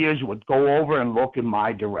one of you would go over and look in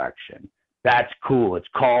my direction. That's cool. It's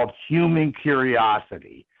called human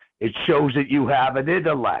curiosity. It shows that you have an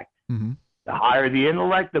intellect. Mm-hmm. The higher the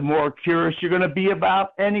intellect, the more curious you're going to be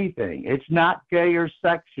about anything. It's not gay or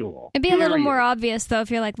sexual. It'd be a little more obvious, though, if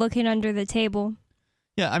you're like looking under the table.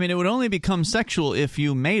 Yeah, I mean, it would only become sexual if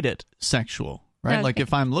you made it sexual, right? Okay. Like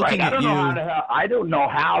if I'm looking at you. I don't know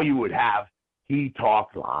how you would have He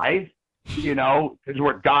Talked Live.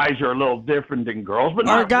 Because guys are a little different than girls. But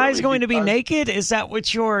are guys really going to be naked? Is that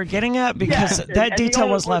what you're getting at? Because that detail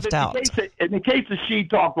was left out. In the case of She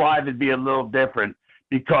Talk Live, it'd be a little different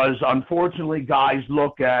because, unfortunately, guys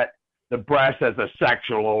look at the breast as a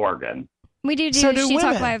sexual organ. We do She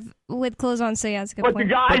Talk Live with clothes on, so yeah, it's a good point.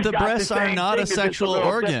 But the breasts are not a sexual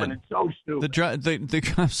organ. It's so stupid.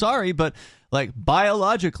 I'm sorry, but like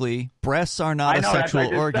biologically, breasts are not a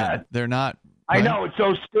sexual organ. They're not. I know, it's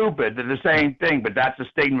so stupid. They're the same thing, but that's a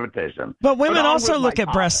stigmatism. But women also look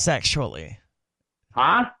at breasts sexually.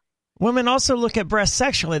 Huh? Women also look at breasts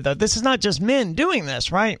sexually, though. This is not just men doing this,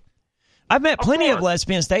 right? I've met plenty of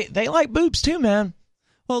lesbians. They like boobs, too, man.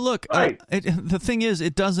 Well, look, the thing is,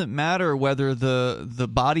 it doesn't matter whether the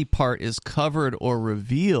body part is covered or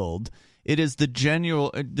revealed. It is the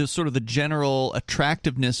general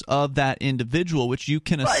attractiveness of that individual, which you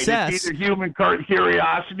can assess. It's either human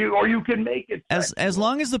curiosity or you can make it sexual. As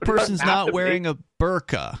long as the person's not wearing a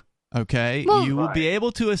burqa, okay, you will be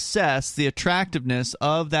able to assess the attractiveness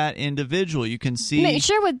of that individual. You can see.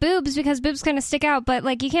 Sure, with boobs, because boobs kind of stick out, but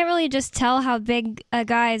like you can't really just tell how big a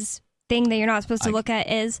guy's thing that you're not supposed to look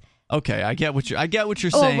at is. Okay, I get what you're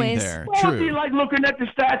saying there. Well, True. it'd be like looking at the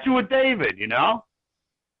statue of David,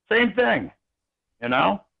 Same thing,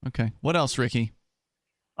 Okay. What else, Ricky?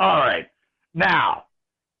 All right. Now,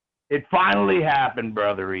 it finally happened,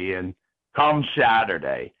 Brother Ian, come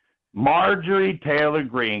Saturday. Marjorie Taylor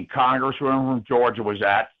Greene, Congresswoman from Georgia, was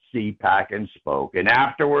at CPAC and spoke. And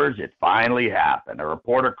afterwards, it finally happened. A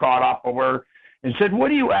reporter caught up with her and said, what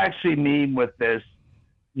do you actually mean with this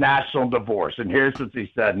national divorce? And here's what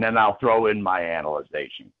she said, and then I'll throw in my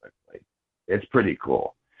analyzation quickly. It's pretty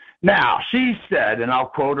cool. Now, she said, and I'll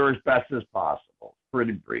quote her as best as possible,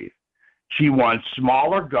 pretty brief. She wants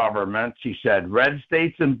smaller government. She said red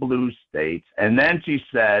states and blue states. And then she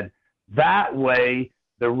said that way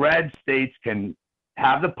the red states can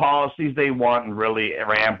have the policies they want and really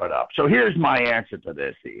ramp it up. So here's my answer to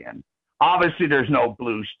this, Ian. Obviously, there's no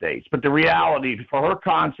blue states. But the reality, for her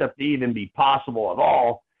concept to even be possible at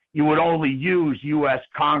all, you would only use U.S.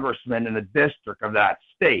 congressmen in the district of that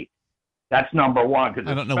state. That's number one.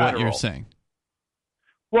 I don't know what you're saying.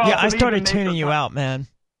 Well, yeah, I started tuning you out, man.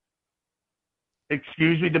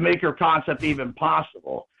 Excuse me, to make her concept even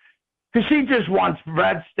possible. Because she just wants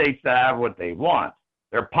red states to have what they want,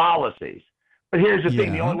 their policies. But here's the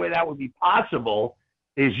thing, the only way that would be possible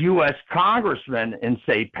is U.S. congressmen in,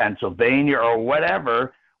 say, Pennsylvania or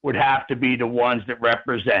whatever would have to be the ones that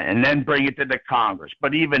represent and then bring it to the Congress.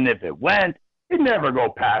 But even if it went, it'd never go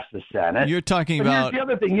past the Senate. You're talking about the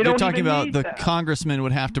other thing. You're talking about the congressman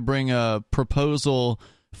would have to bring a proposal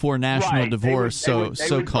for national divorce, they would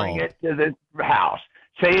bring it to the House.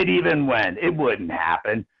 Say it even went. It wouldn't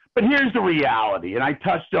happen. But here's the reality, and I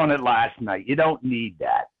touched on it last night. You don't need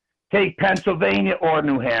that. Take Pennsylvania or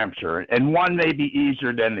New Hampshire, and one may be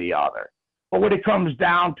easier than the other. But what it comes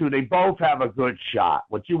down to, they both have a good shot.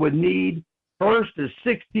 What you would need first is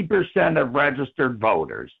 60% of registered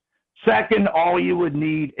voters. Second, all you would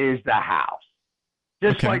need is the House.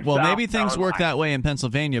 Maybe things work that way in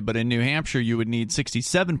Pennsylvania, but in New Hampshire, you would need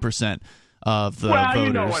 67% of the voters.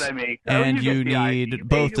 You know what I mean. And you need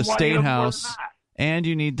both the state House and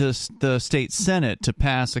you need the state Senate to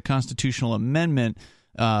pass a constitutional amendment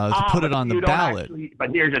to put it on the ballot. But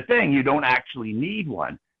here's the thing. You don't actually need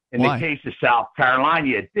one. In Why? The case of South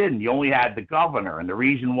Carolina, it didn't. You only had the governor. And the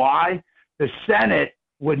reason why? The Senate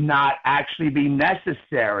would not actually be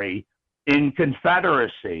necessary in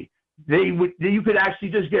Confederacy. You could actually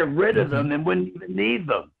just get rid of them and wouldn't even need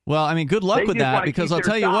them. Well, I mean, good luck with that, because I'll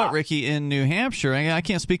tell you what, Ricky, in New Hampshire, I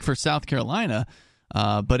can't speak for South Carolina,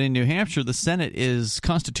 but in New Hampshire, the Senate is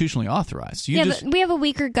constitutionally authorized. But we have a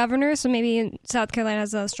weaker governor, so maybe South Carolina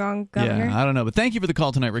has a strong governor. Yeah, I don't know. But thank you for the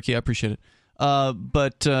call tonight, Ricky. I appreciate it.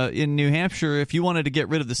 But in New Hampshire, if you wanted to get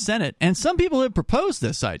rid of the Senate, and some people have proposed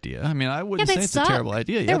this idea. I mean, I wouldn't say it's a terrible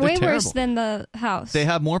idea. They're way worse than the House. They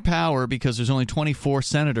have more power because there's only 24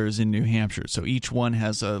 senators in New Hampshire, so each one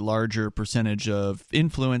has a larger percentage of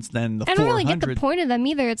influence than the 400. I don't really get the point of them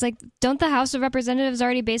either. It's like, don't the House of Representatives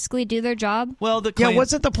already basically do their job? Well,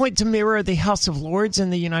 wasn't the point to mirror the House of Lords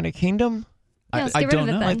in the United Kingdom? Yeah, I don't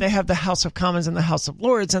know. Like they have the House of Commons and the House of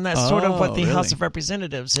Lords, and that's sort of what the House of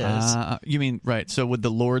Representatives is. You mean, right. So would the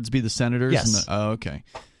Lords be the senators? Yes. Okay.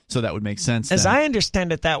 So that would make sense. As I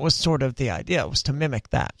understand it, that was sort of the idea, was to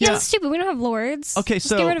mimic that. Yeah, it's stupid. We don't have Lords. Okay, Just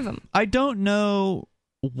get rid of them. I don't know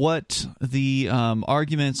what the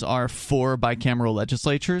arguments are for bicameral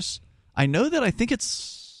legislatures. I know that I think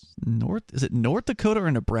it's North Dakota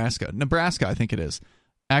or Nebraska? Nebraska, I think it is,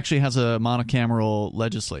 actually has a monocameral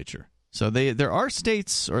legislature. So there are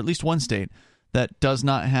states, or at least one state, that does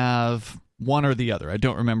not have one or the other. I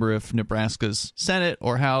don't remember if Nebraska's Senate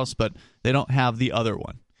or House, but they don't have the other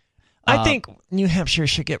one. I think New Hampshire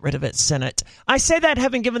should get rid of its Senate. I say that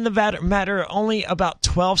having given the matter only about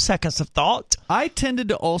 12 seconds of thought. I tended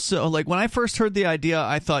to also, when I first heard the idea,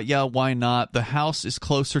 I thought, yeah, why not? The House is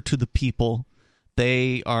closer to the people.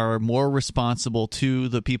 They are more responsible to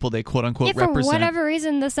the people they quote-unquote represent. For whatever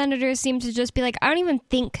reason, the senators seem to just be like, I don't even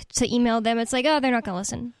think to email them. It's like, oh, they're not going to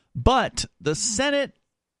listen. But the Senate,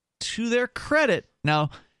 to their credit, now,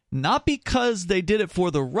 not because they did it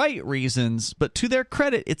for the right reasons, but to their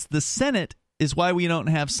credit, it's the Senate is why we don't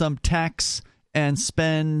have some tax and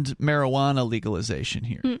spend marijuana legalization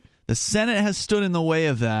here. The Senate has stood in the way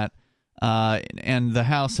of that, and the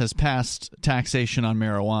House has passed taxation on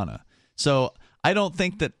marijuana. So I don't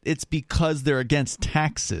think that it's because they're against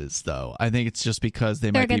taxes, though. I think it's just because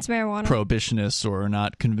they're might be marijuana. Prohibitionists or are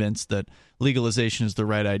not convinced that legalization is the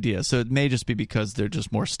right idea. So it may just be because they're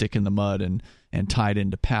just more stick in the mud and tied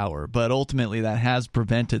into power. But ultimately, that has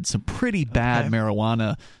prevented some pretty bad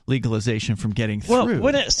marijuana legalization from getting through. Well,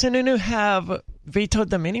 wouldn't Sununu have vetoed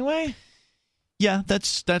them anyway? Yeah,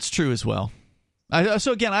 that's true as well.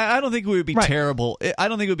 So again, I don't think it would be terrible. I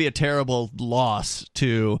don't think it would be a terrible loss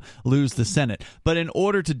to lose the Senate. But in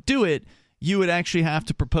order to do it, you would actually have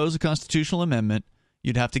to propose a constitutional amendment.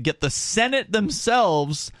 You'd have to get the Senate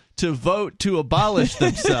themselves to vote to abolish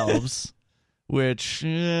themselves. Which,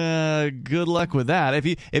 good luck with that.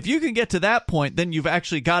 If you can get to that point, then you've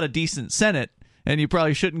actually got a decent Senate. And you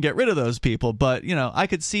probably shouldn't get rid of those people. But, I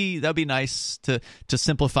could see that'd be nice to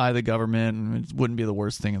simplify the government, and it wouldn't be the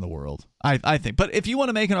worst thing in the world, I think. But if you want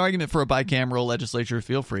to make an argument for a bicameral legislature,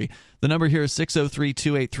 feel free. The number here is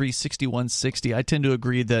 603-283-6160. I tend to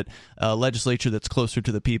agree that a legislature that's closer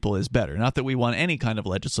to the people is better. Not that we want any kind of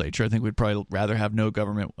legislature. I think we'd probably rather have no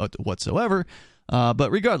government whatsoever. But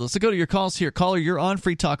regardless, let's go to your calls here. Caller, you're on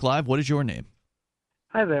Free Talk Live. What is your name?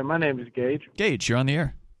 Hi there. My name is Gage. Gage, you're on the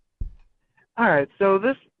air. All right, so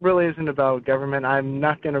this really isn't about government. I'm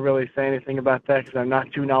not going to really say anything about that because I'm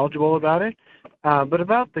not too knowledgeable about it. But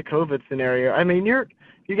about the COVID scenario, I mean, you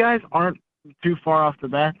guys aren't too far off the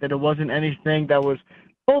bat that it wasn't anything that was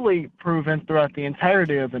fully proven throughout the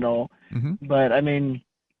entirety of it all. Mm-hmm. But, I mean,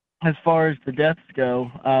 as far as the deaths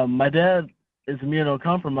go, my dad is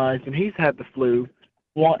immunocompromised, and he's had the flu,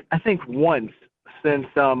 I think once since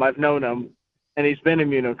I've known him, and he's been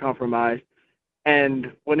immunocompromised.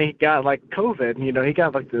 And when he got, COVID, he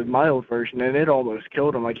got, the mild version, and it almost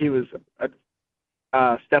killed him. He was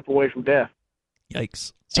a step away from death.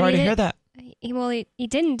 Yikes. Sorry to hear that. He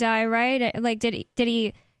didn't die, right?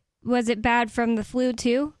 Was it bad from the flu,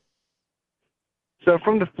 too? So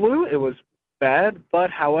from the flu, it was bad. But,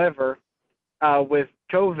 however, with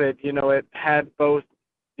COVID, it had both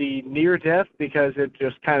the near death because it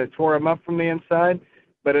just kind of tore him up from the inside,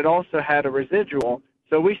 but it also had a residual.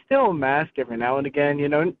 So we still mask every now and again,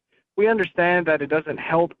 We understand that it doesn't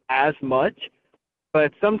help as much,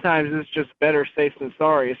 but sometimes it's just better safe than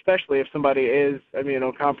sorry, especially if somebody is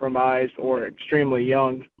immunocompromised or extremely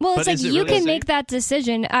young. Well, it's you can make that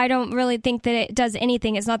decision. I don't really think that it does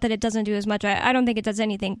anything. It's not that it doesn't do as much. I don't think it does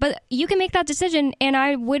anything. But you can make that decision, and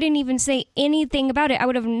I wouldn't even say anything about it. I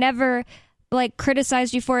would have never,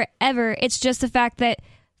 criticized you for it ever. It's just the fact that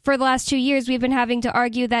for the last 2 years, we've been having to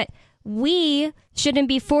argue that we shouldn't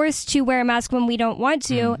be forced to wear a mask when we don't want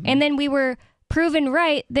to, and then we were proven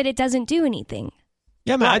right that it doesn't do anything.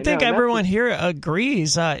 Yeah, man, I think everyone here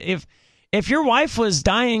agrees. If your wife was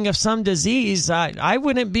dying of some disease, I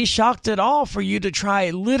wouldn't be shocked at all for you to try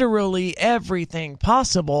literally everything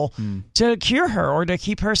possible to cure her or to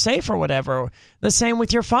keep her safe or whatever. The same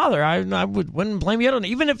with your father. I wouldn't blame you at all.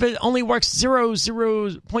 Even if it only works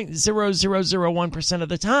 0.0001% of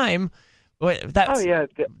the time.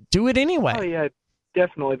 Do it anyway. Oh, yeah,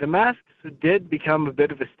 definitely. The masks did become a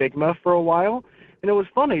bit of a stigma for a while. And it was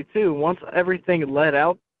funny, too. Once everything let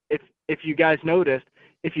out, if you guys noticed,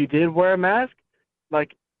 if you did wear a mask,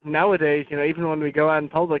 nowadays, even when we go out in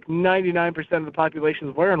public, 99% of the population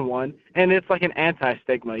is wearing one. And it's like an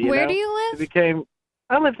anti-stigma, Where do you live?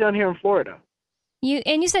 I live down here in Florida.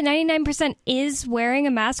 You said 99% is wearing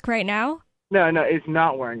a mask right now? No, it's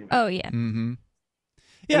not wearing a mask. Oh, yeah. Mm-hmm.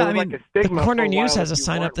 Yeah, the Corner News has a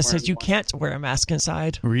sign up that says you can't wear a mask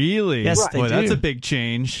inside. Really? Yes, they do. That's a big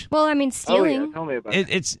change. Well, stealing. Oh, yeah. Tell me about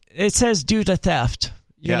it. It says due to theft.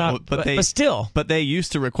 But still. But they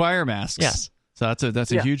used to require masks. Yes. So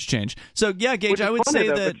that's a huge change. So, yeah, Gage, I would say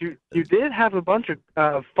that... But you did have a bunch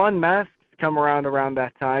of fun masks come around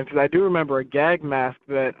that time, because I do remember a gag mask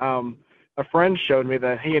that a friend showed me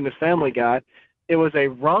that he and his family got. It was a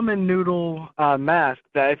ramen noodle mask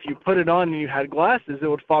that if you put it on and you had glasses, it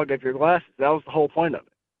would fog up your glasses. That was the whole point of it.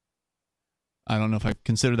 I don't know if I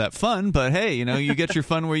consider that fun, but hey, you get your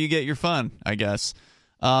fun where you get your fun, I guess.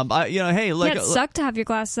 It sucked to have your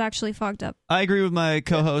glasses actually fogged up. I agree with my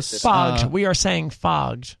co-host. Fogged. We are saying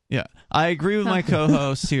fogged. Yeah, I agree with my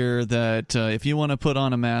co-host here that if you want to put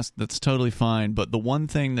on a mask, that's totally fine. But the one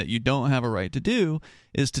thing that you don't have a right to do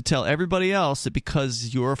is to tell everybody else that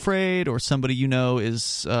because you're afraid or somebody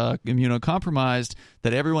is immunocompromised,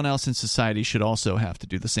 that everyone else in society should also have to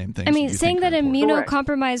do the same thing. Saying that an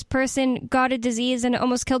immunocompromised person got a disease and it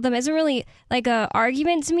almost killed them isn't really like an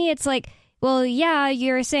argument to me. It's like, well, yeah,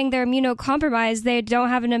 you're saying they're immunocompromised. They don't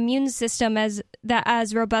have an immune system as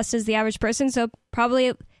robust as the average person, so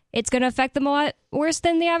probably it's going to affect them a lot worse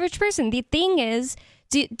than the average person. The thing is,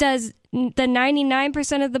 does the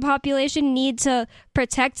 99% of the population need to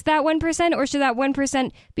protect that 1%, or should that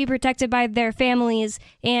 1% be protected by their families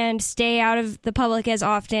and stay out of the public as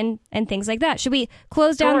often and things like that? Should we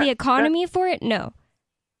close down the economy for it? No.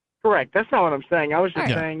 Correct. That's not what I'm saying. I was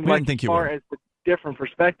just saying, as the different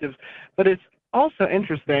perspectives. But it's also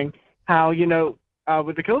interesting how,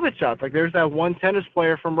 with the COVID shots. Like there's that one tennis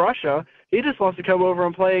player from Russia. He just wants to come over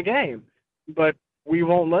and play a game, but we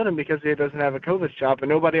won't let him because he doesn't have a COVID shot, but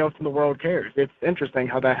nobody else in the world cares. It's interesting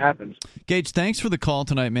how that happens. Gage, thanks for the call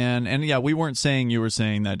tonight, man. And yeah, we weren't saying you were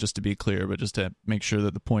saying that, just to be clear, but just to make sure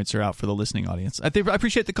that the points are out for the listening audience. I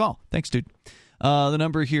appreciate the call. Thanks, dude. The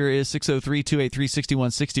number here is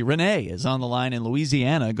 603-283-6160. Renee is on the line in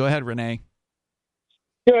Louisiana. Go ahead, Renee.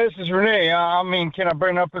 Yeah, this is Renee. Can I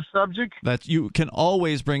bring up a subject? You can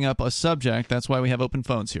always bring up a subject. That's why we have open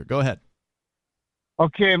phones here. Go ahead.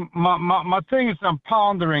 Okay, my thing is I'm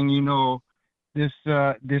pondering, this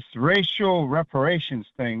racial reparations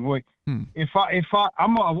thing. If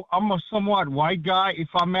I'm a somewhat white guy, if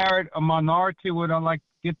I married a minority, would I like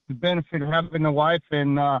get the benefit of having a wife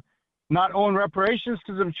and not own reparations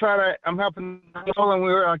because I'm helping and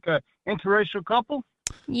we're like a interracial couple?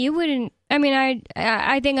 You wouldn't. I mean,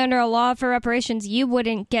 I think under a law for reparations, you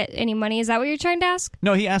wouldn't get any money. Is that what you're trying to ask?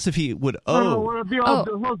 No, he asked if he would owe. Would it be off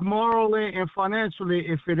the hook morally and financially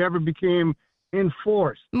if it ever became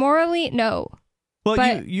enforced? Morally, no. Well,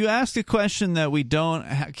 but you asked a question that we don't.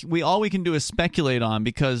 All we can do is speculate on,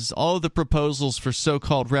 because all of the proposals for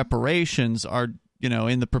so-called reparations are,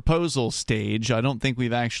 in the proposal stage. I don't think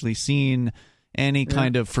we've actually seen any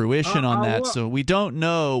kind of fruition on that, so we don't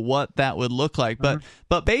know what that would look like.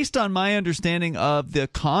 But based on my understanding of the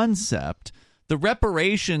concept, the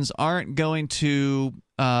reparations aren't going to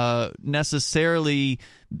necessarily.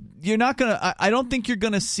 You're not going to. I don't think you're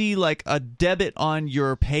going to see like a debit on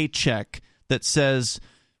your paycheck that says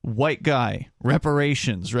white guy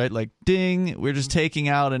reparations, right? Like, ding, we're just taking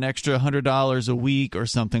out an extra $100 a week or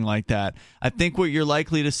something like that. I think what you're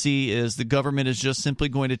likely to see is the government is just simply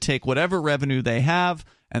going to take whatever revenue they have,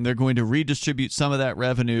 and they're going to redistribute some of that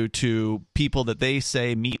revenue to people that they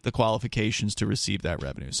say meet the qualifications to receive that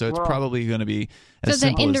revenue. So it's probably going to be as simple as that. So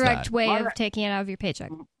it's an indirect way of taking it out of your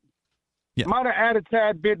paycheck. Yeah. Might I add a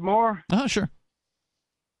tad bit more? Sure.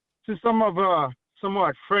 Since some of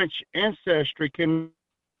somewhat French ancestry, can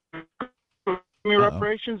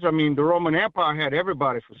reparations? I mean, the Roman Empire had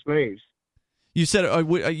everybody for slaves. You said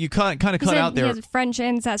you kind of cut out there. He has French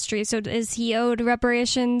ancestry, so is he owed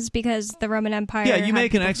reparations because the Roman Empire? Yeah, you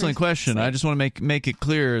make an excellent question. I just want to make it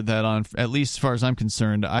clear that at least as far as I'm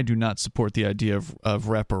concerned, I do not support the idea of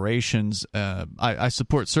reparations. I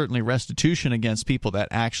support certainly restitution against people that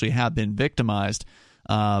actually have been victimized,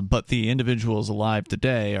 but the individuals alive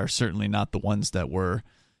today are certainly not the ones that were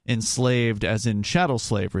enslaved, as in chattel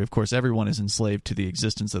slavery. Of course, everyone is enslaved to the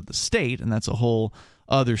existence of the state, and that's a whole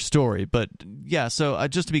other story. But yeah, so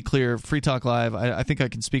just to be clear, Free Talk Live, I think I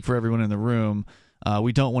can speak for everyone in the room.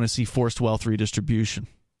 We don't want to see forced wealth redistribution.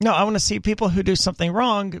 No, I want to see people who do something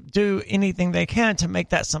wrong do anything they can to make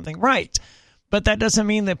that something right. But that doesn't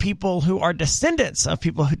mean that people who are descendants of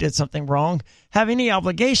people who did something wrong have any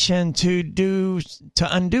obligation to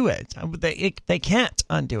undo it. They can't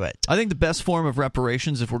undo it. I think the best form of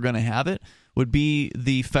reparations, if we're going to have it, would be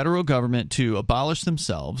the federal government to abolish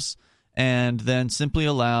themselves and then simply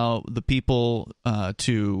allow the people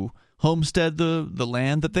to homestead the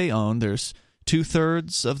land that they own. There's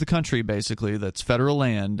 2/3 of the country, basically, that's federal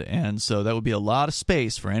land, and so that would be a lot of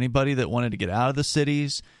space for anybody that wanted to get out of the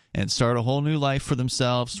cities and start a whole new life for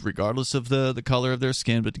themselves, regardless of the color of their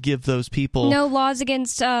skin, but to give those people... No laws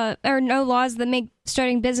against, or no laws that make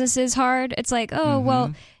starting businesses hard. It's like,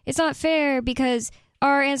 well, it's not fair because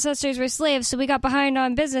our ancestors were slaves, so we got behind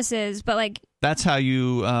on businesses, but like... That's how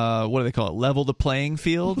you, what do they call it, level the playing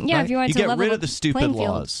field? Yeah, right? if you want to level get rid of the stupid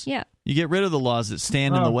laws. Yeah. You get rid of the laws that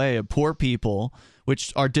stand in the way of poor people,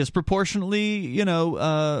 which are disproportionately,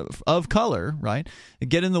 of color, right?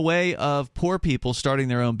 Get in the way of poor people starting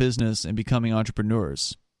their own business and becoming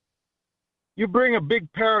entrepreneurs. You bring a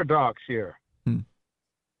big paradox here.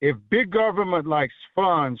 If big government likes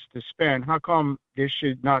funds to spend, how come they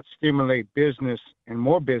should not stimulate business and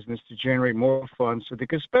more business to generate more funds so they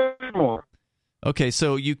can spend more? Okay,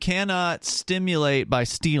 so you cannot stimulate by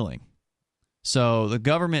stealing. So the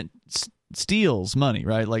government steals money,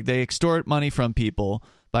 right? Like they extort money from people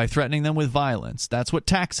by threatening them with violence. That's what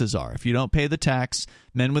taxes are. If you don't pay the tax,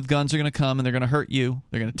 men with guns are going to come and they're going to hurt you.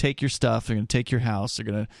 They're going to take your stuff. They're going to take your house. They're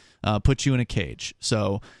going to put you in a cage.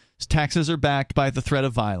 So taxes are backed by the threat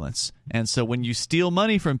of violence. And so when you steal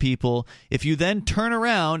money from people, if you then turn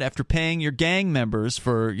around after paying your gang members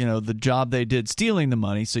for, the job they did stealing the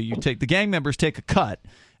money, so you take the gang members take a cut,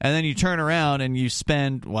 and then you turn around and you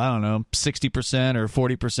spend, 60% or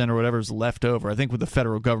 40% or whatever's left over. I think with the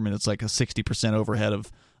federal government, it's like a 60% overhead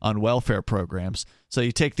on welfare programs. So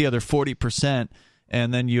you take the other 40%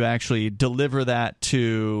 and then you actually deliver that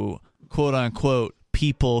to, quote unquote,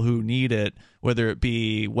 people who need it, whether it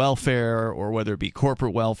be welfare or whether it be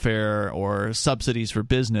corporate welfare or subsidies for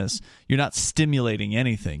business. You're not stimulating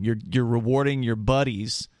anything. You're rewarding your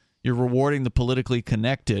buddies. You're rewarding the politically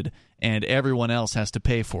connected, and everyone else has to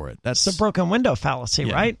pay for it. That's the broken window fallacy,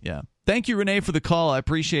 right? Yeah. Thank you, Renee, for the call. I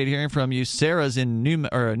appreciate hearing from you. Sarah's in New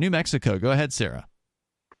Mexico. Go ahead, Sarah.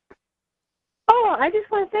 Oh, I just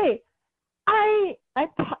want to say,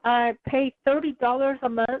 I pay $30 a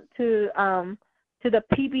month to the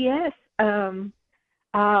PBS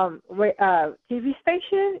TV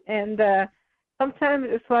station, and sometimes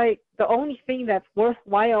it's like the only thing that's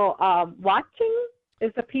worthwhile watching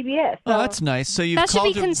is the PBS. So. Oh, that's nice. So that should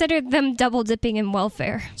be considered them double dipping in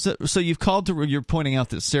welfare. So you've called to. You're pointing out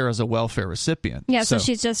that Sarah's a welfare recipient. Yeah, so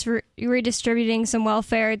she's just redistributing some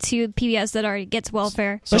welfare to PBS that already gets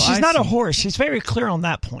welfare. But she's not a horse. She's very clear on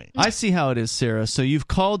that point. I see how it is, Sarah. So you've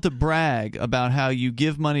called to brag about how you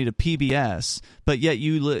give money to PBS, but yet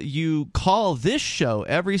you call this show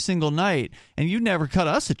every single night, and you never cut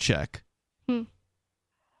us a check. Well.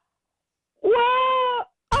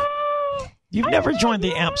 You've never joined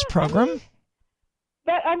the AMPS program.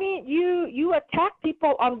 But you attack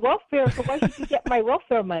people on welfare, so why should you get my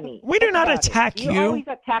welfare money? We do not attack you. You always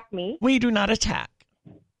attack me. We do not attack.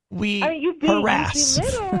 We harass. You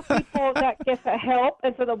belittle people that get help,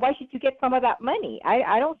 and so why should you get some of that money?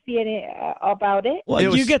 I don't see any about it. Well,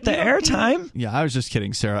 you get the airtime. Yeah, I was just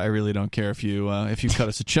kidding, Sarah. I really don't care if you cut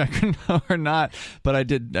us a check or not, but I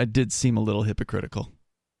did seem a little hypocritical.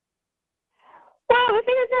 Well, the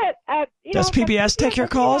thing is that does PBS take your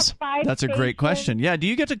calls? That's a great question. Yeah, do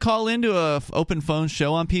you get to call into a open phone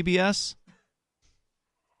show on PBS?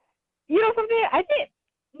 You know something? I think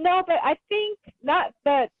no, but I think not.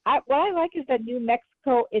 That what I like is that New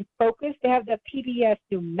Mexico in Focus. They have the PBS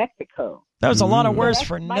New Mexico. That was a lot of words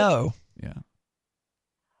for no. Yeah.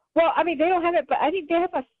 Well, they don't have it, but I think they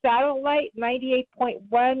have a satellite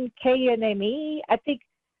 98.1 KNME. I think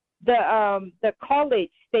the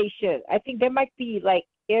college station. I think they might be like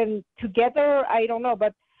in together. I don't know,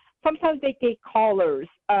 but sometimes they take callers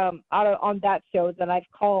on that show. Then I've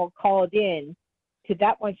called in to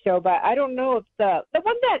that one show, but I don't know if the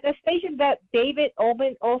station that David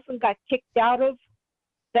Olson got kicked out of.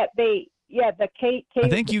 That the K. I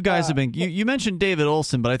think you guys have been. You mentioned David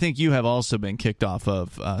Olson, but I think you have also been kicked off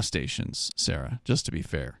of stations, Sarah. Just to be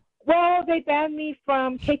fair. Well, they banned me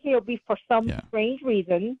from KKOB for some strange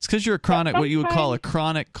reason. It's because you're a chronic, what you would call a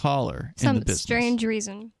chronic caller in the business. Some strange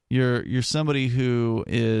reason. You're somebody who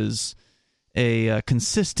is a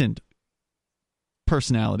consistent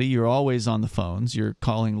personality. You're always on the phones. You're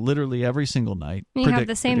calling literally every single night. You have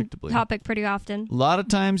the same topic pretty often. A lot of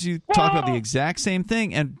times you talk about the exact same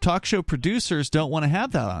thing, and talk show producers don't want to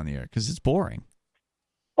have that on the air because it's boring.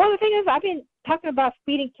 Well, the thing is, I've been talking about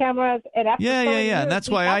speeding cameras, and after yeah, and that's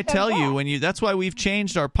why I tell you that's why we've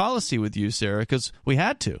changed our policy with you, Sarah, because we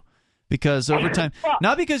had to, because over time,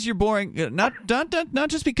 not because you're boring, not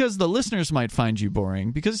just because the listeners might find you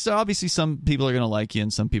boring, because obviously some people are going to like you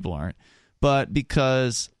and some people aren't, but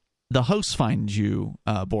because the hosts find you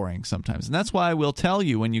boring sometimes, and that's why we'll tell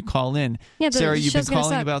you when you call in, Sarah, you've been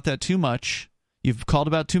calling about that too much. You've called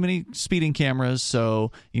about too many speeding cameras,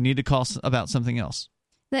 so you need to call about something else.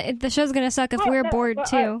 The show's going to suck if we're bored,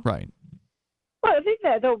 too. Right. Well, I think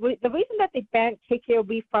that the reason that they banned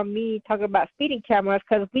KKOB from me talking about speeding cameras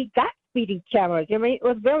because we got speeding cameras. It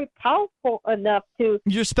was very powerful enough to...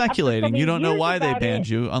 You're speculating. You don't know why they banned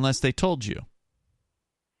you unless they told you.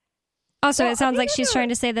 Also, it sounds like she's trying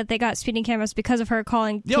to say that they got speeding cameras because of her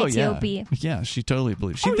calling KTOB. Yeah, she totally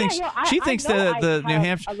believes. She thinks the New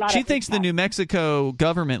Hampshire. She thinks the New Mexico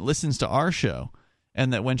government listens to our show,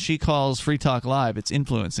 and that when she calls Free Talk Live, it's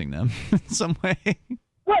influencing them in some way.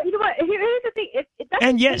 Well, you know what? Here's the thing.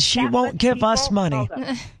 And yet she won't give us money.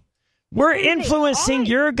 We're influencing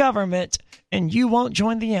your government, and you won't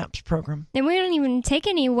join the AMPS program. And we don't even take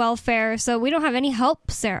any welfare, so we don't have any help,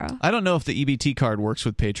 Sarah. I don't know if the EBT card works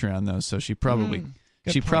with Patreon, though, so she probably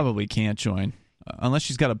probably can't join, unless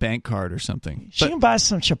she's got a bank card or something. She can buy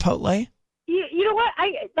some Chipotle. You know what?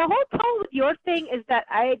 The whole problem with your thing is that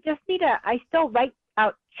I just I still write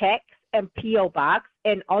out checks and P.O. Box,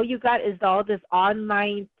 and all you got is all this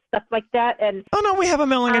online stuff like that. And oh no, we have a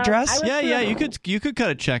mailing address. Yeah, you could cut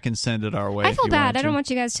a check and send it our way. I feel bad. I don't want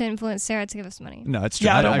you guys to influence Sarah to give us money. No, it's true.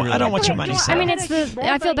 Yeah, I don't want your money, Sarah. I mean,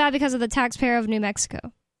 I feel bad because of the taxpayer of New Mexico.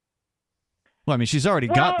 Well, I mean, she's already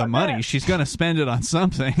got the money. She's going to spend it on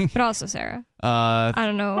something. But also, Sarah, I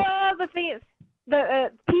don't know. Well, the thing is, the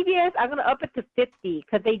PBS, I'm going to up it to 50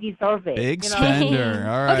 because they deserve it. Big spender.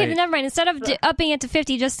 All right. Okay, then never mind. Instead of upping it to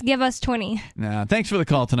 50, just give us 20. Nah, thanks for the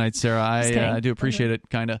call tonight, Sarah. I do appreciate it,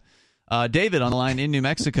 kind of. David on the line in New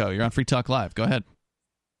Mexico. You're on Free Talk Live. Go ahead.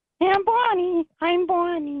 Hey, I'm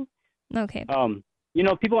Bonnie. Okay.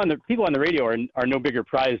 People on the radio are no bigger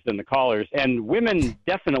prize than the callers, and women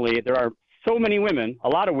definitely. There are so many women, a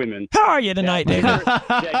lot of women. How are you tonight, David?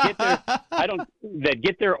 That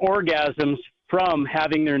get their orgasms from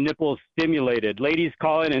having their nipples stimulated. Ladies,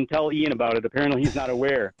 call in and tell Ian about it. Apparently, he's not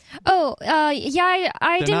aware. Oh, yeah,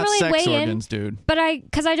 I they're didn't not really sex weigh organs, in, dude. but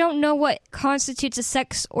because I don't know what constitutes a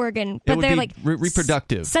sex organ, but they're like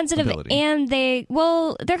reproductive, sensitive, ability. and they're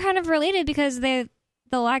kind of related because the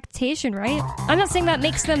lactation, right? I'm not saying that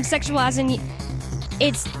makes them sexual, as in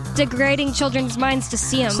it's degrading children's minds to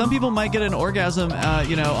see them. Some people might get an orgasm,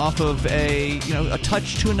 off of a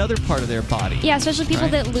touch to another part of their body. Yeah, especially people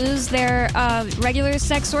that lose their regular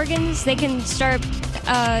sex organs, they can start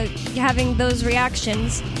having those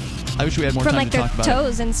reactions. I wish we had more time to talk about it. From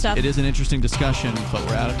toes and stuff. It is an interesting discussion, but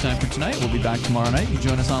we're out of time for tonight. We'll be back tomorrow night. You can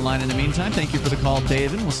join us online in the meantime. Thank you for the call,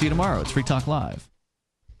 Dave, and we'll see you tomorrow. It's Free Talk Live.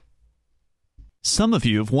 Some of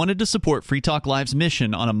you have wanted to support Free Talk Live's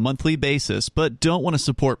mission on a monthly basis, but don't want to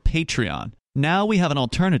support Patreon. Now we have an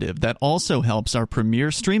alternative that also helps our premier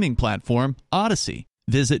streaming platform, Odyssey.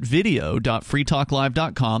 Visit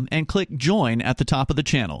video.freetalklive.com and click Join at the top of the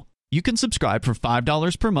channel. You can subscribe for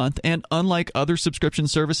 $5 per month, and unlike other subscription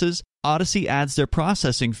services, Odyssey adds their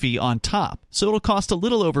processing fee on top, so it'll cost a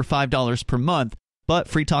little over $5 per month, but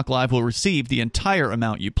Free Talk Live will receive the entire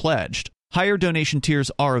amount you pledged. Higher donation tiers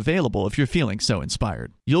are available if you're feeling so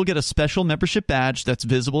inspired. You'll get a special membership badge that's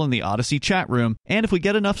visible in the Odyssey chat room, and if we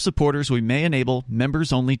get enough supporters, we may enable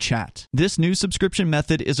members-only chat. This new subscription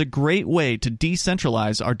method is a great way to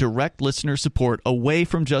decentralize our direct listener support away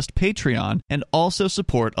from just Patreon and also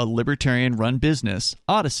support a libertarian-run business,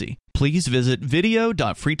 Odyssey. Please visit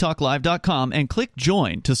video.freetalklive.com and click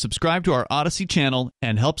Join to subscribe to our Odyssey channel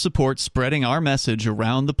and help support spreading our message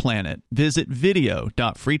around the planet. Visit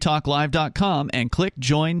video.freetalklive.com and click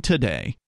Join today.